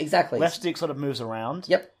 really. Yeah, exactly. Left stick sort of moves around.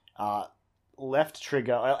 Yep. Left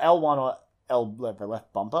trigger, L1 or the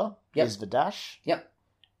left bumper is the dash. Yep.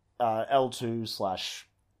 L2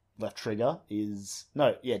 / left trigger is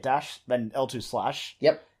dash. Then L2 slash.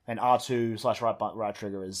 Yep. And R2 / right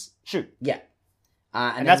trigger is shoot. Yeah.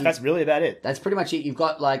 And that's really about it. That's pretty much it. You've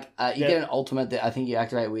got you get an ultimate that I think you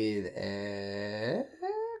activate with X.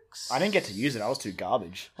 I didn't get to use it. I was too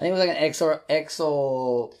garbage. I think it was an X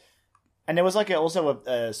or. And there was also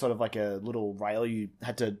a sort of a little rail you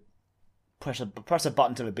had to press a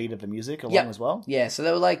button to the beat of the music along as well. Yeah, so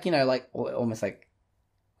they were almost like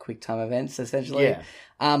quick time events essentially. Yeah.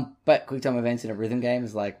 But quick time events in a rhythm game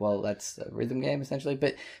is that's a rhythm game essentially.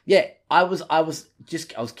 But yeah, I was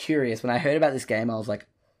curious when I heard about this game. I was like,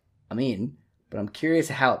 I'm in, but I'm curious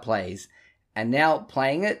how it plays. And now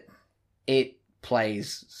playing it, it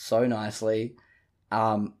plays so nicely.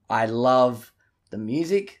 I love the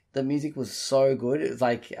music. The music was so good. It was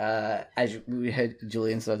as we heard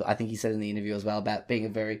Julian, I think he said in the interview as well, about being a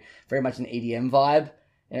very, very much an EDM vibe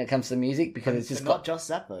when it comes to music, because it's just not just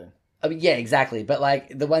that though. I mean, yeah, exactly. But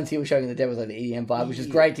the ones he was showing in the demo was the EDM vibe, which is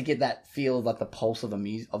great to get that feel of the pulse of the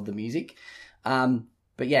music.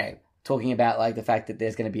 But yeah, talking about the fact that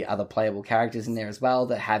there's going to be other playable characters in there as well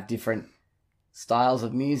that have different styles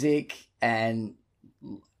of music, and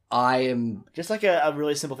I am just a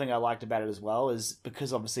really simple thing I liked about it as well is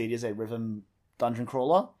because obviously it is a rhythm dungeon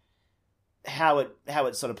crawler. How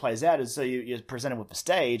it sort of plays out is so you're presented with the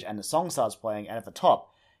stage and the song starts playing, and at the top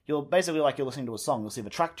you're basically you're listening to a song. You'll see the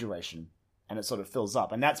track duration and it sort of fills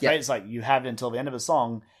up, and that's it's you have it until the end of the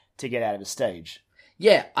song to get out of the stage.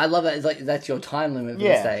 Yeah, I love that. It's that's your time limit for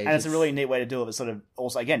the stage. And it's a really neat way to do it. It sort of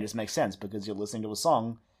also again just makes sense because you're listening to a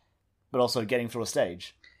song, but also getting through a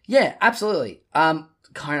stage. Yeah, absolutely.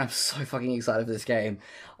 Karen, I'm so fucking excited for this game.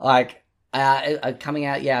 Coming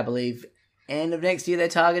out, I believe end of next year they're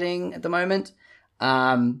targeting at the moment.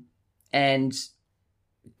 And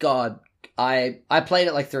God, I played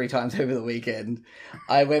it 3 times over the weekend.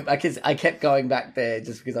 I kept going back there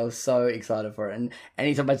just because I was so excited for it. And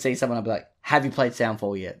anytime I'd see someone, I'd be like, "Have you played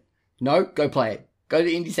Soundfall yet?" No, go play it. Go to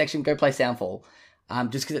the indie section, go play Soundfall.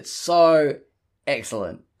 Just because it's so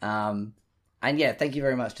excellent. And yeah, thank you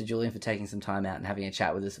very much to Julian for taking some time out and having a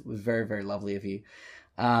chat with us. It was very, very lovely of you.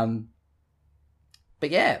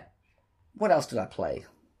 But yeah, what else did I play?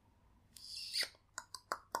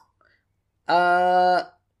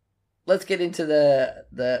 Let's get into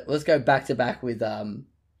let's go back to back with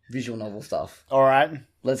visual novel stuff. All right.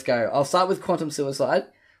 Let's go. I'll start with Quantum Suicide,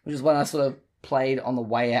 which is one I sort of played on the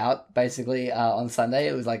way out, basically, on Sunday.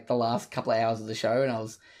 It was like the last couple of hours of the show,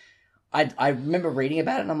 and I remember reading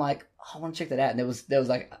about it, and I'm like, I want to check that out. And there was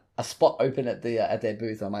like a spot open at their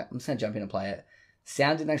booth. And I'm like, I'm just gonna jump in and play it.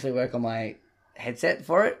 Sound didn't actually work on my headset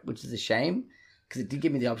for it, which is a shame because it did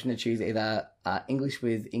give me the option to choose either English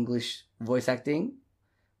with English voice acting,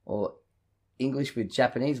 or English with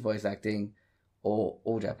Japanese voice acting, or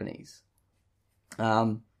all Japanese.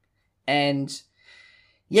 And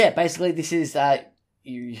yeah, basically this is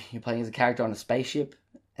you're playing as a character on a spaceship,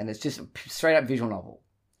 and it's just a straight up visual novel.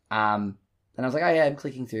 And I was like, oh yeah, I'm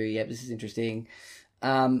clicking through. Yeah, this is interesting.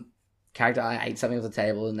 Character I ate something off the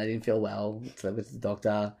table and they didn't feel well. So with the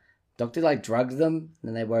doctor like drugged them, and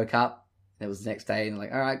then they woke up. And it was the next day, and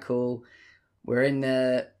like, all right, cool. We're in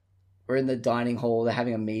the dining hall. They're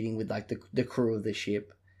having a meeting with like the crew of the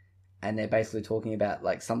ship, and they're basically talking about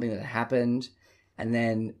like something that happened. And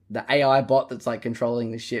then the AI bot that's like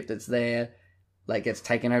controlling the ship that's there, like gets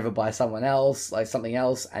taken over by someone else, like something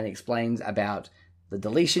else, and explains about the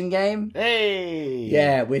Deletion game. Hey!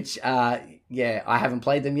 Yeah, which, I haven't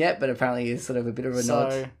played them yet, but apparently is sort of a bit of a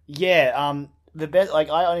nod. Yeah, the best, like,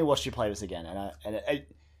 I only watched you play this again, and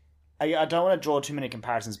I don't want to draw too many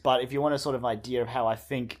comparisons, but if you want a sort of idea of how I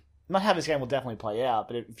think, not how this game will definitely play out,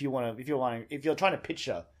 but if you're trying to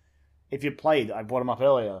picture, if you played, I brought them up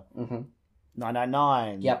earlier,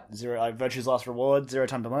 999, yep, Virtue's Last Reward, Zero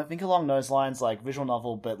Time to Learn, think along those lines, like, visual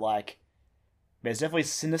novel, but, like, there's definitely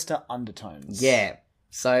sinister undertones. Yeah.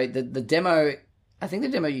 So the demo, I think the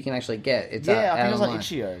demo you can actually get. It's I think it was online. on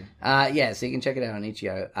Itch.io. Yeah, so you can check it out on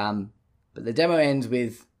Itch.io. But the demo ends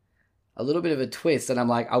with a little bit of a twist, and I'm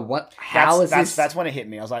like, that's when it hit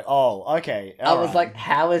me. I was like, oh, okay. I was like,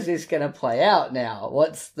 how is this going to play out now?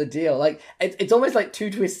 What's the deal? Like, it's almost like two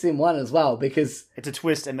twists in one as well, because it's a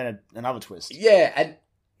twist and then another twist. Yeah,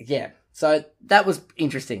 so that was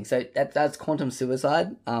interesting. So that's Quantum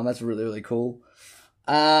Suicide. That's really, really cool.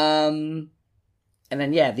 And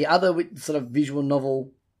then the other sort of visual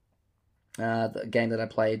novel the game that I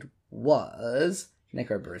played was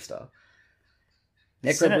Necrobarista.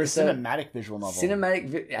 Cinematic visual novel.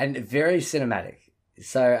 And very cinematic.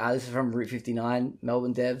 So this is from Route 59,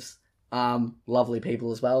 Melbourne devs. Lovely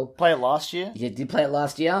people as well. Play it last year? Yeah, did play it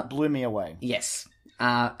last year. Blew me away. Yes.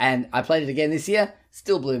 And I played it again this year.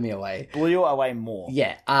 Still blew me away. Blew you away more.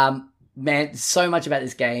 Yeah. Man, so much about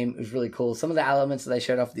this game. It was really cool. Some of the elements that they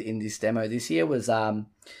showed off in this demo this year was the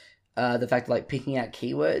fact of like picking out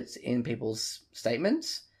keywords in people's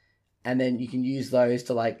statements, and then you can use those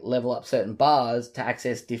to like level up certain bars to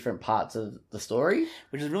access different parts of the story,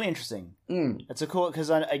 which is really interesting. It's a cool, because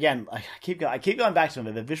again, I keep going back to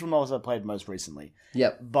them. The visual novels I played most recently.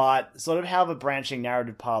 Yep. But sort of how the branching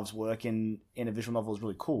narrative paths work in a visual novel is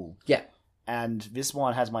really cool. Yeah. And this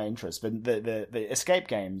one has my interest, but the escape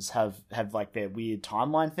games have like their weird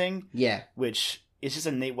timeline thing. Yeah. Which is just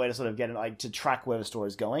a neat way to sort of get like to track where the story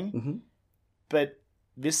is going. Mm-hmm. But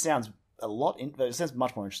this sounds it sounds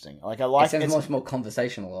much more interesting. Like it sounds much more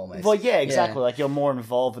conversational almost. Well, yeah, exactly. Yeah. Like you're more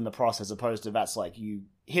involved in the process, as opposed to that's like you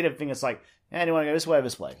hit a thing that's like, do you want to go this way or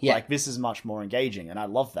this way? Yeah. Like this is much more engaging, and I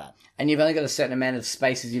love that. And you've only got a certain amount of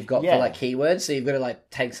spaces you've got for like keywords, so you've got to like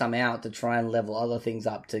take some out to try and level other things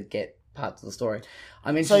up to get parts of the story.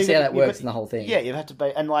 I mean, to see how that works in the whole thing. Yeah, you have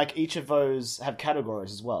to and like each of those have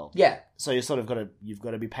categories as well. Yeah. So you sort of you've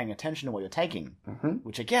got to be paying attention to what you're taking,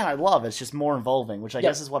 which again I love. It's just more involving, which I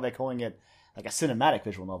guess is why they're calling it like a cinematic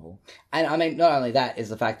visual novel. And I mean, not only that is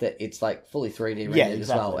the fact that it's like fully 3D rendered as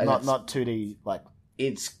well, and not 2D. Like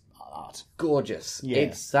it's art, gorgeous. Yeah,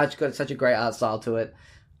 it's such a great art style to it.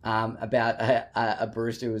 About a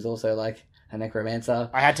barista who is also like a necromancer.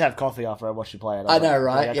 I had to have coffee after I watched you play it. I know,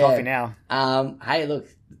 right? Yeah. Coffee now. Hey, look,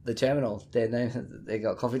 the Terminal. They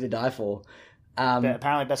got coffee to die for.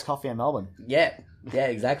 Apparently, best coffee in Melbourne. Yeah,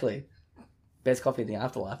 exactly. Best coffee in the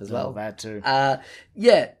afterlife as well. That too.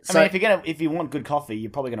 Yeah. So, I mean, if you want good coffee,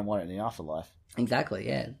 you're probably gonna want it in the afterlife. Exactly.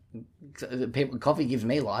 Yeah. Coffee gives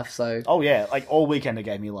me life. So. Oh yeah, like all weekend it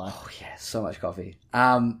gave me life. Oh yeah, so much coffee.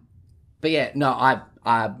 But yeah, no,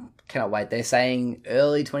 I cannot wait. They're saying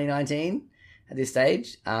early 2019 at this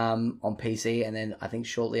stage on PC, and then I think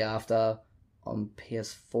shortly after on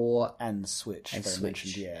PS4 and Switch. And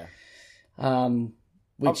Switch, yeah.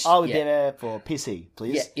 Which, I would get it for PC,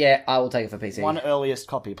 please. Yeah, I will take it for PC. One earliest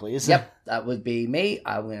copy, please. Yep, that would be me.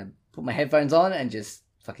 I'm going to put my headphones on and just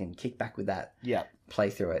fucking kick back with that. Yeah.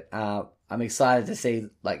 Play through it. I'm excited to see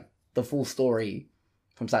like the full story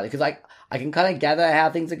from start, because like I can kind of gather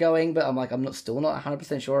how things are going, but I'm like still not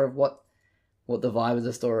 100% sure of what the vibe of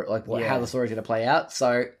the story, like how the story's going to play out.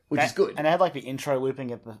 So which is good. And I had like the intro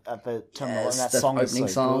looping at the terminal, and that song opening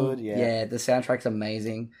song. Good. Yeah, the soundtrack's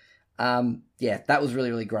amazing. Yeah, that was really,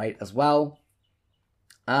 really great as well.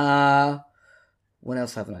 What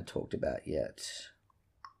else haven't I talked about yet?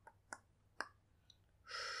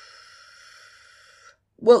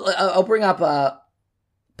 Well, I'll bring up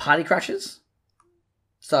Party Crashers.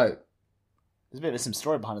 So There's a bit of some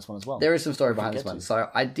story behind this one as well. there is some story behind this one. So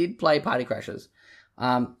I did play Party Crashers.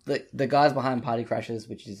 The guys behind Party Crashers,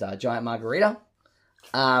 which is Giant Margarita.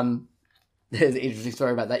 There's an interesting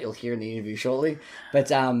story about that you'll hear in the interview shortly.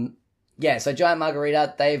 But yeah, so Giant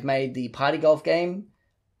Margarita, they've made the party golf game,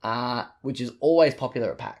 which is always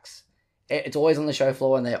popular at PAX. It's always on the show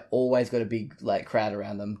floor, and they've always got a big crowd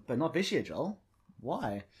around them. But not this year, Joel.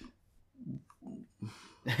 Why?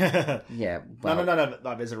 Yeah. Well,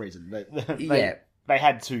 No, there's a reason. Yeah. They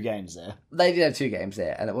had 2 games there. They did have 2 games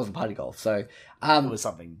there, and it wasn't party golf. So It was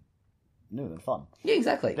something new and fun. yeah,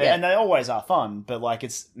 exactly. Yeah. And they always are fun, but like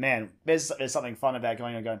there's something fun about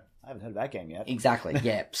going and going, I haven't heard of that game yet. Exactly,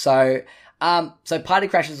 yeah. So Party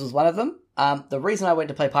Crashers was one of them. The reason I went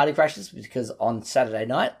to play Party Crashers was because on Saturday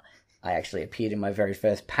night, I actually appeared in my very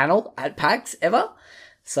first panel at PAX ever.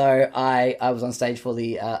 So I was on stage for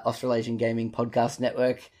the Australasian Gaming Podcast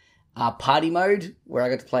Network party mode, where I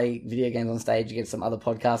got to play video games on stage against some other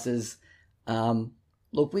podcasters.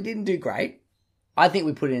 Look, we didn't do great. I think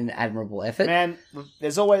we put in an admirable effort. Man,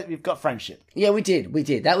 we've got friendship. Yeah, we did.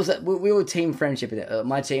 That was we were team friendship in it.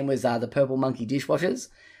 My team was the Purple Monkey Dishwashers,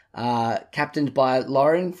 captained by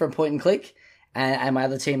Lauren from Point and Click, and my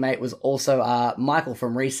other teammate was also Michael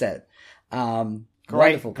from Reset.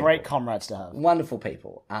 Great comrades to have. Wonderful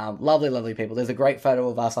people. Lovely people. There's a great photo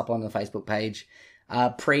of us up on the Facebook page,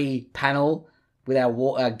 pre-panel with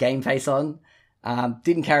our game face on.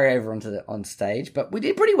 Didn't carry over on stage, but we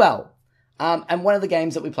did pretty well. And one of the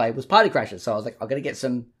games that we played was Party Crashers. So I was like, I'm going to get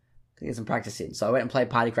some practice in. So I went and played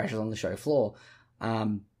Party Crashers on the show floor.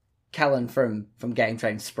 Callan from Game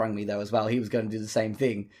Train sprung me though as well. He was going to do the same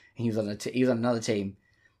thing. He was on another team.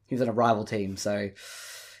 He was on a rival team. So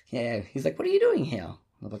yeah, he's like, "What are you doing here?"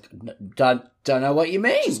 I'm like, "Don't know what you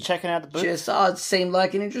mean." Just checking out the booth. It seemed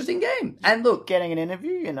like an interesting game. And look, Getting an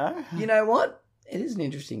interview, you know. you know what? It is an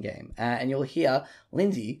interesting game, and you'll hear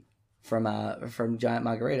Lindsay from Giant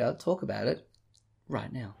Margarita talk about it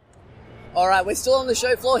right now. All right, we're still on the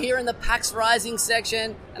show floor here in the PAX Rising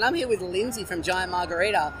section, and I'm here with Lindsay from Giant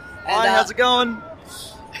Margarita. And, Hi, how's it going?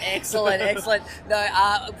 Excellent.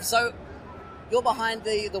 No, so you're behind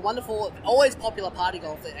the wonderful, always popular Party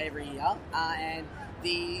Golf every year, and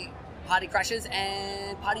the Party Crashers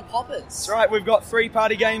and Party Poppers. That's right, we've got 3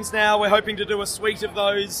 party games now. We're hoping to do a suite of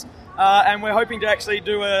those, and we're hoping to actually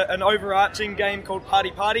do an overarching game called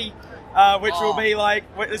Party Party, which will be like,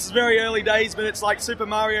 this is very early days, but it's like Super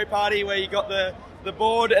Mario Party, where you got the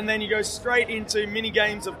board, and then you go straight into mini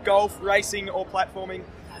games of golf, racing, or platforming.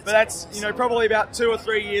 But that's awesome. Probably about 2 or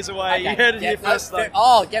 3 years away. Okay, You heard it here first, though.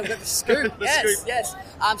 Oh, yeah, we got the scoop. The yes, scoop. yes.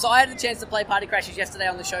 So I had a chance to play Party Crashers yesterday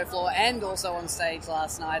on the show floor, and also on stage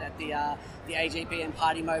last night at the AGP and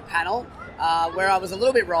Party Mode panel, where I was a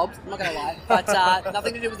little bit robbed. I'm not going to lie, but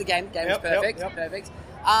nothing to do with the game. The game was perfect. Perfect.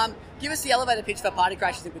 Give us the elevator pitch for Party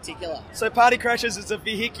Crashers in particular. So Party Crashers is a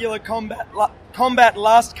vehicular combat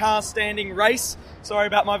last car standing race. Sorry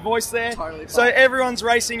about my voice there. Totally fine. So everyone's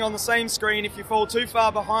racing on the same screen. If you fall too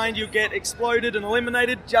far behind, you'll get exploded and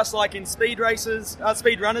eliminated, just like in speed runners.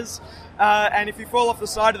 And if you fall off the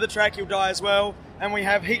side of the track, you'll die as well. And we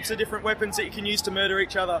have heaps of different weapons that you can use to murder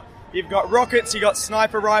each other. You've got rockets, you've got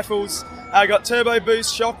sniper rifles, got turbo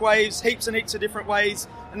boost, shockwaves, heaps and heaps of different ways.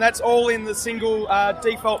 And that's all in the single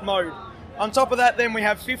default mode. On top of that, then we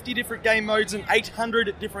have 50 different game modes and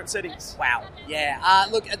 800 different settings. Wow. Yeah.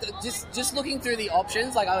 Look, just looking through the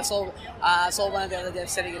options, like I saw one of the other devs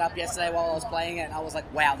setting it up yesterday while I was playing it, and I was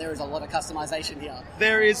like, wow, there is a lot of customization here.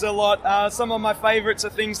 There is a lot. Some of my favourites are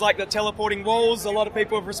things like the teleporting walls. A lot of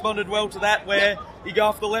people have responded well to that, where you go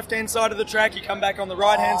off the left-hand side of the track, you come back on the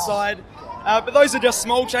right-hand side. But those are just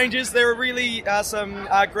small changes. There are really some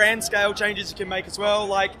grand-scale changes you can make as well.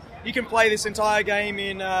 Like, you can play this entire game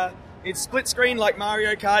in split screen like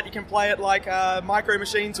Mario Kart. You can play it like Micro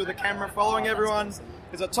Machines with a camera following everyone.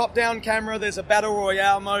 There's a top-down camera. There's a Battle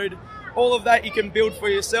Royale mode. All of that you can build for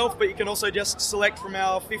yourself, but you can also just select from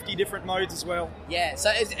our 50 different modes as well. Yeah,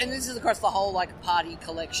 and this is across the whole party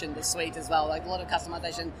collection, the suite as well. Like a lot of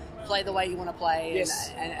customization, play the way you want to play,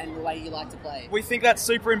 Yes. and the way you like to play. We think that's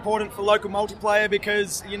super important for local multiplayer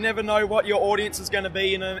because you never know what your audience is going to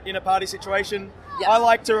be in a party situation. Yeah. I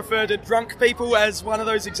like to refer to drunk people as one of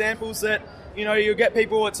those examples that, you'll get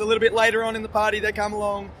people, it's a little bit later on in the party, they come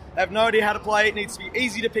along, they have no idea how to play, it needs to be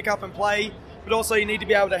easy to pick up and play. but also you need to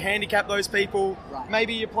be able to handicap those people. Right.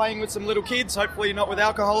 Maybe you're playing with some little kids, hopefully not with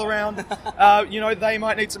alcohol around. They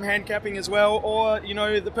might need some handicapping as well, or,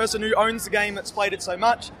 the person who owns the game that's played it so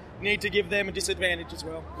much, you need to give them a disadvantage as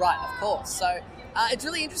well. Right, of course. So it's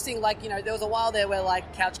really interesting. There was a while there where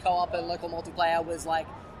couch co-op and local multiplayer was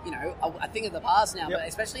a thing of the past now, Yep. but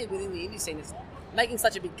especially within the indie scene, it's making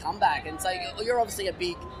such a big comeback. And so you're obviously a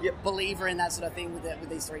big Yep. believer in that sort of thing with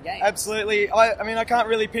these three games. Absolutely. I can't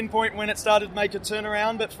really pinpoint when it started to make a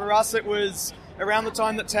turnaround, but for us it was around the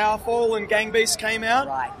time that Towerfall and Gang Beasts came out.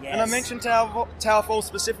 Right, yes. And I mentioned Towerfall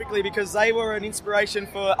specifically because they were an inspiration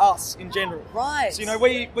for us in general. Right. So,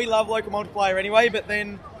 we love local multiplayer anyway, but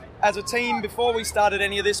then as a team, before we started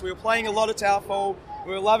any of this, we were playing a lot of Towerfall.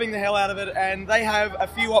 We were loving the hell out of it, and they have a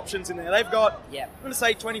few options in there. They've got, Yep. I'm going to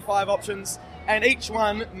say 25 options, and each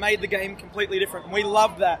one made the game completely different. And we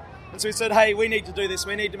loved that. And so we said, hey, we need to do this.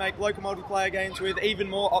 We need to make local multiplayer games with even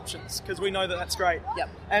more options, because we know that that's great. Yep.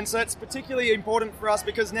 And so it's particularly important for us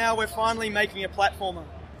because now we're finally making a platformer.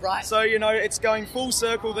 Right. So, it's going full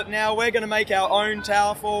circle that now we're going to make our own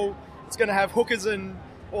Towerfall. It's going to have hookers and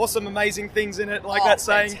awesome, amazing things in it, like that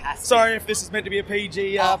saying. Fantastic. Sorry if this is meant to be a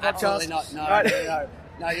PG podcast. Absolutely not. No, Right?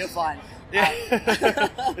 no, you're fine. Yeah.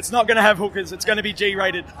 It's not going to have hookers. It's going to be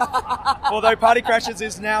G-rated. Although Party Crashers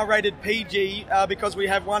is now rated PG because we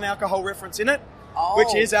have one alcohol reference in it,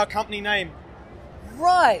 which is our company name.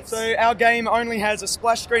 Right. So our game only has a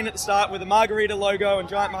splash screen at the start with a margarita logo and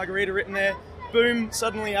giant margarita written there. Boom,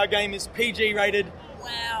 suddenly our game is PG rated.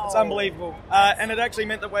 Wow. It's unbelievable. And it actually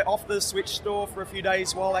meant that we're off the Switch store for a few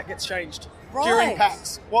days while that gets changed. Right. During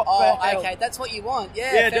PAX. What the hell? Okay, that's what you want.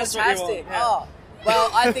 Yeah, Yeah, fantastic. that's what you want, yeah. Oh,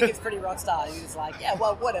 well, I think it's pretty rock star. You're just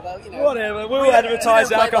whatever, Whatever. We'll advertise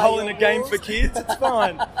we don't play alcohol by in a your game rules. for kids. It's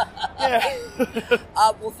fine. Yeah.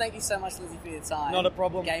 Well, thank you so much, Lizzie, for your time. Not a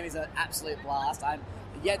problem. The game is an absolute blast. I'm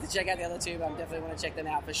yet to check out the other two, but I'm definitely want to check them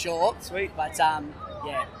out for sure. Sweet. But,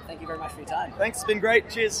 thank you very much for your time. Thanks. It's been great.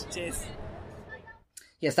 Cheers. Cheers.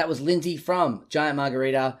 Yes, that was Lindsay from Giant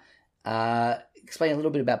Margarita. Explain a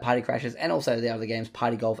little bit about Party Crashers and also the other games,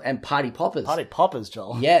 Party Golf and Party Poppers. Party Poppers,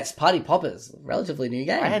 Joel. Yes, Party Poppers. Relatively new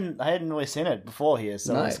game. I hadn't really seen it before here,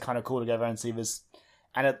 so No. it's kind of cool to go over and see this.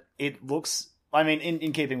 And it looks,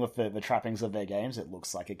 in keeping with the trappings of their games, it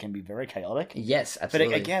looks like it can be very chaotic. Yes, But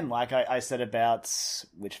absolutely. again, like I said about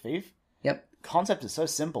Witch Thief, Yep. concept is so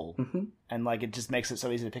simple, Mhm. and it just makes it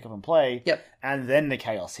so easy to pick up and play. Yep. And then the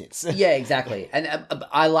chaos hits. Yeah, exactly. And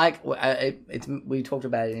I like we talked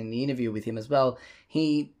about it in the interview with him as well.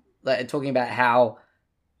 He talking about how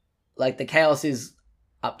the chaos is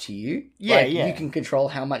up to you. Yeah, yeah. You can control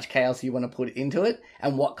how much chaos you want to put into it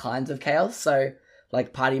and what kinds of chaos. So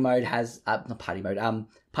party mode has not party mode.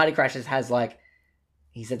 Party Crashers has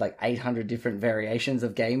he said 800 different variations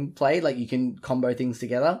of gameplay. You can combo things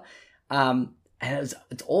together. And it's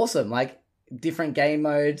awesome. Different game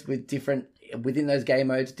modes with within those game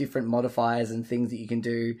modes, different modifiers and things that you can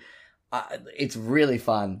do. It's really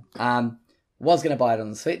fun. Was going to buy it on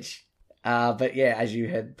the Switch. But yeah, as you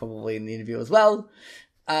heard probably in the interview as well.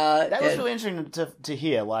 That was really interesting to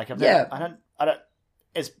hear. I don't.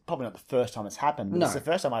 It's probably not the first time it's happened, but No. it's the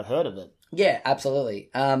first time I've heard of it. Yeah, absolutely.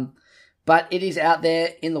 But it is out there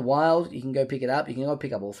in the wild. You can go pick it up. You can go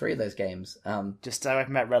pick up all three of those games. Just stay away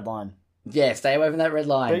from that red line. Yeah, stay away from that red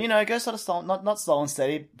line. But go sort of slow, not slow and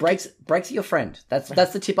steady. Brakes are your friend. That's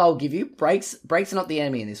the tip I will give you. Brakes are not the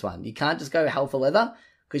enemy in this one. You can't just go hell for leather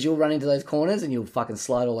because you'll run into those corners and you'll fucking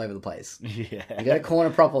slide all over the place. Yeah. You got to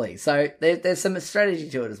corner properly. So there's some strategy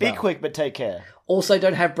to it as well. Be quick, but take care. Also,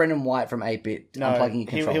 don't have Brendan White from 8-Bit No, unplugging your he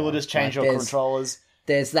controller. will just change your there's- controllers.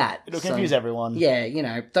 There's that. It'll So, confuse everyone. Yeah,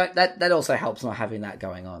 that also helps not having that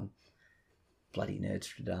going on. Bloody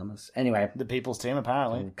Nerdstradamus. Anyway, The People's Team,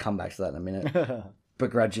 apparently. we'll come back to that in a minute.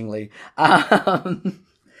 Begrudgingly.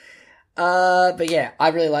 But yeah, I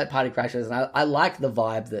really like Party Crashers, and I like the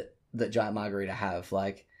vibe that Giant Margarita have.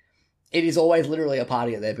 It is always literally a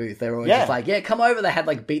party at their booth. They're always just come over. They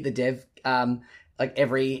had Beat the Dev,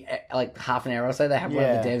 every half an hour or so. They have one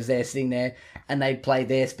of the devs there sitting there, and they play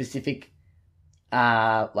their specific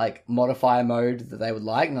modifier mode that they would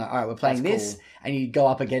like. And all right, we're playing That's this, cool. and you go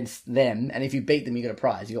up against them, and if you beat them, you get a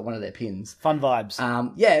prize. You got one of their pins. Fun vibes.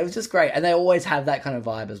 Yeah, it was just great, and they always have that kind of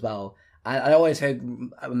vibe as well. I always heard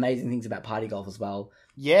amazing things about Party Golf as well.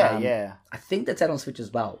 Yeah. I think that's out on Switch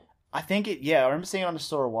as well. I think I remember seeing it on the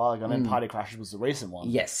store a while ago, and then Party Crashers was the recent one.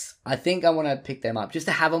 Yes, I think I want to pick them up just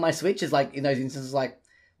to have on my Switch. Is in those instances,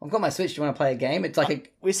 I've got my Switch. Do you want to play a game? It's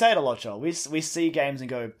We say it a lot, Joel. We see games and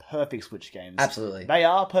go, perfect Switch games. absolutely. They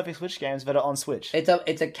are perfect Switch games that are on Switch.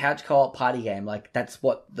 It's a couch co-op party game. That's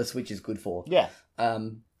what the Switch is good for. Yeah.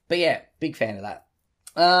 But yeah, big fan of that.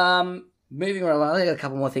 moving right along, I got a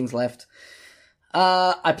couple more things left.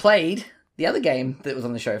 I played the other game that was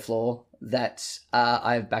on the show floor that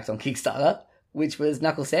I've backed on Kickstarter, which was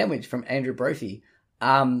Knuckle Sandwich from Andrew Brophy.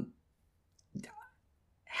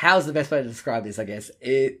 How's the best way to describe this? I guess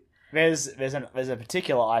There's a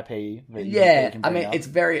particular IP. That you can I bring mean, up. it's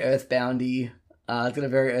very Earthboundy. It's got a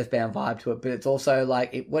very Earthbound vibe to it, but it's also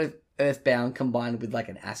like what if Earthbound combined with like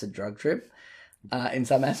an acid drug trip in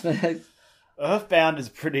some aspects. Earthbound is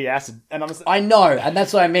pretty acid, and I know, and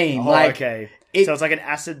that's what I mean. okay. So it's like an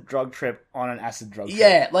acid drug trip on an acid drug trip.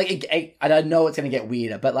 Yeah, like I don't know it's going to get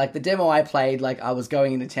weirder, but like the demo I played, like I was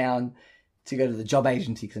going into town to go to the job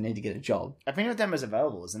agency because I need to get a job. I think the demo's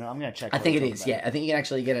available, isn't it? I'm going to check. I think it is. Yeah, I think you can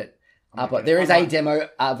actually get it up. get it. There is I a might- demo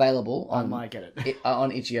available I on might get it.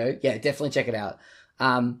 on itch.io. Yeah, definitely check it out.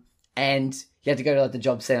 And you had to go to like the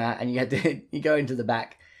job center, and you go into the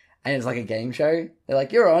back, and it's like a game show. They're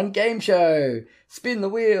like, "You're on game show, spin the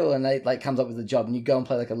wheel," and they like comes up with a job, and you go and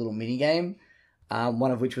play like a little mini game.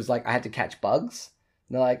 One of which was like I had to catch bugs.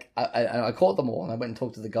 And they're like, I caught them all, and I went and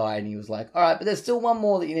talked to the guy, and he was like, "All right, but there's still one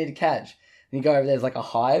more that you need to catch." And you go over there's like a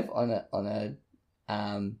hive on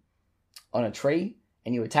a tree,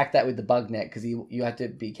 and you attack that with the bug net because you have to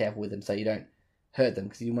be careful with them so you don't hurt them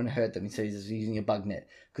because you didn't want to hurt them. So he's using a bug net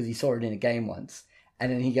because he saw it in a game once.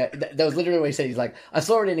 And then that was literally what he said. He's like, I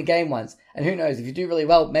saw it in a game once, and who knows, if you do really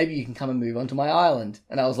well, maybe you can come and move onto my island.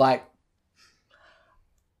 And I was like,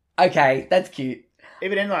 okay, that's cute.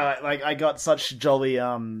 Even then, like I got such jolly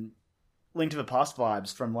Link to the Past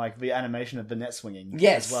vibes from like the animation of the net swinging.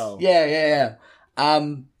 Yes. as well. Yeah.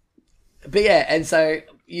 But yeah, and so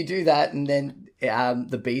you do that, and then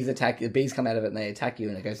the bees come out of it and they attack you,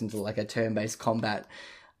 and it goes into like a turn-based combat.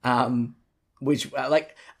 Which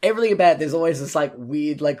like everything about it, there's always this like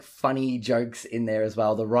weird, like funny jokes in there as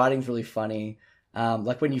well. The writing's really funny.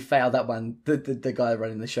 Like when you fail that one, the guy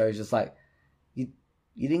running the show is just like, you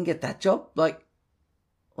didn't get that job? Like,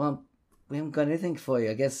 well, we haven't got anything for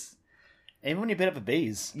you, I guess. Even when you beat up the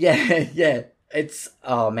bees. Yeah. It's,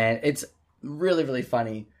 oh man, it's really, really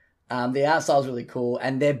funny. The art style's really cool,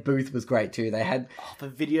 and their booth was great too. They had The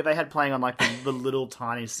video they had playing on like the little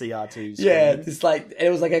tiny CRT screen. yeah, this like it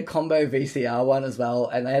was like a combo VCR one as well,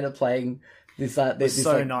 and they had it playing this this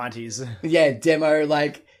So like, 90s. yeah, demo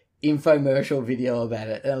like infomercial video about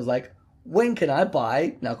it, and I was like, when can I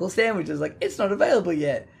buy Knuckle Sandwiches? Like, it's not available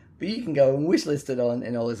yet, but you can go and wishlist it on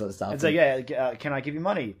and all this other stuff. It's like, yeah, can I give you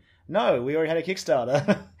money? No, we already had a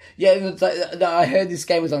Kickstarter. Yeah, and it's like, no, I heard this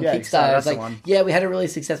game was on Yeah, Kickstarter. that's It's the like, one. yeah, we had a really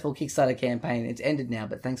successful Kickstarter campaign. It's ended now,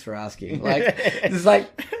 but thanks for asking. Like, it's like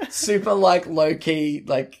super like low key,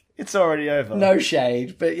 like It's already over. no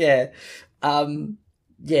shade, but yeah,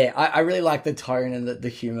 yeah, I really like the tone and the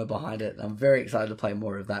humor behind it. I'm very excited to play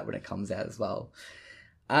more of that when it comes out as well.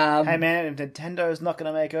 Hey man, if Nintendo's not going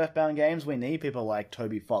to make Earthbound games, we need people like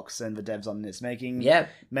Toby Fox and the devs on this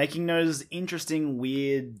making those interesting,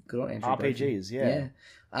 weird Good on Andrew RPGs.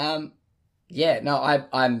 Brophy. Yeah. No,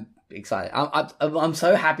 I'm excited. I'm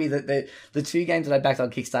so happy that the two games that I backed on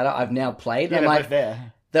Kickstarter I've now played. Yeah, I'm they're like, both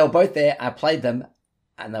there. they were both there. I played them,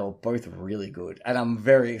 and they were both really good, and I'm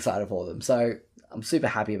very excited for them. So I'm super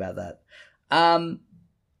happy about that.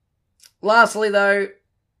 Lastly, though,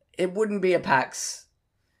 it wouldn't be a PAX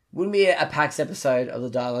episode of the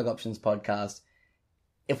Dialogue Options podcast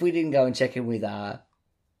if we didn't go and check in with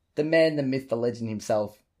the man, the myth, the legend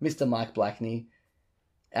himself, Mr. Mike Blackney,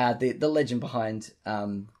 the legend behind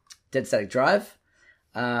Dead Static Drive.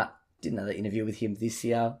 Did another interview with him this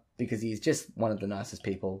year because he's just one of the nicest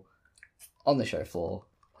people on the show floor.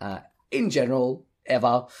 In general,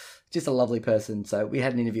 ever. Just a lovely person. So we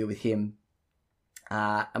had an interview with him,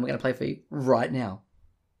 and we're going to play for you right now.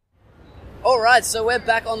 Alright, so we're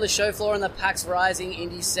back on the show floor in the PAX Rising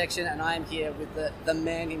Indie section, and I am here with the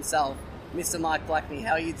man himself, Mr. Mike Blackney.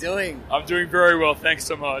 How are you doing? I'm doing very well, thanks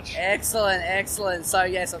so much. Excellent. So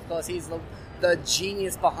yes, of course, he's the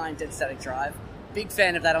genius behind Dead Static Drive. Big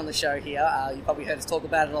fan of that on the show here. You probably heard us talk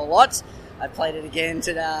about it a lot. I played it again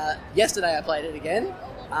yesterday. I played it again.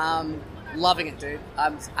 Loving it, dude.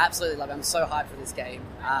 I'm absolutely loving it. I'm so hyped for this game.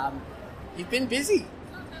 You've been busy.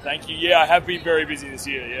 Thank you. Yeah, I have been very busy this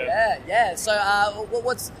year, Yeah. So,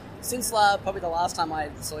 what's since probably the last time I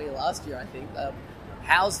saw you last year, I think.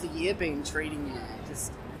 How's the year been treating you?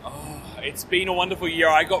 It's been a wonderful year.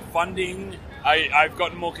 I got funding. I've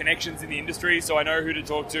gotten more connections in the industry, so I know who to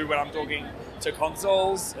talk to when I'm talking to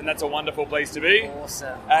consoles, and that's a wonderful place to be.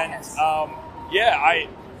 Awesome. And yes.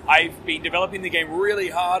 I've been developing the game really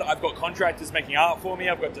hard. I've got contractors making art for me.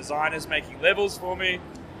 I've got designers making levels for me.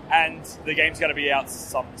 And the game's going to be out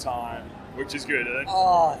sometime. which is good.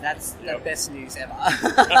 Oh, that's the best news ever.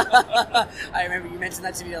 I remember you mentioned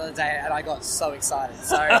that to me the other day, and I got so excited.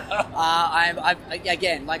 So,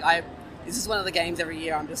 this is one of the games every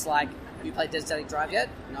year. I'm just like, have you played Dead Static Drive yet?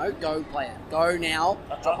 No, go play it. Go now.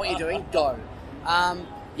 Drop what you're doing. Go.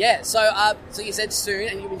 So you said soon,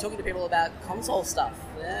 and you've been talking to people about console stuff.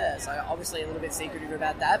 Yeah, so obviously a little bit secretive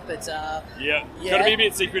about that, but got to be a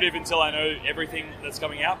bit secretive until I know everything that's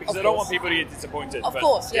coming out, because I don't want people to get disappointed. Of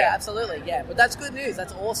course, absolutely, yeah. But that's good news.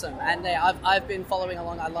 That's awesome, and I've been following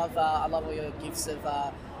along. I love all your gifts of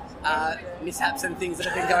mishaps and things that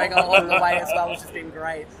have been going on along the way as well, which has been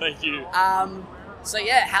great. Thank you.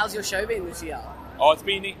 How's your show been this year? Oh, it's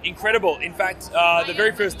been incredible. In fact, the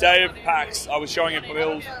very first day of PAX, I was showing a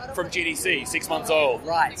build from GDC, 6 months old.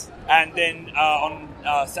 Right. And then on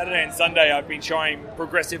Saturday and Sunday, I've been showing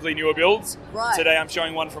progressively newer builds. Right. Today, I'm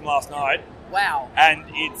showing one from last night. Wow. And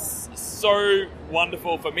it's so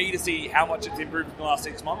wonderful for me to see how much it's improved in the last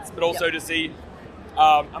 6 months, but also to see...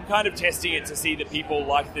 I'm kind of testing it to see that people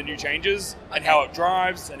like the new changes and how it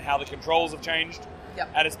drives and how the controls have changed.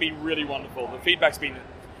 Yep. And it's been really wonderful. The feedback's been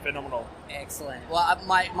phenomenal. Excellent. Well,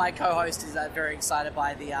 my co-host is very excited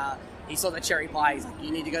by the... he saw the cherry pie. He's like, you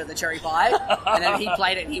need to go to the cherry pie. And then he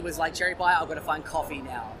played it and he was like, cherry pie, I've got to find coffee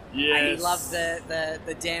now. Yes. And he loved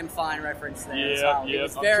the damn fine reference there as well. He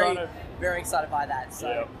was very excited by that. So.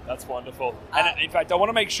 Yeah, that's wonderful. And in fact, I want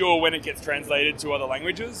to make sure when it gets translated to other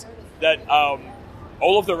languages that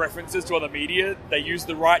all of the references to other media, they use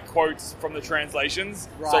the right quotes from the translations.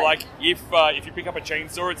 Right. So like if you pick up a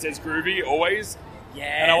chainsaw, it says groovy always. Yes.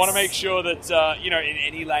 And I want to make sure that, in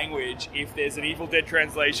any language, if there's an Evil Dead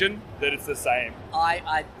translation, that it's the same.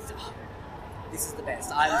 This is the best.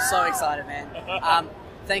 I'm so excited, man.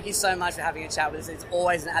 Thank you so much for having a chat with us. It's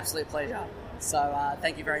always an absolute pleasure. So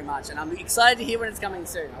thank you very much. And I'm excited to hear when it's coming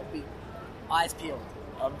soon. I'll be eyes peeled.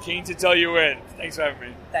 I'm keen to tell you when. Thanks for having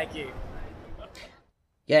me. Thank you.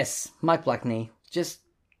 Yes, Mike Blackney.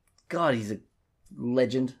 God, he's a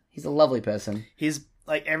legend. He's a lovely person. He's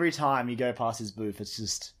like, every time you go past his booth, it's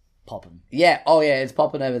just popping. Yeah, it's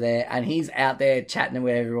popping over there, and he's out there chatting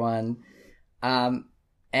with everyone. And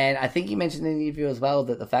I think he mentioned in the interview as well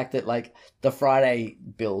that the fact that like the Friday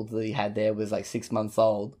build that he had there was like 6 months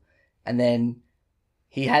old, and then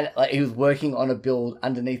he was working on a build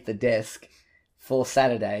underneath the desk for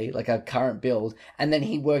Saturday, like a current build, and then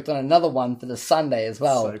he worked on another one for the Sunday as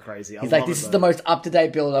well. So crazy. He's like, this is the most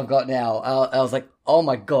up-to-date build I've got now. I was like, oh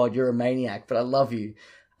my god, you're a maniac, but I love you.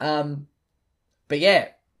 But yeah,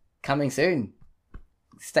 coming soon.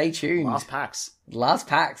 Stay tuned. Last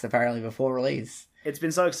PAX, apparently, before release. It's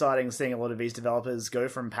been so exciting seeing a lot of these developers go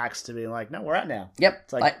from PAX to being like, no, we're out now. Yep.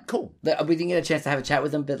 It's like cool. We didn't get a chance to have a chat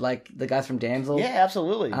with them, but like the guys from Damsel. Yeah,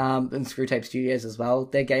 absolutely. And Screwtape Studios as well.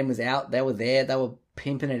 Their game was out. They were there. They were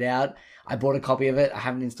pimping it out. I bought a copy of it. I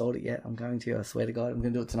haven't installed it yet. I'm going to. I swear to God, I'm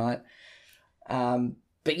going to do it tonight.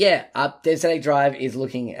 But yeah, Dead Static Drive is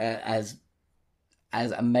looking as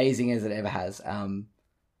amazing as it ever has.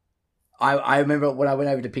 I remember when I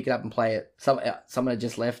went over to pick it up and play it, someone had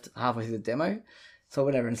just left halfway through the demo. So I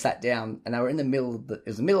went over and sat down, and they were in the middle of it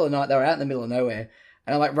was the middle of the night, they were out in the middle of nowhere,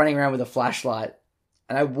 and I'm like running around with a flashlight,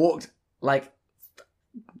 and I walked like,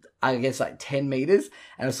 I guess like 10 meters,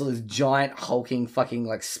 and I saw this giant hulking fucking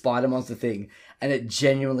like spider monster thing, and it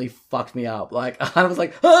genuinely fucked me up. Like, I was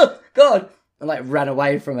like, oh god, and like ran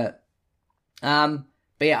away from it. But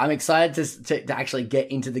yeah, I'm excited to actually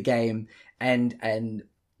get into the game and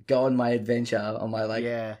go on my adventure, on my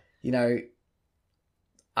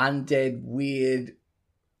undead, weird,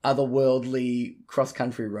 otherworldly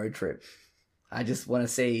cross-country road trip. I just want to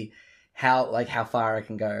see how far I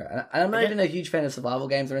can go. And I'm not even a huge fan of survival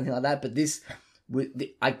games or anything like that, but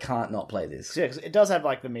I can't not play this. Yeah, because it does have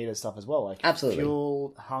like the meter stuff as well, like absolutely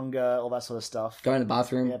fuel, hunger, all that sort of stuff. Going to the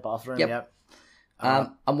bathroom. Yeah, bathroom. Yep.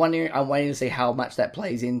 I'm waiting to see how much that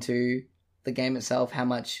plays into the game itself. How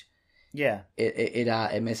much. Yeah.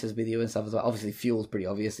 It messes with you and stuff as well. Obviously, fuel's pretty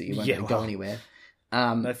obvious that you won't go anywhere.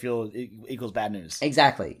 No fuel equals bad news.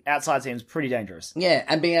 Exactly. Outside seems pretty dangerous. Yeah,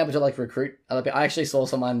 and being able to like recruit other people. I actually saw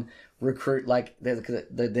someone recruit like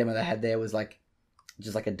the demo they had there was like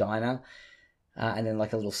just like a diner, and then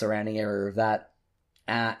like a little surrounding area of that,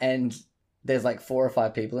 and there's like 4 or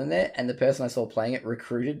 5 people in there, and the person I saw playing it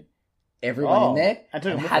recruited everyone in there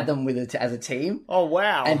and had them with it as a team. Oh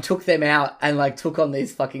wow! And took them out and like took on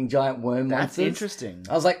these fucking giant worm monsters. That's interesting.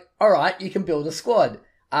 I was like, all right, you can build a squad.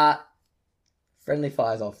 Friendly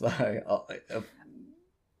fires off though.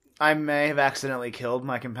 I may have accidentally killed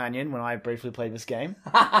my companion when I briefly played this game,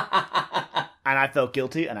 and I felt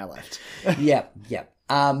guilty and I left. Yep.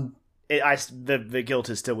 The guilt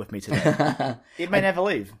is still with me today. It may never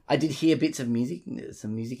leave. I did hear bits of music,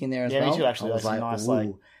 some music in there as Yeah, well. me too, actually. I was Like, some nice,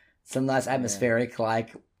 ooh, some nice atmospheric,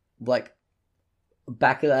 like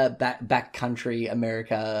back country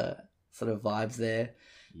America sort of vibes there.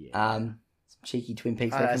 Yeah. Some cheeky Twin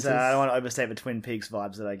Peaks So references. I don't want to overstate the Twin Peaks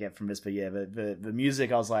vibes that I get from this, but yeah, the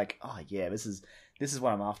music, I was like, oh yeah, this is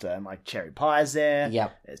what I'm after. And like cherry pie's there.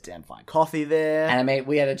 Yep. There's damn fine coffee there. And I mean,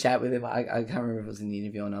 we had a chat with him. I can't remember if it was in the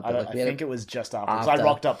interview or not. But I think it was just after. 'Cause I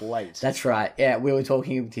rocked up late. That's right. Yeah, we were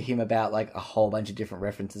talking to him about like a whole bunch of different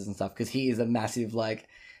references and stuff because he is a massive like.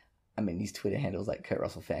 I mean, his Twitter handle is like Kurt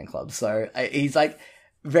Russell Fan Club, so he's like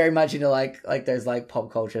very much into like those like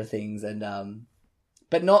pop culture things and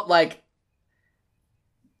but not like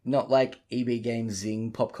EB Games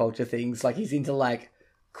Zing pop culture things. Like he's into like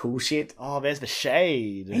cool shit. Oh, there's the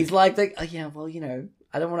shade. He's like oh yeah, well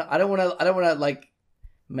I don't want to like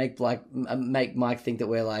make Mike think that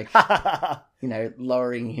we're like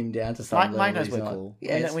lowering him down to some Mike level. knows we're cool.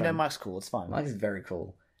 Yeah, we know Mike's cool. It's fine. Mike is very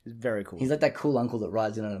cool. He's very cool. He's like that cool uncle that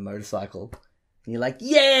rides in on a motorcycle. And you're like,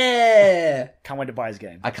 yeah! Can't wait to buy his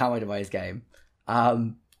game. I can't wait to buy his game.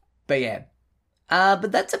 But yeah.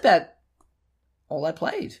 But that's about all I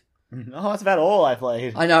played. Oh, that's about all I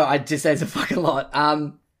played. I know, I just said it's a fucking lot.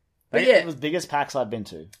 But yeah. It was biggest PAX I've been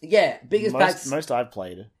to. Yeah, biggest PAX. Most I've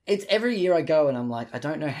played. It's every year I go and I'm like, I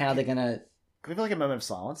don't know how they're gonna... Can we have like a moment of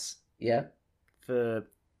silence? Yeah? For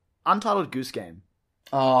Untitled Goose Game.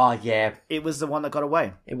 Oh, yeah. It was the one that got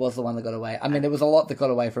away. It was the one that got away. I mean, there was a lot that got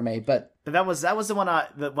away from me, but... But that was the one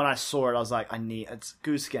that when I saw it, I was like, it's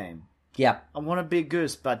Goose Game. Yeah. I want to be a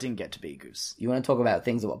goose, but I didn't get to be a goose. You want to talk about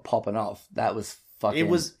things that were popping off? That was fucking... It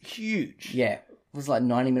was huge. Yeah. It was like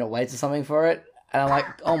 90-minute waits or something for it. And I'm like,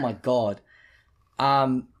 oh my God.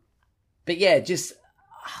 But yeah, just...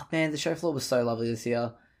 Oh man, the show floor was so lovely this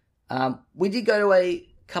year. We did go to a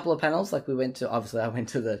couple of panels. Like we went to... Obviously, I went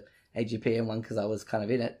to the AGPN one because I was kind of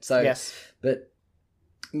in it. So, yes. But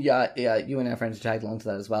yeah, you and our friends tagged along to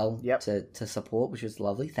that as well. Yep. To support, which was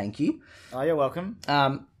lovely. Thank you. Oh, you're welcome.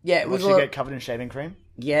 Yeah, it was. You get covered in shaving cream.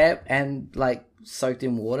 Yeah, and like soaked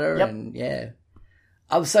in water, Yep. and yeah,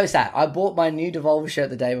 I was so sad. I bought my new Devolver shirt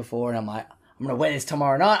the day before, and I'm like, I'm gonna wear this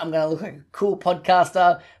tomorrow night. I'm gonna look like a cool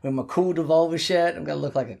podcaster with my cool Devolver shirt. I'm gonna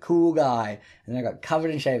look like a cool guy, and I got covered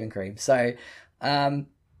in shaving cream. So,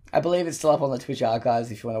 I believe it's still up on the Twitch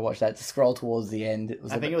archives if you want to watch that. To scroll towards the end.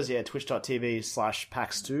 I think it was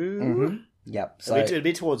twitch.tv/PAX2. Mm-hmm. Yep. So it'd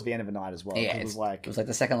be towards the end of the night as well. Yeah, it was like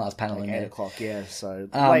the second last panel in 8 there. o'clock. Yeah, so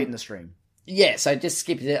late in the stream. Yeah, so just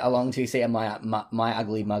skipped it along to see my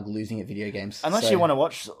ugly mug losing at video games. Unless you want to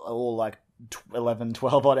watch all like 11,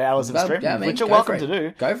 12 odd hours of stream, yeah, I mean, which you're welcome to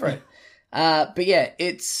do. Go for it. But yeah,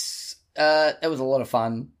 it was a lot of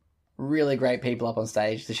fun. Really great people up on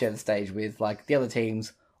stage to share the stage with, like the other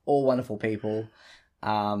teams, all wonderful people.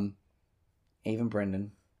 Even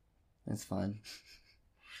Brendan. That's fine.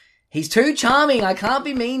 He's too charming. I can't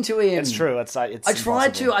be mean to him. It's true. It's I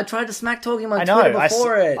tried to smack talk him on I know. Twitter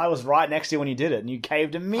before it. I was right next to you when you did it, and you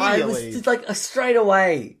caved immediately. I was just like straight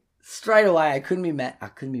away. I couldn't be mad. I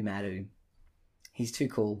couldn't be mad at him. He's too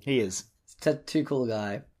cool. He is. He's too cool a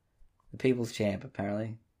guy. The people's champ,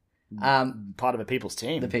 apparently. Part of a people's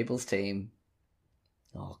team. The people's team.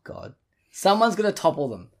 Oh God! Someone's gonna topple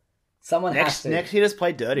them. Someone has to. Next year, just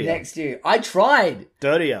play dirtier. Next year, I tried.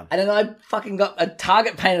 Dirtier. And then I fucking got a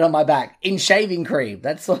target painted on my back in shaving cream.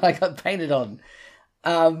 That's what I got painted on.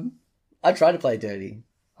 I tried to play dirty.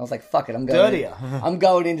 I was like, fuck it, I'm going dirtier. I'm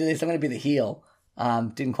going into this. I'm going to be the heel.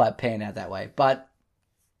 Didn't quite pan out that way, but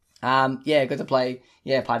yeah, got to play.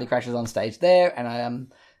 Yeah, Party Crashers on stage there,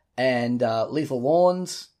 and Lethal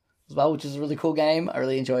Lawns as well, which is a really cool game. I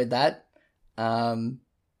really enjoyed that.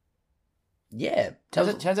 Yeah.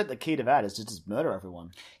 Turns out the key to that is just murder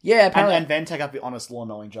everyone. Yeah, apparently. And then take up the honest law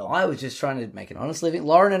mowing job. I was just trying to make an honest living.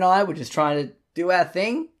 Lauren and I were just trying to do our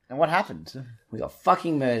thing. And what happened? We got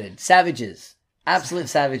fucking murdered. Savages. Absolute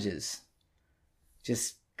savages.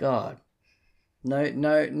 Just, God. No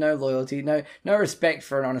loyalty. No respect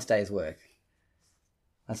for an honest day's work.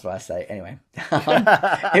 That's what I say. Anyway.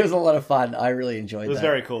 It was a lot of fun. I really enjoyed that. It was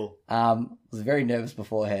very cool. I was very nervous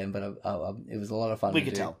beforehand, but it was a lot of fun. We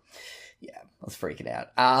could tell. Yeah, I was freaking out.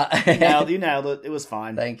 You nailed it. It was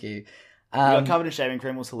fine. Thank you. You got covered in shaving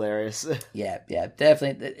cream was hilarious. Yeah,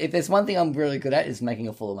 definitely. If there's one thing I'm really good at is making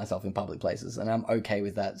a fool of myself in public places, and I'm okay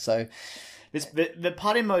with that. So, the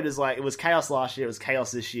party mode is like, it was chaos last year, it was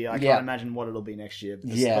chaos this year. I can't imagine what it'll be next year.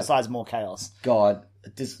 Besides more chaos. God,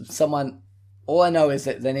 all I know is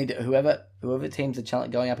that they need to, whoever teams are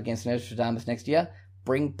going up against Nostradamus next year,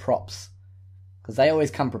 bring props, because they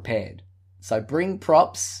always come prepared. So bring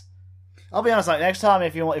props. I'll be honest, like, next time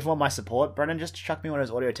if you want my support, Brendan, just chuck me one of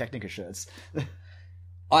those Audio Technica shirts.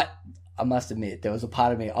 I must admit, there was a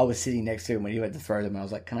part of me, I was sitting next to him when he went to throw them, and I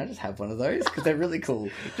was like, can I just have one of those? Because they're really cool.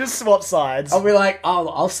 Just swap sides. I'll be like,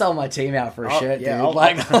 I'll sell my team out for a shirt, yeah, dude.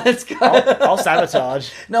 Let's go. I'll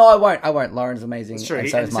sabotage. No, I won't. Lauren's amazing. It's true. And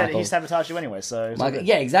He, so is Michael. he sabotaged you anyway, so...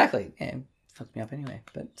 Yeah, exactly. Yeah, fucked me up anyway,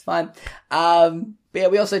 but it's fine. But yeah,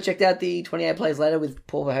 we also checked out the 28 Plays Later with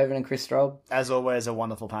Paul Verhoeven and Chris Stroll. As always, a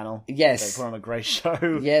wonderful panel. Yes. They put on a great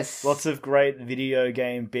show. Yes. Lots of great video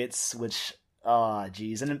game bits, which...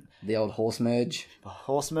 geez. And The old horse merge.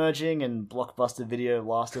 horse merging and Blockbuster Video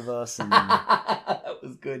Last of Us and... That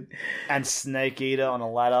was good. And Snake Eater on a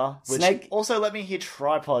ladder. Which also let me hear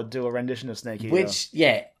Tripod do a rendition of Snake Eater. Which,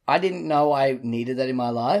 yeah, I didn't know I needed that in my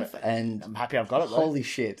life, and I'm happy I've got it, though. Holy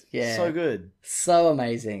shit, yeah. So good. So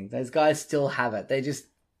amazing. Those guys still have it. They just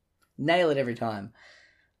nail it every time.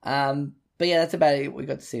 But yeah, that's about it we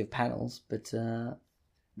got to see of panels, but...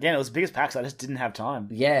 Yeah, it was the biggest PAX. I just didn't have time.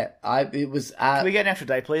 Yeah, it was... Can we get an extra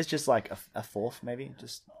day, please? Just like a fourth, maybe?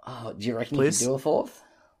 Just. Oh, do you reckon please? you can do a fourth?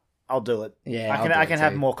 I'll do it. Yeah, I can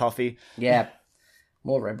have more coffee. Yeah.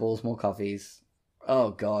 More Red Bulls, more coffees.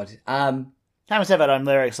 Oh, God. Having said that, I'm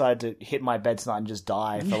very excited to hit my bed tonight and just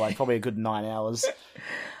die for like probably a good 9 hours.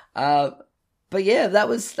 But yeah, that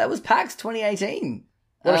was PAX 2018.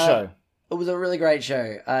 What a show. It was a really great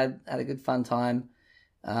show. I had a good fun time.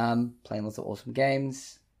 Playing lots of awesome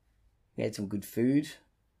games. We had some good food.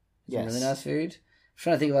 Some really nice food. I'm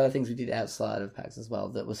trying to think of other things we did outside of PAX as well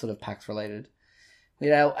that were sort of PAX related. We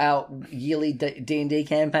had our yearly D&D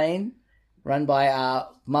campaign run by our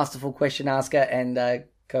masterful question asker and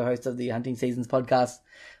co-host of the Hunting Seasons podcast,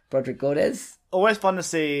 Broderick Gordes. Always fun to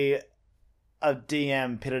see a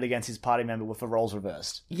DM pitted against his party member with the roles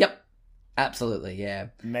reversed. Yep. Absolutely, yeah.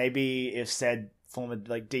 Maybe if said former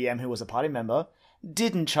DM who was a party member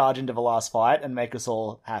didn't charge into the last fight and make us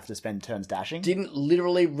all have to spend turns dashing. Didn't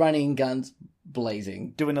literally run in guns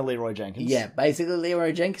blazing. Doing the Leroy Jenkins. Yeah, basically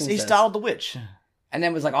Leroy Jenkins. He styled the witch. And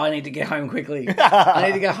then was like, I need to get home quickly. I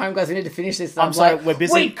need to go home, guys. We need to finish this. I'm sorry, like, we're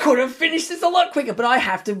busy. We could have finished this a lot quicker, but I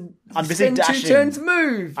have to I'm busy spend dashing. 2 turns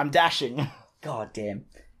move. I'm dashing. God damn.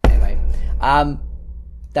 Anyway,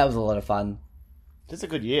 that was a lot of fun. It's a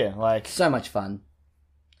good year. So much fun.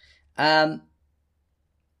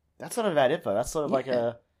 That's sort of about it, though. That's sort of like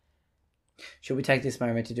a... Should we take this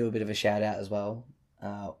moment to do a bit of a shout out as well?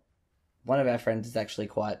 One of our friends is actually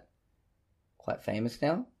quite famous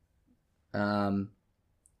now.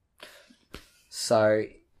 So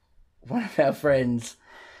one of our friends,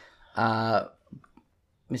 Mr.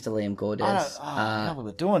 Liam Gordes. I know we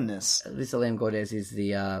were doing this. Mr. Liam Gordes is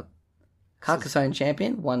the Carcassonne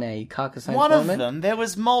champion. Won a Carcassonne One tournament. of them. There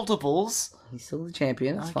was multiples. He's still the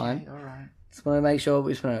champion. That's fine. All right. Just want to make sure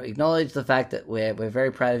we just want to acknowledge the fact that we're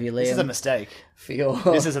very proud of you, Liam. This is a mistake. For your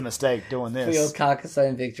This is a mistake doing this. for your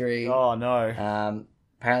Carcassonne victory. Oh no.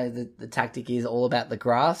 Apparently the tactic is all about the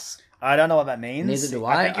grass. I don't know what that means. Neither do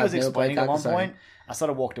I. I think he was I've never explaining played at one Carcassonne. point. I sort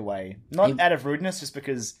of walked away. Not out of rudeness, just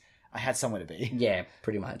because I had somewhere to be. Yeah,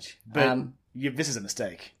 pretty much. But this is a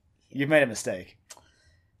mistake. You've made a mistake.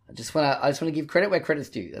 I just want to give credit where credit's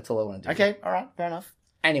due. That's all I want to do. Okay, all right, fair enough.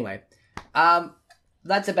 Anyway,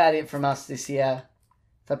 that's about it from us this year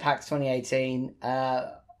for PAX 2018.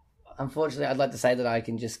 Unfortunately, I'd like to say that I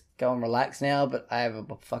can just go and relax now, but I have a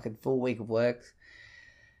fucking full week of work.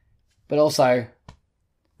 But also,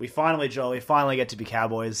 We finally get to be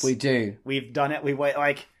cowboys. we do. We've done it.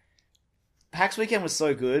 PAX weekend was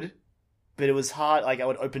so good, but it was hard. I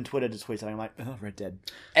would open Twitter to tweet something like, "Oh, Red Dead."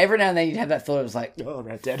 Every now and then you'd have that thought. It was like, Oh,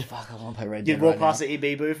 Red Dead. fuck, I want to play Red Dead You'd walk right past now. the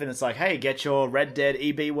EB booth and it's like, "Hey, get your Red Dead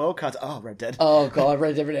EB World Cards." Oh, Red Dead. Oh god,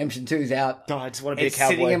 Red Dead Redemption 2 is out. God, I just want to be It's a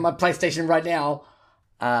cowboy. sitting in my PlayStation right now.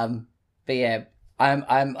 But yeah,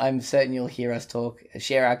 I'm certain you'll hear us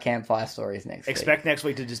share our campfire stories next week. Expect next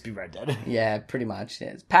week to just be Red Dead. Yeah, pretty much. Yeah.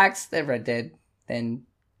 It's PAX, then Red Dead, then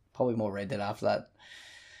probably more Red Dead after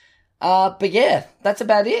that. But yeah, that's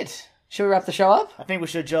about it. Should we wrap the show up? I think we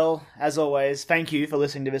should, Joel. As always, thank you for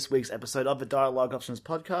listening to this week's episode of the Dialogue Options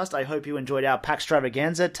podcast. I hope you enjoyed our PAX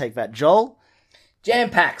Extravaganza. Take that, Joel.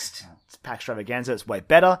 Jam-paxed. It's PAX Extravaganza. It's way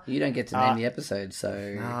better. You don't get to name the episode,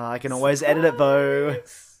 so... I can always edit it, though.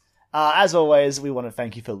 As always, we want to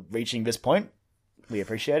thank you for reaching this point. We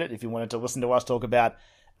appreciate it. If you wanted to listen to us talk about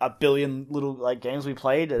a billion little games we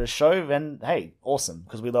played at a show, then hey, awesome,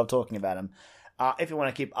 because we love talking about them. If you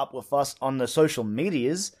want to keep up with us on the social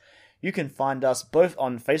medias, you can find us both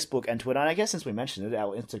on Facebook and Twitter, and I guess since we mentioned it,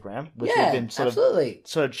 our Instagram, which yeah, we've been sort absolutely.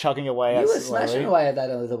 of chugging away at You were slowly. smashing away at that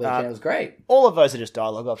over the weekend. It was great. All of those are just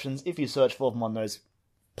Dialogue Options. If you search for them on those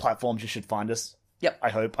platforms, you should find us. Yep. I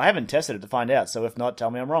hope. I haven't tested it to find out, so if not, tell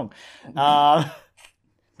me I'm wrong.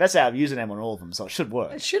 That's our username on all of them, so it should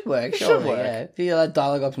work. It should work. It should surely, work. Yeah. If you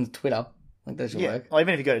dialogue up from Twitter, like that should work. Or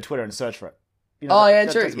even if you go to Twitter and search for it. Oh, yeah,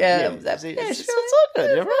 that true. does work. Yeah, See, yeah, it's sure. all good.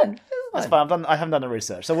 That's You're fine. That's fine. I haven't done the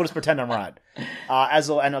research, so we'll just pretend I'm right.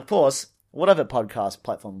 And of course, whatever podcast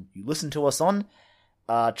platform you listen to us on,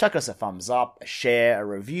 chuck us a thumbs up, a share, a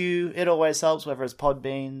review. It always helps, whether it's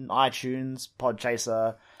Podbean, iTunes,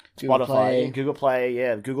 Podchaser, Google Spotify, Play. Google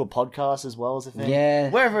Play, Google Podcasts as well as a thing. Yeah.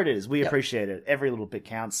 Wherever it is, we Yep. appreciate it. Every little bit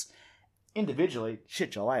counts. Individually,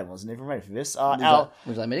 shit, Joel, I wasn't even ready for this. Would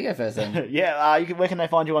you like me to go first then? Where can they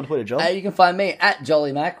find you on Twitter, Joel? You can find me at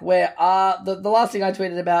Jolly Mac, where the last thing I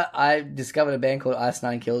tweeted about, I discovered a band called Ice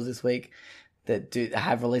Nine Kills this week that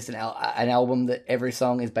have released an album that every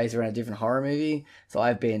song is based around a different horror movie. So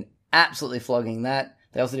I've been absolutely flogging that.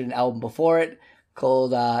 They also did an album before it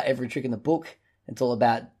called Every Trick in the Book. It's all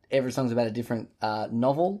about, every song's about a different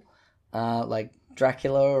novel, like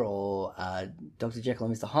Dracula or Dr. Jekyll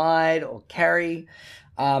and Mr. Hyde or Carrie.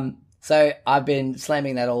 So I've been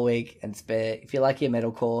slamming that all week, and if you like your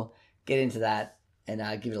metalcore, get into that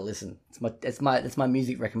and give it a listen. It's my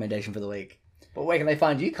music recommendation for the week. But where can they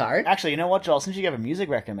find you, Karen? Actually, you know what, Joel? Since you gave a music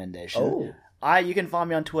recommendation, you can find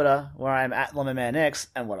me on Twitter where I'm at LumbermanX,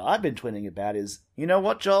 and what I've been tweeting about is, you know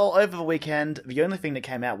what, Joel? Over the weekend, the only thing that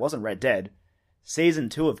came out wasn't Red Dead. Season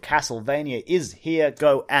 2 of Castlevania is here.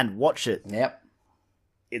 Go and watch it. Yep.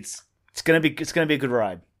 It's gonna be a good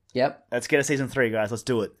ride. Yep. Let's get a season 3, guys. Let's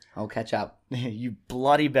do it. I'll catch up. You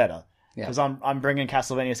bloody better. Yeah. Because I'm bringing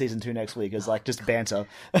Castlevania season 2 next week as like just banter.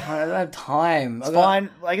 I don't have time. It's fine.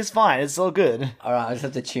 Like it's fine. It's all good. All right, I just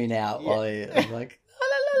have to tune out while I'm like,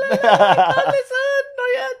 I can't listen. Not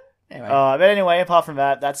yet. Anyway. But anyway, apart from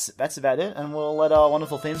that, that's about it, and we'll let our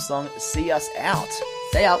wonderful theme song see us out.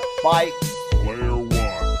 Stay up. Bye. Player 1.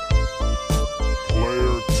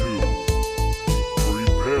 Player 2.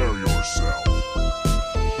 Prepare yourself.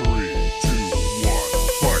 3, 2, 1,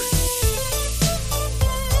 fight.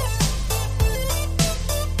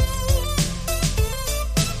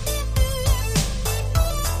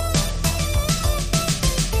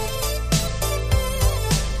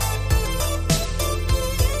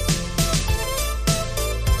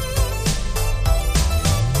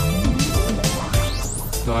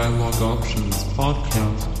 Dialogue Options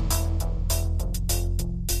Podcast.